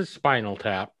 This is Spinal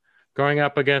Tap going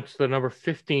up against the number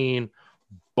 15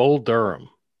 Bull Durham.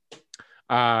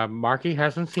 Marky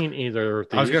hasn't seen either of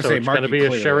these. I was going to say it's Marky going to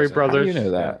be a Sherry hasn't. Brothers. How do you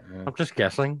know that? Yeah. I'm just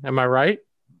guessing. Am I right?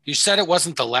 You said it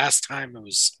wasn't the last time it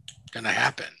was going to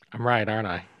happen. I'm right, aren't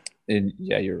I? And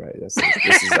yeah, you're right. This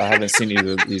is I haven't seen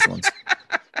either of these ones.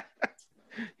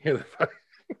 Yes.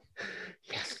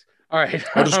 All right.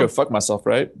 I'll just go fuck myself,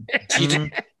 right?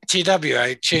 TW,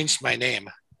 I changed my name.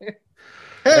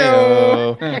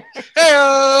 Hey-o.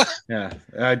 Hey-o. Yeah.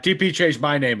 DP changed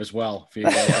my name as well.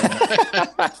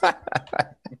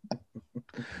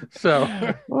 So,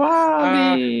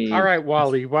 Wally. all right,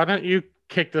 Wally, why don't you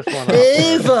kick this one off?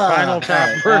 Eva. Spinal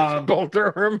Tap versus Bull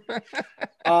Durham.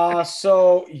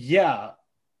 So yeah,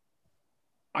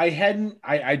 I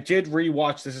did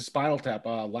rewatch This Is Spinal Tap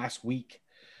last week.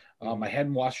 I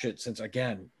hadn't watched it since I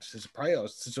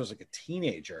was like a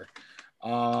teenager.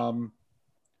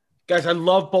 Guys, I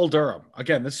love Bull Durham.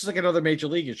 Again, this is like another major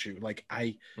league issue. Like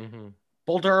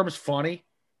Bull Durham is funny.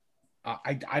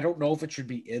 I don't know if it should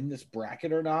be in this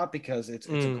bracket or not because it's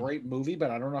a great movie,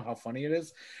 but I don't know how funny it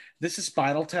is. This Is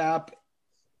Spinal Tap.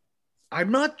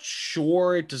 I'm not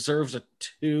sure it deserves a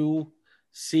 2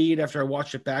 seed after I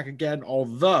watched it back again.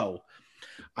 Although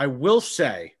I will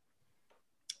say,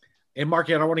 and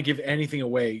Marky, I don't want to give anything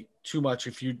away too much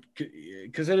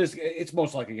because it's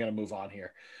most likely going to move on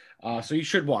here. So you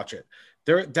should watch it.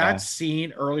 That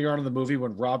scene earlier on in the movie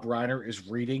when Rob Reiner is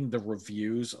reading the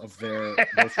reviews of their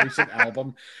most recent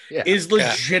album is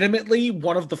legitimately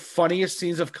one of the funniest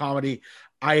scenes of comedy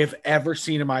I have ever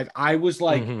seen in my. I was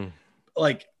like,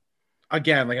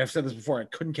 again, like I've said this before, I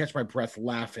couldn't catch my breath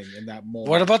laughing in that moment.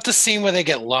 What about the scene where they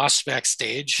get lost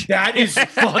backstage? That is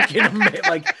fucking amazing.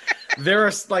 Like,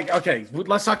 there's like, okay,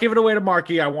 let's not give it away to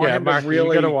Marky. I want him Marky, to really.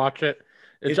 You gotta watch it.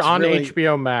 It's on really,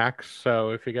 HBO Max,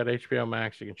 so if you got HBO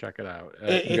Max, you can check it out.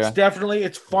 It's definitely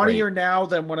funnier now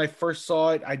than when I first saw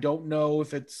it. I don't know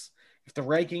if the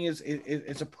ranking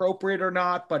is appropriate or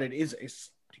not, but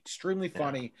it's extremely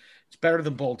funny. It's better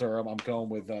than Bull Durham. I'm going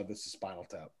with This Is Spinal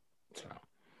Tap. So,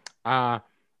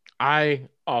 I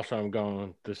also am going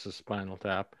with This Is Spinal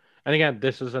Tap, and again,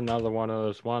 this is another one of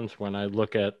those ones when I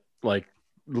look at like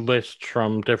lists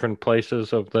from different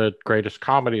places of the greatest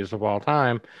comedies of all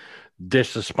time.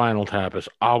 This Is Spinal Tap is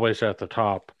always at the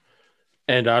top.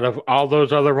 And out of all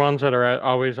those other ones that are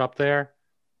always up there,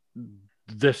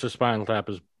 This Is Spinal Tap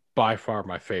is by far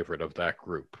my favorite of that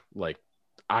group. Like,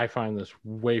 I find this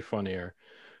way funnier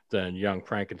than Young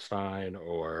Frankenstein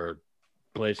or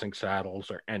Blazing Saddles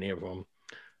or any of them.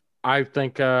 I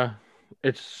think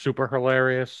it's super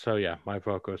hilarious. So, yeah, my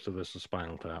vote goes to This Is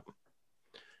Spinal Tap.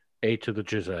 A to the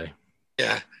Jizzy.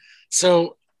 Yeah.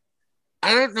 So,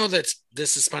 I don't know that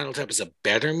This Is Spinal Tap is a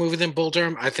better movie than Bull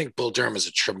Durham. I think Bull Durham is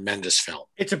a tremendous film.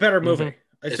 It's a better movie.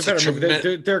 It's a better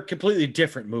movie. They're completely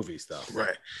different movies, though.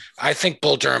 Right. I think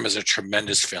Bull Durham is a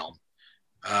tremendous film.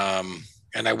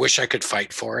 And I wish I could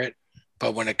fight for it.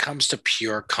 But when it comes to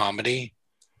pure comedy,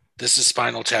 This Is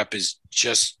Spinal Tap is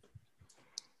just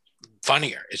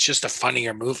funnier. It's just a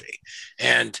funnier movie.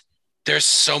 And there's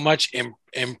so much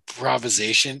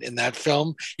improvisation in that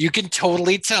film. You can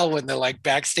totally tell when they're like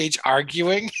backstage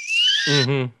arguing.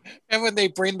 And when he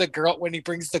brings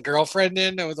the girlfriend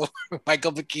in, or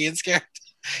Michael McKean's character,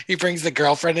 he brings the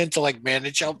girlfriend in to like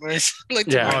manage help. Like,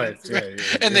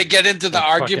 and they get into the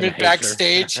argument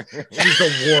backstage. She's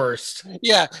the worst.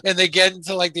 Yeah. And they get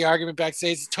into like the argument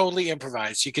backstage. It's totally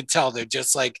improvised. You can tell they're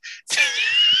just like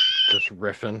just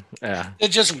riffing. Yeah. They're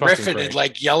just riffing and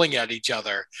like yelling at each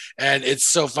other. And it's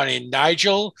so funny.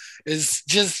 Nigel is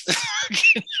just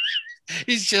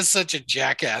he's just such a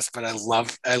jackass, but I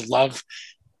love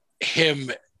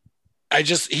him.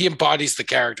 He embodies the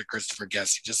character Christopher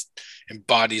Guest. He just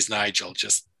embodies Nigel.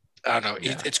 Just, I don't know.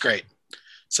 Yeah. It's great.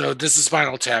 So This Is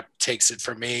Spinal Tap takes it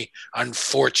for me,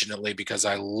 unfortunately, because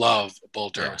I love Bull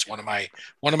Durham. Yeah. It's one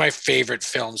of my favorite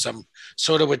films. I'm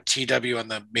sort of with TW on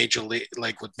the Major League,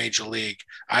 like with Major League.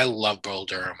 I love Bull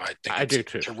Durham. I think I do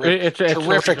too. It's a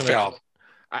terrific film.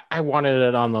 I wanted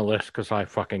it on the list because I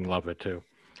fucking love it too.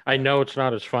 I know it's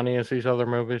not as funny as these other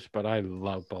movies, but I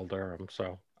love Bull Durham.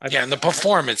 So and the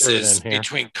performances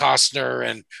between Costner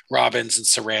and Robbins and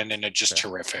Sarandon are just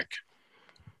terrific.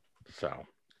 So.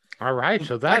 All right,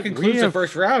 so that concludes the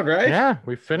first round, right? Yeah,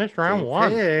 we finished round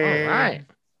one. All right.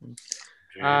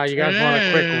 You guys want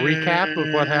a quick recap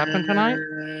of what happened tonight?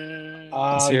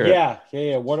 Let's hear it.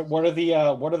 Yeah. What are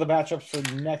the matchups for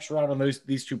next round on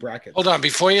these two brackets? Hold on,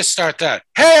 before you start that.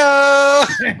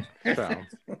 Hey! So,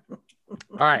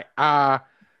 all right.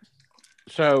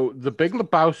 So the Big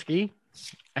Lebowski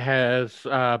has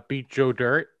beat Joe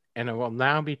Dirt, and it will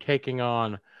now be taking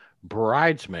on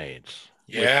Bridesmaids.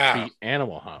 Yeah. Which beat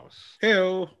Animal House.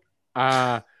 Hey.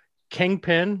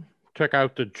 Kingpin took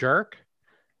out the Jerk,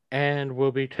 and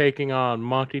will be taking on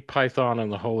Monty Python and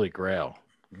the Holy Grail.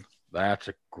 That's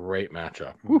a great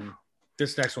matchup. Mm-hmm.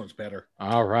 This next one's better.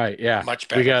 All right, yeah. Much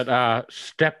better. We got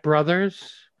Step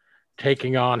Brothers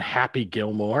taking on Happy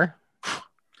Gilmore.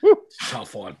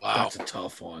 Tough one. Wow. That's a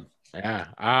tough one. Yeah.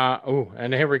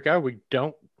 And here we go. We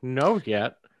don't know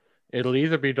yet. It'll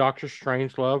either be Doctor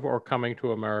Strangelove or Coming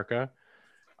to America.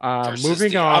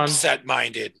 Moving on.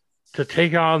 Upset-minded. To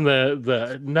take on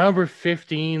the number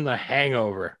 15, The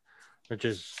Hangover, which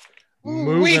is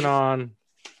moving on.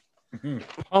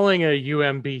 Pulling a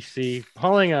UMBC,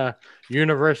 pulling a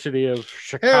University of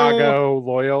Chicago,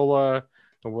 Loyola,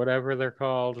 or whatever they're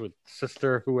called, with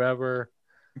Sister Whoever.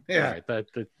 Yeah. All right, that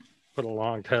put a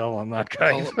long tail on that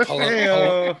guy.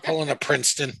 Pulling a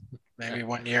Princeton, maybe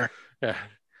one year. Yeah.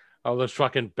 All those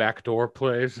fucking backdoor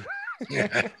plays.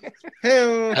 Yeah.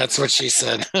 That's what she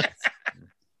said.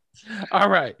 All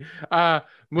right.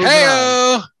 Moving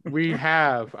on. We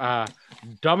have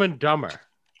Dumb and Dumber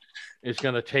is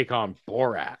going to take on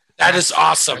Borat. That is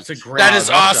awesome. That is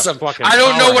awesome. I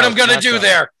don't know what I'm going to do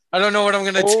there. I don't know what I'm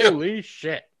going to do. Holy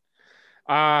shit.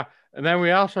 And then we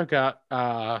also got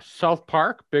South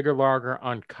Park, Bigger, Larger,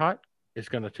 Uncut is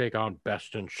going to take on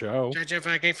Best in Show. Shut your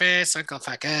fucking face, Uncle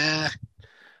Fucker.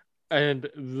 And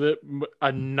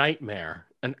a nightmare,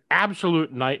 an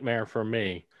absolute nightmare for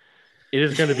me. It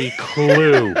is going to be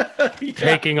Clue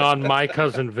taking on My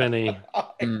Cousin Vinny.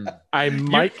 I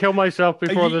might kill myself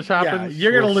before this happens.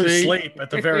 You're going to lose sleep at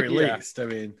the very least. I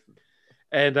mean,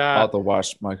 and I'll have to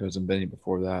watch My Cousin Vinny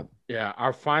before that. Yeah,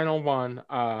 our final one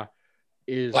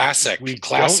is classic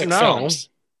films.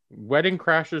 Wedding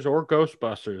Crashers or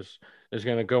Ghostbusters is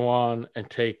going to go on and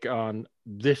take on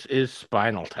This Is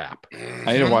Spinal Tap.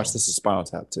 I need to watch This Is Spinal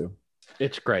Tap too.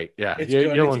 It's great. Yeah,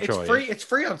 you'll enjoy it. It's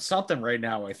free on something right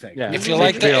now, I think. Yeah, if you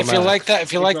like that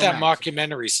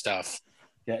mockumentary stuff.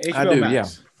 Yeah, I do. Max. Yeah,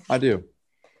 I do.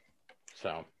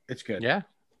 So it's good. Yeah,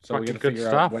 so we got to figure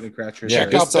out Wedding Crashers. Yeah,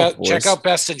 check out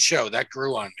Best in Show. That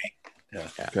grew on me. Yeah.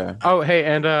 Okay. Oh, hey,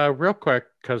 and real quick,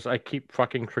 because I keep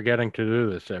fucking forgetting to do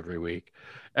this every week.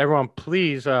 Everyone,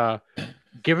 please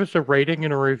give us a rating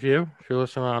and a review. If you're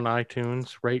listening on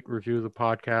iTunes, rate, review the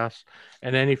podcast.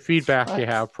 And any feedback you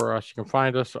have for us, you can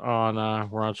find us on,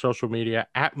 we're on social media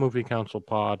at Movie Council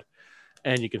Pod.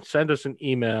 And you can send us an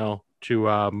email to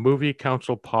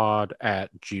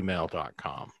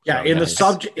moviecouncilpod@gmail.com. Yeah, in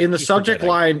the subject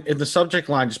line,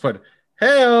 just put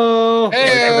hey-o.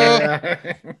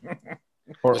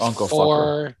 Or Uncle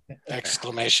Fucker.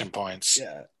 Exclamation points.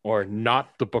 Yeah. Or not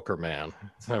the Booker Man.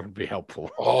 That would be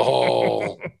helpful. Oh.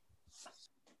 All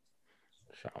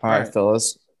right,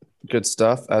 fellas. Good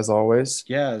stuff, as always.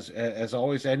 Yeah, as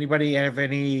always. Anybody have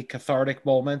any cathartic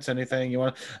moments? Anything you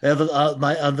want?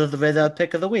 My under the radar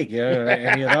pick of the week. Yeah,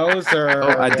 any of those?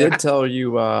 Or I did tell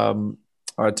you. I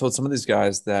told some of these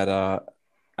guys that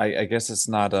I guess it's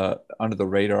not under the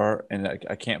radar, and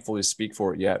I can't fully speak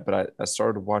for it yet. But I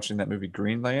started watching that movie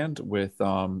Greenland with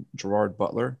Gerard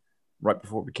Butler right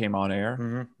before we came on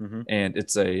air, and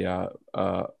it's a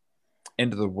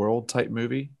end of the world type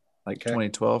movie, like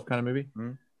 2012 kind of movie.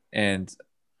 And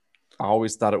I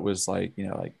always thought it was like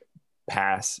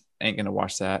pass, ain't gonna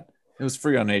watch that. It was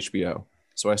free on HBO,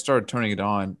 so I started turning it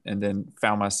on, and then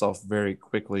found myself very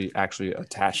quickly actually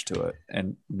attached to it.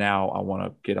 And now I want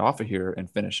to get off of here and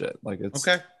finish it. Like it's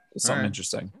something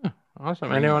interesting.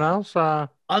 Awesome. Anyone else?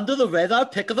 Under the radar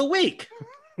pick of the week.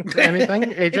 Anything,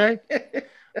 AJ?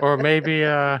 Or maybe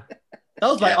that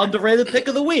was my underrated pick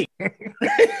of the week.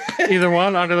 Either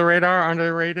one, under the radar,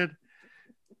 underrated.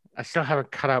 I still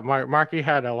haven't cut out. Marky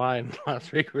had a line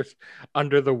last week was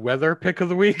under the weather pick of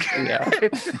the week. Yeah. I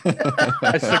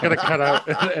still got to cut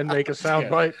out and make a sound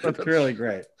bite. That's really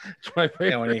great. It's my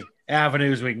favorite. Any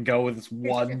avenues we can go with this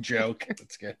one joke.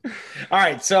 That's good. All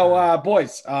right. So,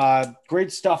 boys,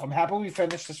 great stuff. I'm happy we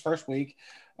finished this first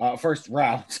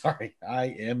round. Sorry.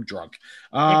 I am drunk.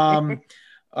 We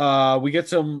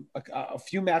get a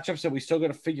few matchups that we still got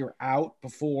to figure out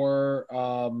before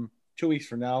 2 weeks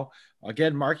from now.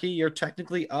 Again, Marky, you're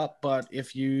technically up, but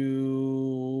if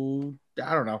you,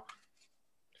 I don't know,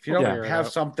 if you don't have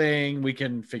something, we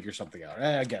can figure something out.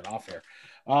 Again, off here.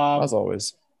 As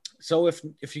always. So if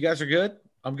you guys are good,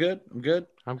 I'm good.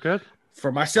 I'm good.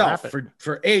 For myself,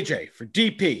 for AJ, for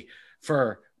DP,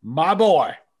 for my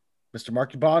boy, Mr.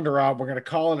 Marky Bondurant. We're going to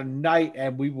call it a night,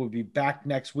 and we will be back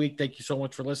next week. Thank you so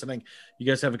much for listening. You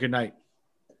guys have a good night.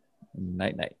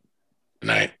 Night.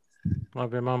 Night.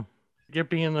 Love you, Mom. You're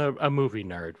being a movie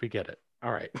nerd. We get it.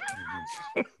 All right.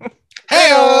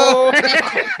 Hey-o!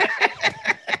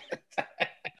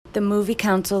 The movie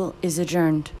council is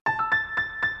adjourned.